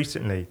just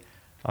recently,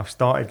 I've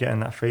started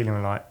getting that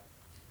feeling like,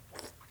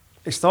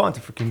 it's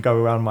starting to freaking go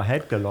around my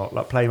head a lot,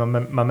 like playing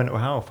my mental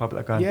health. I'll be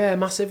like going, yeah,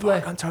 massively.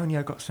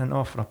 Antonio got sent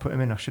off and I put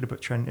him in. I should have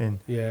put Trent in.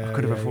 Yeah, I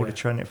could have afforded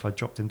Trent if I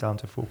dropped him down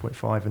to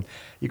 4.5. And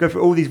you go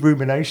through all these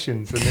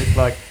ruminations, and it's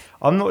like,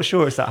 I'm not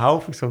sure it's that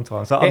healthy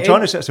sometimes. Like, I'm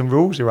trying to set some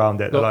rules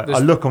around it. Look, I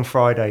look on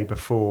Friday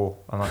before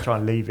and I try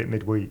and leave it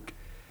midweek.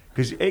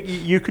 Because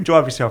you can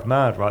drive yourself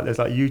mad, right? There's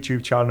like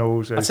YouTube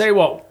channels. I tell you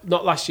what,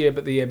 not last year,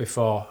 but the year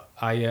before,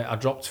 I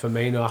dropped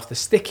Firmino after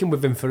sticking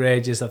with him for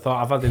ages. I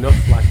thought I've had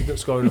enough. Like, he didn't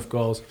score enough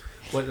goals.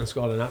 Went and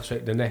scored an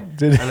hat-trick, didn't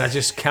he? And I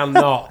just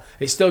cannot.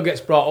 It still gets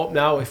brought up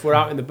now. If we're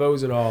out in the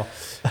boozer or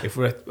if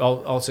we're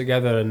all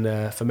together and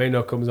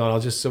Firmino comes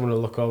on, someone will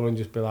look over and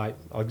just be like,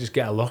 I'll just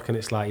get a look, and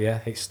it's like,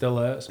 yeah, it still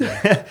hurts.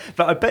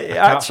 But I bet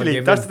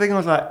actually, that's the thing. I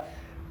was like,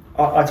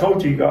 I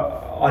told you,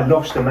 I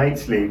lost the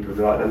mates league with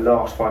like the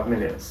last 5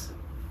 minutes.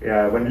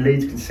 Yeah, when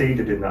Leeds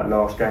conceded in that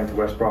last game to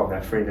West Brom,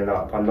 they're 3-0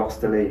 up. I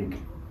lost the league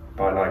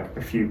by like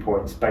a few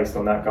points based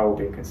on that goal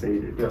being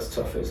conceded. That's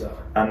tough, is that?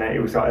 And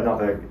it was like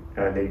another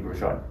league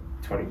was like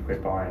 20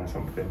 quid buying or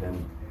something,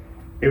 and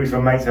it was my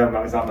mate's home.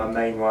 It was like my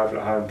main rival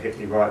at home hit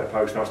me right at the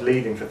post, and I was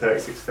leading for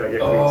 36, 38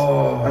 quid. And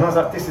I was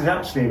like, this is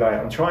actually like,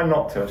 I'm trying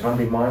to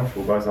be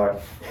mindful, but I was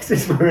like, this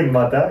is ruining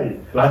my day.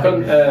 Like,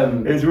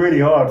 it was really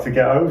hard to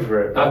get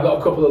over it. I've got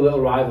a couple of little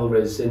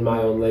rivalries in my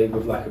own league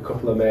with like a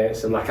couple of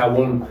mates, and like I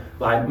won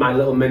like my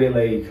little mini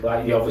league.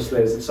 Like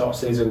obviously as the sort of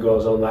season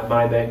goes on, like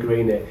my mate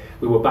Greeny,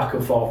 we were back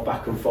and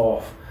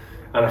forth.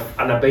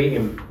 And I beat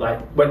him.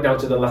 Like went down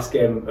to the last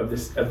game of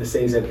the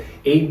season.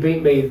 He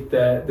beat me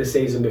the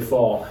season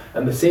before,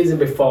 and the season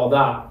before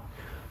that,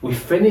 we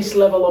finished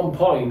level on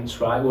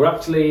points. Right, we're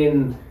actually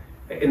in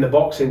the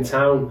box in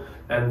town,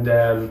 and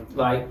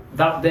like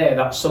that day,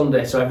 that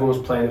Sunday, so everyone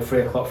was playing at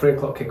 3 o'clock. 3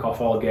 o'clock kick off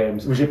all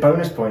games. Was it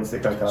bonus points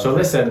that go down? So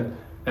listen.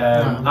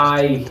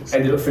 I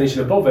ended up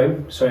finishing above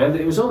him, so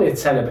it was only a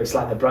tenner, but it's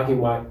like the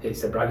bragging rights.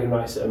 It's the bragging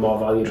rights that are more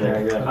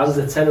valuable. I was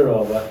a tenner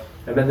over,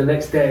 and then the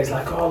next day it's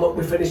like, oh look,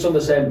 we finished on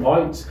the same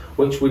points,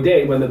 which we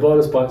did when the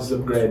bonus points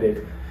was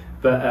upgraded.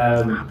 But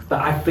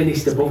I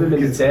finished above him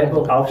in the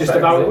table. Just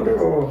about.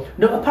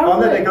 No, apparently. Oh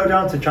no, they go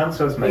down to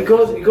transfers made. It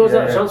goes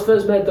down to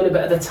transfers made, done it.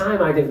 But at the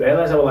time, I didn't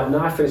realise. I was like, no,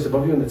 I finished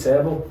above you in the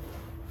table.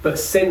 But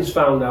since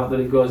found out that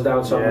it goes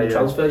down to how many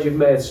transfers you've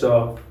made,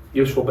 so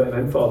useful bit of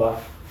info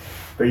that.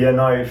 But yeah,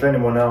 no, if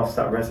anyone else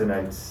that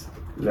resonates,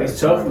 it's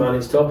tough, man.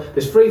 It's tough.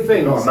 There's 3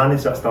 things. I've got to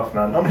manage that stuff,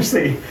 man.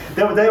 Honestly,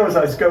 the other day I was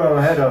like, it's going on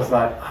my head. I was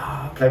like,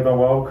 I played my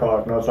wild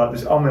card, and I was like,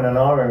 just and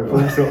ahhing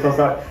with all sorts. I was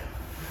like,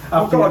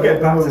 I've got to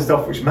get back to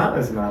stuff which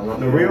matters, man. Like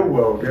the real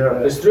world. Yeah.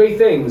 There's 3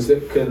 things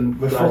that can.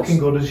 We're fucking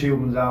good as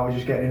humans, are we?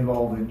 Just getting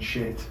involved in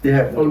shit.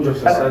 Yeah,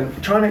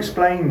 100%. Try and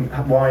explain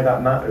why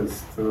that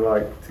matters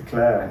to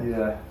Claire.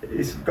 Yeah.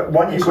 It's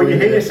when you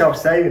hear yourself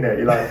saying it,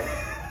 you're like.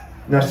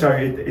 No,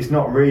 sorry, it's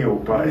not real,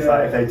 but it's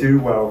like if they do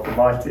well for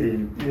my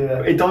team,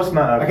 it does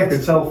matter. I get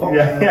to tell folks.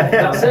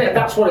 That's it.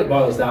 That's what it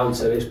boils down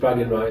to. It's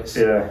bragging rights.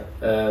 Yeah.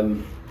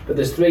 But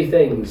there's 3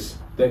 things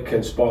that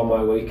can spoil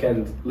my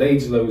weekend: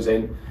 Leeds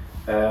losing,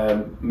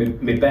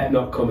 my bet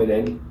not coming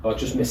in, or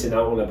just missing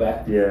out on a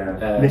bet.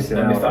 Yeah, missing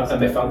and out.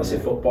 And my fantasy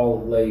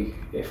football league,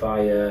 if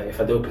I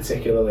do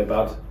particularly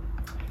bad.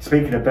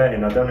 Speaking of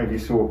betting, I don't know if you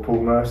saw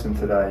Paul Merson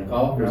today.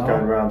 Oh, he was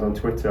going around on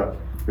Twitter.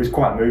 It was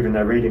quite moving.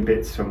 They're reading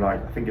bits from I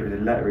think it was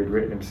a letter he'd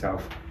written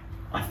himself.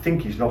 I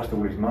think he's lost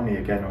all his money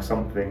again or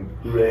something.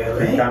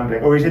 Really? He's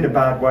gambling, or he's in a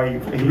bad way.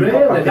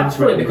 Really? That's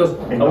funny because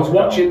I was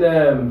watching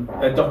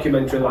a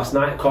documentary last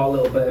night. I caught a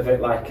little bit of it,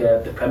 like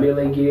the Premier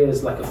League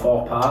years, like a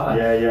 4-parter.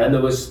 Yeah. And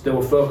they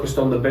were focused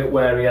on the bit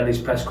where he had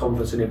his press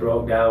conference and he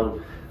broke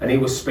down, and he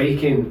was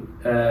speaking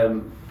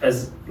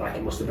as like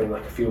it must have been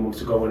like a few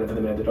months ago whenever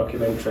they made the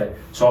documentary,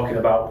 talking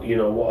about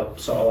what a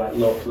sort of like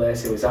low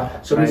place he was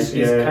at. So he's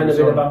kind of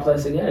in a bad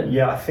place again.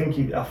 Yeah, I think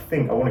I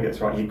want to get this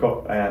right. He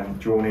got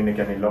drawn in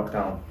again in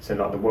lockdown. So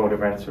like the world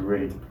events were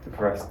really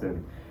depressed,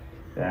 and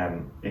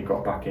he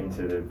got back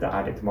into the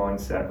addict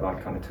mindset,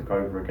 like kind of took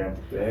over again.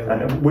 Really?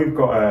 And we've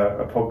got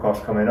a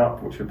podcast coming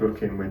up which we're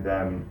booking with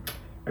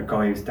a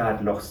guy whose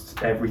dad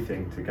lost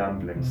everything to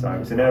gambling. So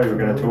it's an area we're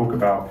going to talk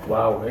about.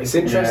 Wow, it's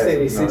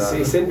interesting.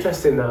 It's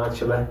interesting that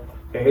actually.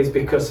 It is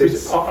because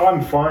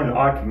I'm fine.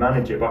 I can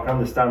manage it, but I can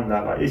understand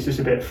that. Like it's just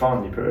a bit of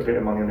fun. You put a bit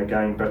of money on the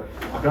game, but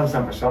I can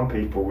understand for some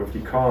people if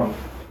you can't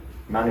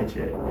manage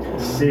it,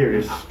 it's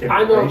serious.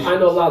 I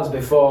know lads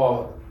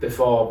before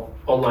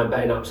online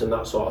betting apps and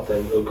that sort of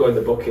thing who'll go in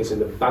the bookies and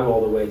they bang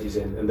all the wages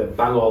in, and they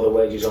bang all the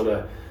wages on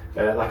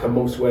like a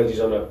month's wages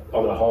on a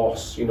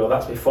horse.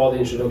 That's before the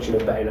introduction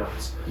of betting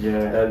apps. Yeah.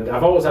 And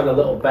I've always had a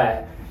little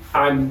bet.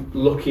 I'm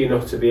lucky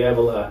enough to be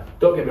able to.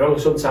 Don't get me wrong.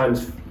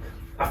 Sometimes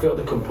I feel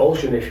the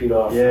compulsion if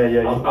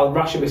I'll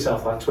ration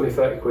myself like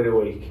 20-30 quid a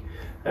week,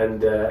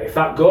 and if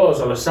that goes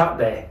on a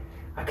Saturday,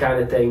 I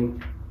kind of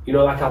think,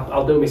 like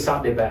I'll do my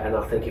Saturday bet, and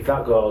I'll think if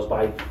that goes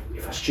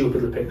if I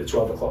stupidly pick the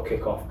 12 o'clock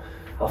kick-off,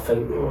 I'll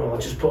think I'll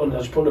just put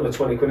another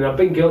 20 quid. And I've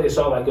been guilty of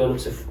sort of like going up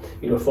to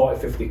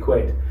 40-50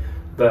 quid,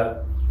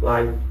 but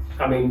like.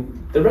 I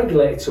mean, they're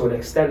regulated to an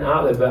extent,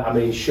 aren't they? But I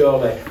mean,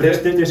 surely.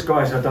 This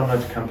guys have done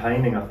loads of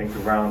campaigning, I think,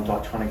 around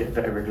like trying to get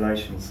better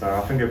regulations. So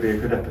I think it'd be a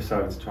good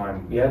episode to try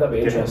and that'd be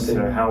get interesting.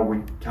 into how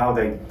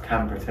they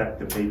can protect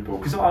the people.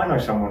 Because I know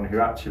someone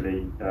who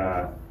actually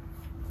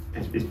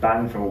is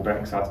banned from all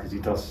betting sites because he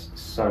does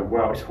so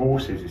well. It's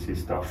horses is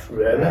his stuff.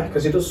 Really?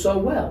 Because he does so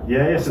well.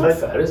 Yeah. That's not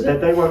fair, is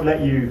it? They won't let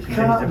you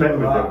continue to bet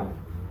with them.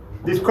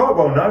 It's quite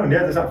well known,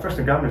 there's like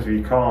Preston Gamblers where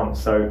you can't,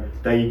 so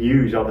they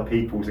use other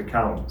people's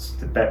accounts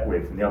to bet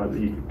with, and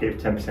you can give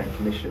 10%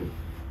 commission.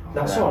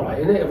 That's alright,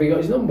 isn't it? Have you got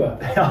his number?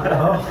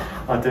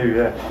 I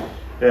do,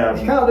 yeah.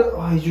 You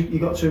can't do, you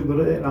got too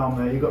good at it now,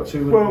 mate. You got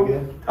too good at it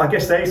again. I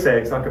guess they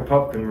say it's like a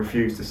pub can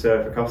refuse to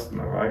serve a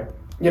customer, right?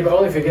 Yeah, but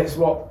only if he gets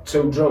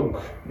too drunk.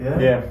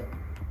 Yeah.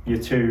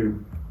 You're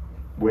too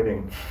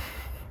winning.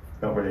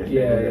 Not really.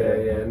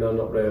 Yeah. No,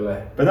 not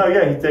really. But no,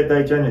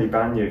 they generally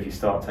ban you if you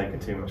start taking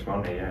too much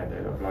money. Yeah,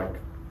 they look like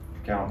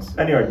accounts.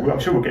 Anyway, I'm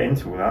sure we'll get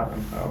into all that.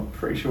 I'm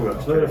pretty sure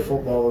that's. There's a lot of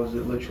footballers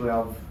that literally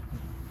have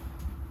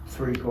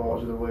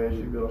 3/4 of the wages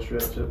that go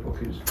straight to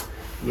bookies.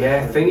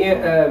 Yeah,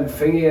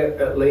 thingy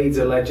at Leeds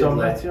allegedly. John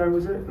Metio,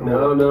 was it?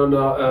 No.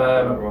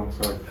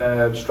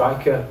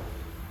 Striker,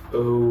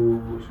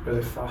 who's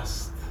really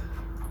fast.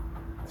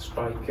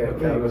 Striker, I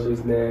can't remember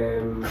his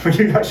name.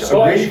 Scottish.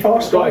 Played for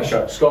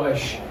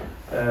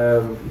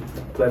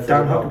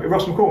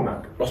Ross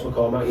McCormack. Ross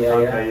McCormack,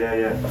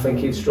 Yeah. I think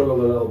he'd struggled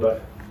a little bit,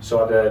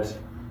 so I'd heard.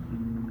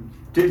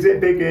 Is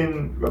it big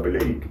in rugby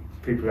league?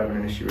 People having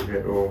an issue with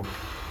it, or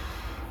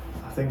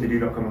I think did you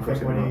not come across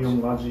it? When you're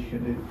young lads, you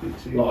can.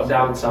 It's a lot of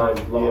downtime,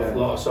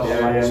 lot of sort of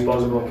like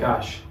disposable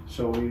cash.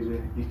 So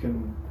easy. You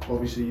can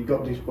obviously you've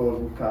got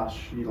disposable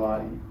cash.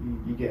 You're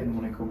getting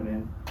the money coming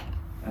in.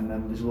 And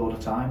then there's a load of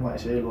time, like I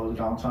say, loads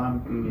of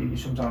downtime. You're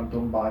sometimes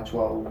done by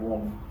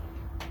 12-1.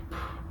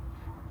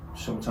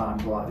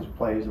 Sometimes like there's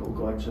players that will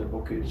go into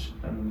buckets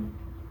and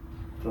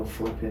they'll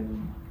flip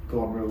in,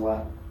 go on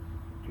roulette.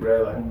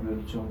 Really?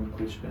 100, 200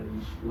 quid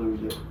spins,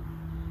 lose it,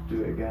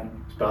 do it again.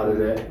 It's bad,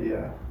 isn't it?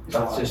 Yeah.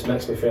 That just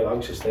makes me feel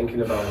anxious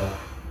thinking about that.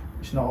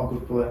 It's not a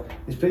good play.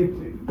 There's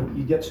people,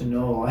 you get to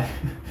know, like,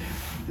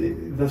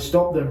 they've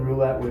stopped them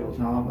roulette wheels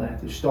now, haven't they?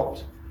 They've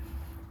stopped.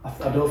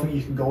 I don't think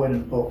you can go in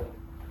and put.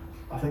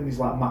 I think there's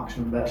like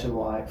maximum bets of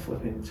like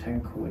flipping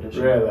 10 quid or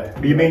something. Really?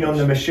 You mean on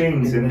the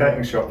machines in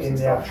betting shops? In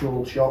the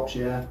actual shops,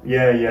 yeah.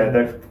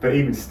 Yeah. But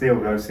even still,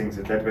 those things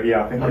are dead. But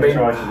yeah, I think they've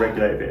tried to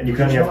regulate a bit. And you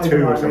can only have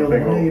 2 or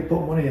something. Money, you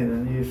put money in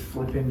and you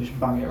flipping, just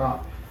bang it right.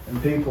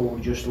 And people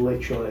would just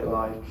literally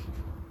like,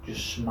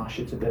 just smash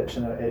it to bits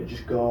and it'd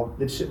just go.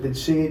 They'd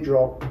see it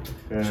drop.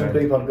 Yeah. Some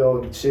people would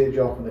go, they'd see it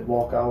drop and they'd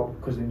walk out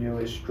because they knew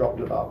it's dropped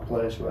at that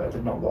place where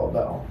they'd not got a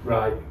bet on.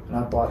 Right. And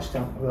I'd like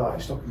stop him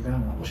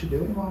down. Like, what's he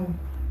doing?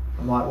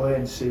 I'm like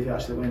waiting to see if he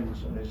actually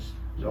wins, and he's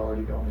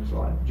already gone. He's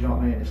like, do you know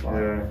what I mean? It's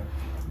like,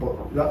 but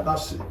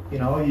that's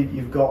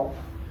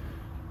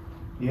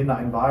you're in that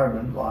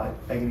environment, like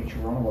egging each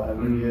other on or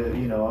whatever.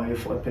 You're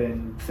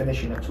flipping,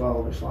 finishing at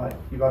 12. It's like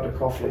you've had a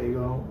coffee. You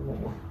go,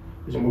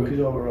 There's monkeys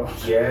over road.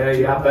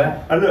 Yeah, I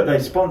bet. And look, they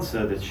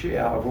sponsor the shit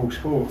out of all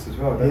sports as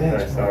well, don't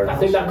they? So I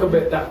think that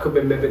could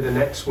be maybe the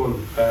next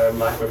one,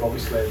 like with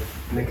obviously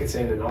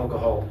nicotine and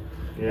alcohol.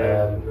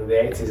 Yeah. The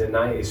 80s and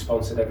 90s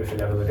sponsored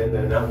everything ever within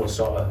there, and that was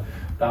sort of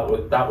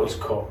that was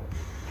cut.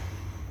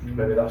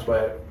 Maybe that's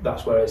where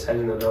it's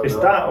heading. I don't Is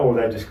know. that, or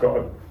they just got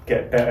to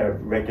get better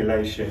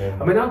regulation?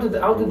 And I mean, how did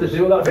they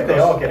do that? I think they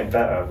are getting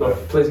better. But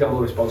Look, please gamble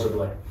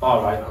responsibly.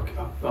 All right. Okay.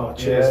 Oh,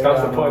 cheers. Yeah, Thanks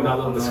yeah, for putting that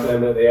little no.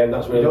 disclaimer at the end.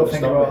 That's really You don't good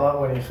think stuff, about mate. that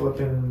when you're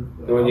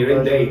flipping. When you're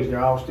in deep. your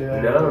house, do you?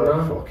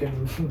 No.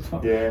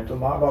 Fucking. yeah. Don't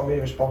matter about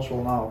being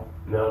responsible now.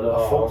 No,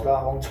 I fucked no.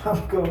 that a long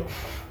time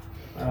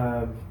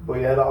ago. But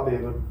yeah, that'll be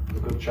a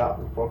good chat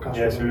with podcast.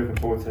 Yeah, so we're looking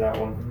forward to that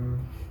one.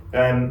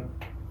 Mm.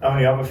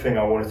 Only other thing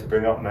I wanted to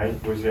bring up,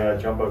 mate, was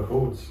Jumbo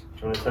Chords. Do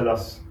you want to tell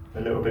us a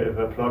little bit of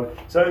a plug?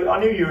 So I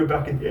knew you were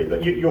back in.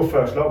 Your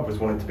first love was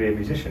wanting to be a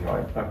musician,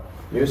 right?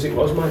 Music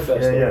was my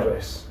first Yeah, love, yeah.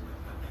 Chris,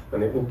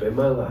 and it will be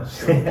my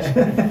last.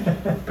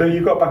 But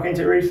you got back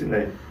into it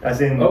recently, as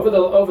in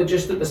Over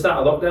just at the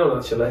start of lockdown,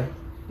 actually.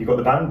 you got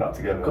the band back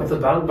together. Got the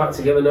band back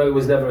together. No, it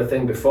was never a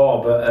thing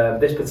before, but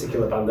this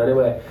particular band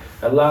anyway.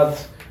 A lad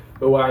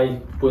who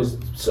I was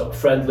sort of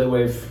friendly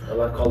with, a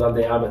lad called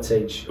Andy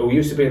Armitage, who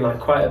used to be in like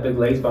quite a big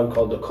Leeds band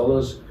called The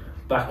Colours.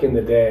 Back in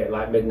the day,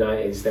 like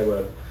mid-90s, they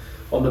were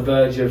on the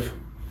verge of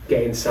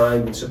getting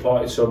signed and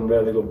supported some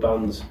really good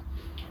bands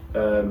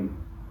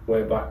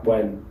way back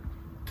when.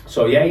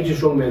 So yeah, he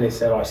just rung me and he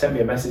sent me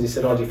a message. He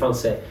said, "Oh, do you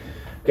fancy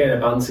getting a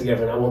band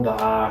together?" And I want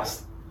that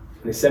arse.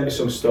 And he sent me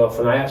some stuff,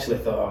 and I actually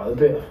thought,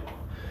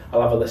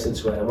 I'll have a listen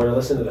to it. And when I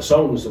listened to the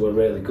songs, they were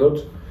really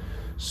good.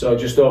 So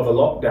just over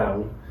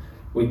lockdown,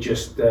 we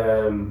just,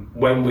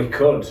 when we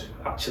could,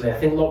 actually, I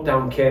think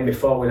lockdown came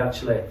before we'd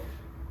actually,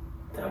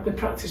 had we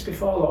practiced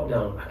before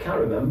lockdown? I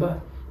can't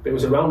remember. But it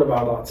was around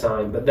about that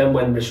time. But then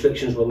when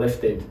restrictions were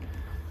lifted,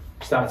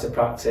 started to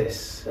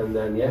practice, and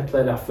then,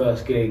 played our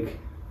first gig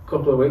a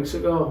couple of weeks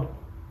ago,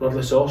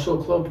 Rodley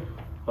Social Club.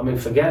 I mean,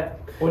 forget.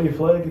 When you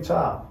play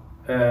guitar?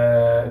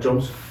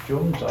 Drums.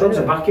 Drums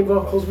And backing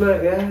vocals,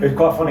 mate, yeah. It was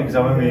quite funny because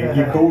I remember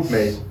you called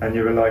me and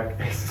you were like,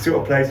 it's the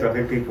sort of place where I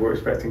think people were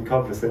expecting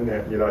covers, isn't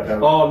it? And you're like, no.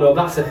 Oh no,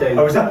 that's the thing.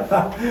 Oh, was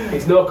that?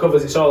 It's no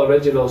covers, it's all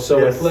originals. So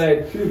Yes. we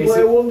played. You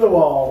play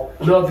Wonderwall?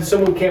 No,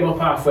 someone came up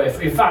halfway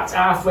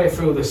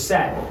through the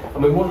set,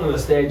 and we weren't on the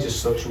stage as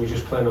such, we were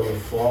just playing on the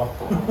floor.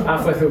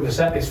 Halfway through the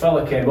set, this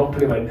fella came up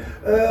and he went,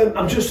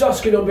 "I'm just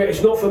asking on behalf,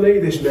 it's not for me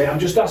this mate, I'm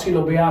just asking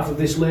on behalf of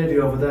this lady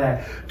over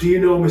there, do you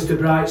know Mr.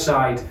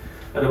 Brightside?"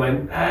 And I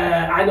went,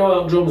 "I know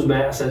about drums,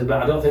 mate," I said,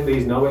 "but I don't think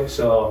these know it,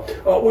 so..."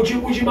 "Oh, would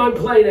you mind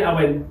playing it?" I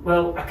went,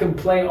 "Well, I can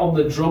play it on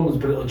the drums,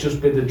 but it'll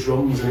just be the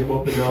drums and it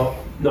won't be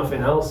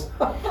nothing else."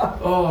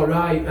 "Oh,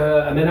 right."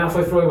 And then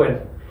halfway through he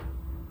went,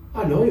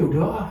 "I know you,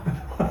 don't I?"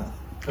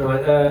 And I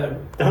went,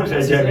 That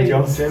was Jamie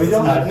Johnson.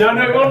 No,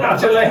 it wasn't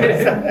actually.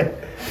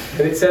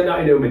 And it turned out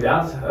he knew my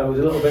dad. I was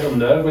a little bit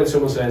unnerved when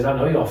someone says, "I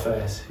know your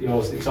face."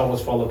 It's always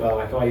followed by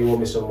like, "Oh, you owe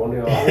me some money,"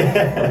 or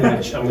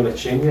I'm going to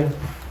chin you.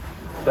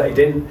 But he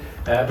didn't.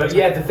 But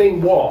yeah, the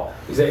thing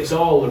is that it's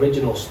all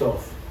original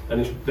stuff,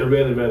 and they're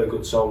really, really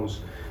good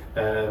songs.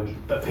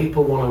 But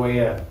people want to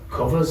hear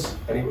covers,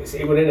 and it was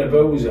in a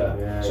boozer,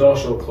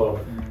 social club.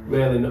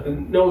 Really,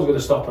 no one's going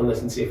to stop and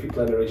listen to if you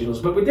play the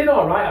originals. But we did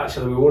all right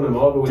actually. We won them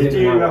over. Did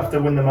you have to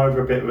win them over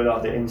a bit with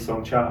like the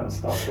in-song chat and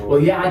stuff? Or? Well,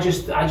 yeah, I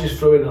just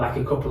threw in like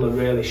a couple of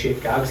really shit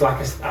gags.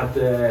 Like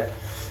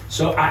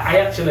so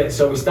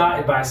we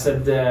started by, I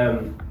said,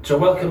 so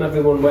welcome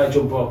everyone, we're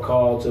Jumbo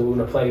Chords, and we're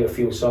going to play you a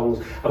few songs.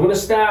 I'm going to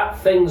start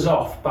things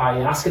off by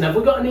asking, have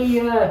we got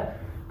any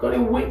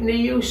Whitney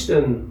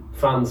Houston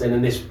fans in?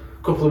 And this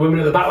couple of women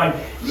at the back went,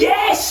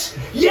 yes!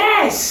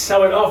 I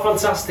went, oh,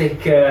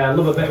 fantastic,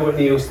 love a bit of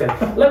Whitney Houston.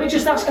 Let me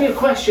just ask you a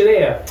question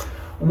here.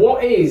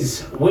 What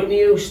is Whitney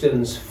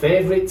Houston's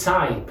favourite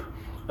type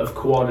of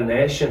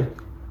coordination?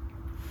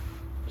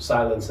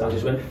 Silence, and I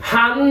just went,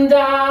 hand-eye!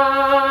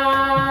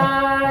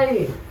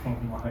 Oh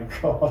my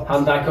god.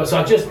 Hand-eye, so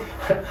I just,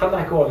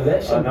 hand-eye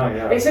coordination. I know,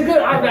 yeah. It's a good,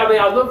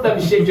 I love them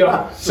shit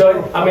jobs.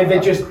 So, they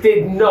just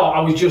did not, I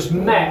was just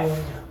met,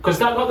 because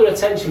that got their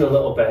attention a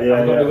little bit.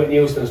 Yeah, I've got yeah. the Whitney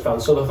Houston's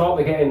fans, so they thought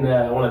they're getting,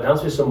 I want to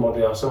dance with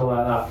somebody or something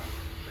like that.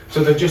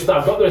 So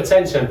I've got their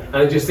attention, and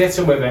I just hit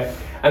them with it,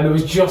 and there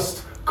was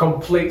just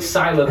complete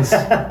silence.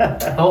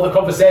 All the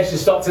conversation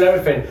stopped and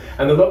everything,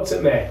 and they looked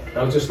at me, and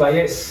I was just like,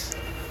 it's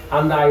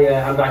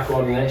hand-eye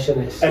coordination.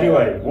 It's,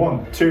 Anyway,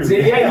 1, 2. So,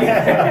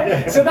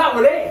 yeah. So that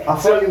was it. I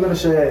thought you were going to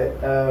say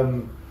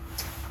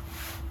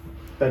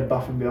Bed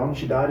Bath & Beyond.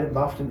 She died in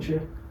Bath, didn't she?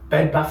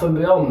 Bed Bath &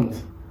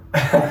 Beyond.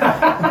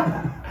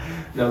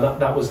 No,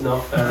 that was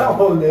not.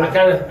 Oh, no. I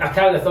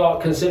kind of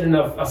thought, considering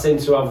I seem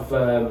to have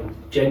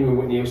genuine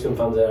Whitney Houston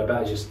fans there, I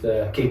better just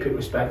keep it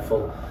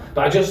respectful.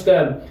 But I just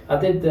I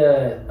did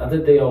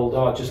the old.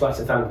 I'd just like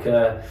to thank.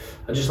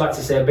 I'd just like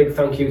to say a big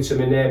thank you to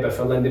my neighbour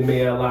for lending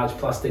me a large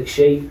plastic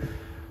sheet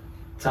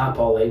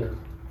tarpaulin.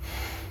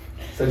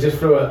 So just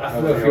threw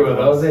a few of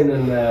those in,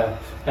 and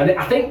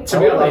I think, to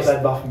be honest,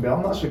 Bed Bath &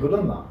 Beyond. That's a good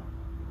one, that.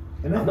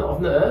 Isn't I've it? not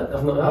heard.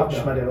 I've not heard. I've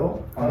just that. made it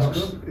up. That's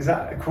That's good. Is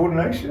that a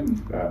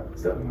coordination?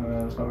 it's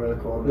not really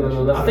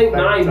coordination. No. I think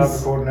Type of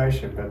mine's.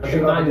 coordination. But I Should think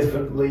have a mine's-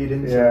 different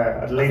lead-ins. yeah,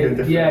 I'd lean a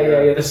different.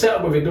 Yeah. The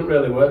setup with it doesn't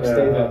really work, Yeah.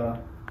 Steve.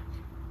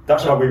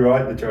 That's how we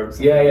write the jokes.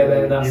 Yeah,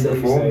 that's you it,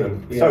 you perform see.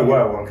 them Yeah, so yeah.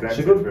 well on It's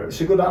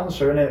Connected. a good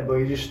answer, innit? But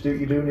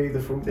you do need the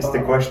front It's part.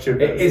 the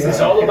question. It is. It's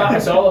all about the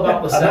And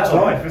setup. that's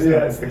life, isn't Yeah.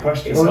 it? It's the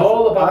question. It's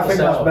all about I the think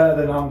that's setup. better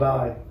than And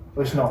I.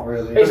 But it's not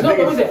really. It's not,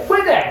 thing is it?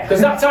 We're there because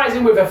that ties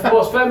in with the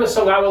most famous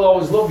song, "I Will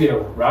Always Love You,"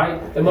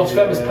 right? The most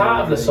famous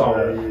part of the song,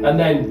 and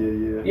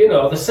then you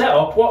know the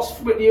setup. What's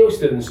Whitney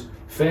Houston's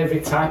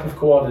favourite type of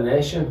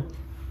coordination?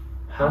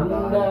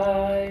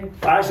 Hand-eye.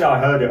 Actually, I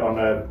heard it on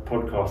a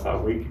podcast like a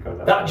week ago.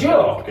 That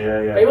joke? Yeah.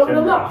 Are you having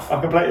a laugh? I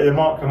completed the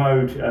Mark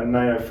Commode and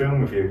Mayo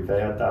film review.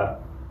 They had that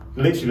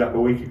literally like a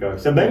week ago.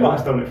 So they might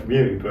have done it from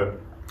you, but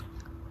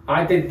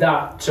I did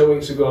that 2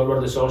 weeks ago at one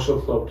of the social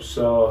clubs,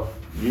 so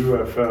you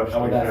were first.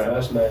 I was there yeah.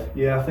 first, mate.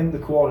 Yeah, I think the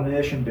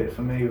coordination bit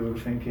for me, we were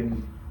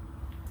thinking.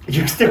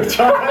 You're still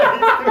trying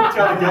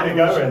to get it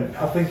going.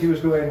 I think he was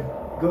going,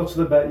 go to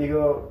the bed. You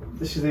go.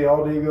 This is the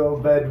order. You go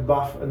bed,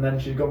 bath, and then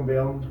she's gone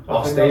beyond. I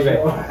Oh, think Stevie.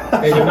 that's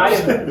what- Stevie, my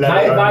Let it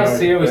go, advice to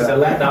mate. you is to Yeah.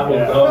 let that one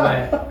Yeah. go,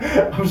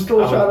 mate. I'm still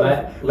I would trying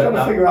let to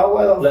that- figure out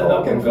where that let that thought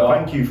one came go. from.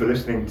 Thank you for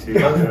listening to.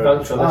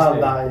 Thanks for listening.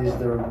 And that is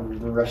the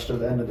rest of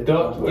the end of the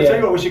Don't- podcast. Well, tell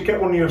you what, we should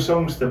get one of your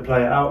songs to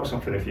play it out or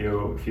something if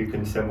you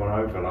can send one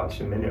over, like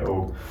just a minute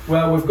or.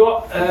 Well, we've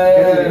got.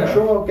 Get his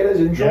intro. Get his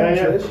intro. Yeah, yeah.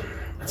 Cheers.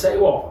 I tell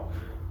you what,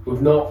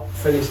 we've not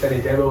finished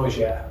any demos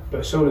yet, but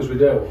as soon as we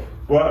do.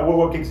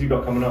 What gigs have you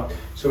got coming up?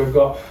 So we've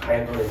got. I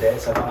ain't got any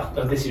dates.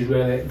 This is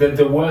really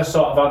the worst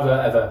sort of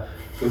advert ever.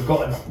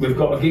 We've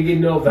got a gig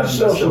in November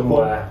Social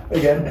somewhere. club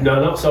again.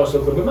 No, not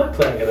social club. We might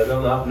play again. I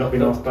don't know. Not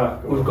been asked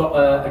back. We've got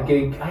a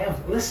gig.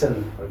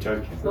 Listen. I'm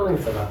joking. Nothing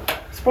for that.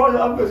 Surprised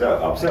I was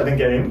upset I didn't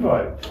get an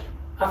invite.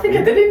 I think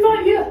I did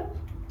invite you.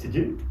 Did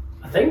you?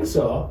 I think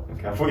so.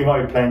 Okay, I thought you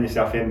might be playing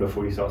yourself in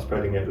before you start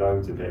spreading it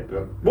loads a bit.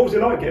 But what was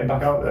it like getting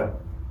back out there?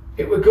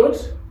 It were good.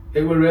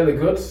 It were really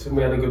good, and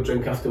we had a good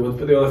drink afterwards.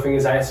 But the other thing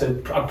is, I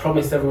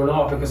promised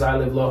everyone, because I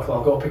live local,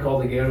 I'll go pick all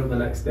the gear up the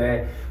next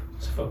day.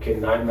 It's a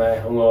fucking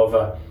nightmare.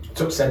 Hungover.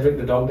 Took Cedric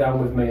the dog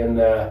down with me, and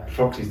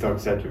Foxy's dog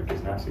Cedric is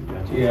an absolute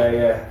legend.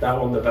 yeah, that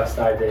wasn't the best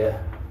idea.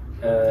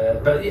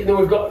 But you know,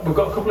 we've got a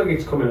couple of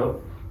gigs coming up.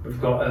 We've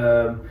got,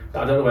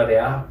 but I don't know where they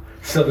are.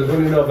 So there's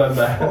one in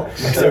November.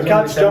 So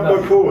catch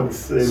Jumbo Chords.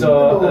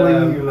 So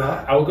Believe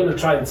that. I was going to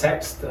try and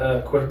text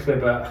quickly,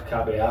 but I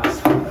can't be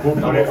asked. We'll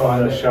put it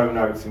on the show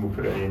notes and we'll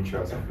put it in the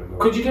intro or something.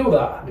 Could you do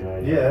that? Yeah.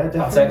 Yeah, definitely.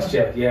 I'll text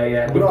you.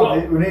 Yeah.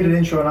 We need an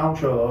intro and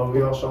outro though of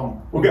your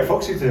song. We'll get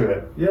Foxy to do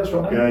it. Yeah, that's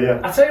right.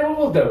 Yeah. I tell you what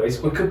we'll do is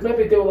we could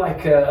maybe do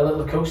like a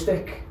little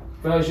acoustic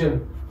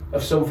version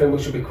of something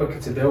which would be quicker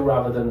to do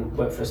rather than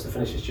wait for us to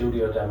finish a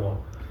studio demo.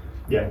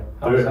 Yeah.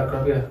 How Do does it. that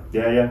grab you?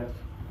 Yeah.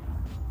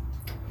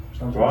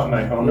 Right,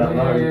 mate. On that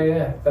note.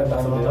 Yeah. Ben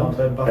Bath and Beyond.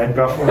 Ben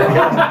Buff.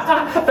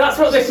 That's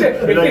what they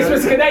said. If this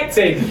was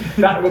connected,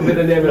 that would be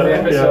the name of the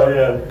episode.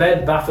 Yeah.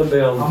 Bed Bath and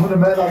Beyond. I'm gonna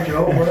make that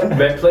joke, wouldn't I?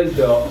 Mate, please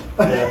don't.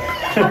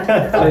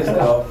 Yeah. Please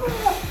don't.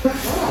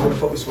 I'm gonna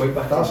put my sweet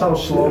back. That's how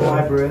slow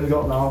my brain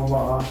got now. I'm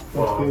like that.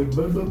 Wow.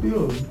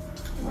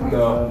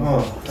 No.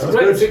 No.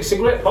 It's a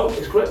great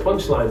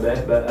punchline,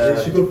 mate. But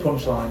It's a good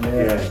punchline, yeah.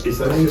 Yeah. It's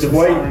It's the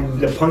way fine.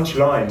 the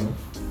punchline.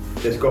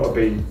 There's got to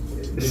be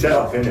the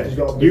setup in There's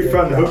gotta it. be You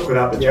thrown the hook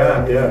without the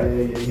jab. Yeah.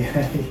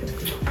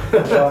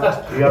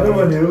 Right,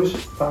 other news.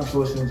 Thanks for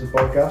listening to the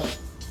podcast,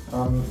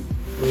 and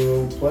we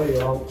will play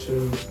you out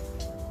to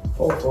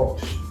Paul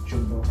Fox,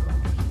 Jumbo.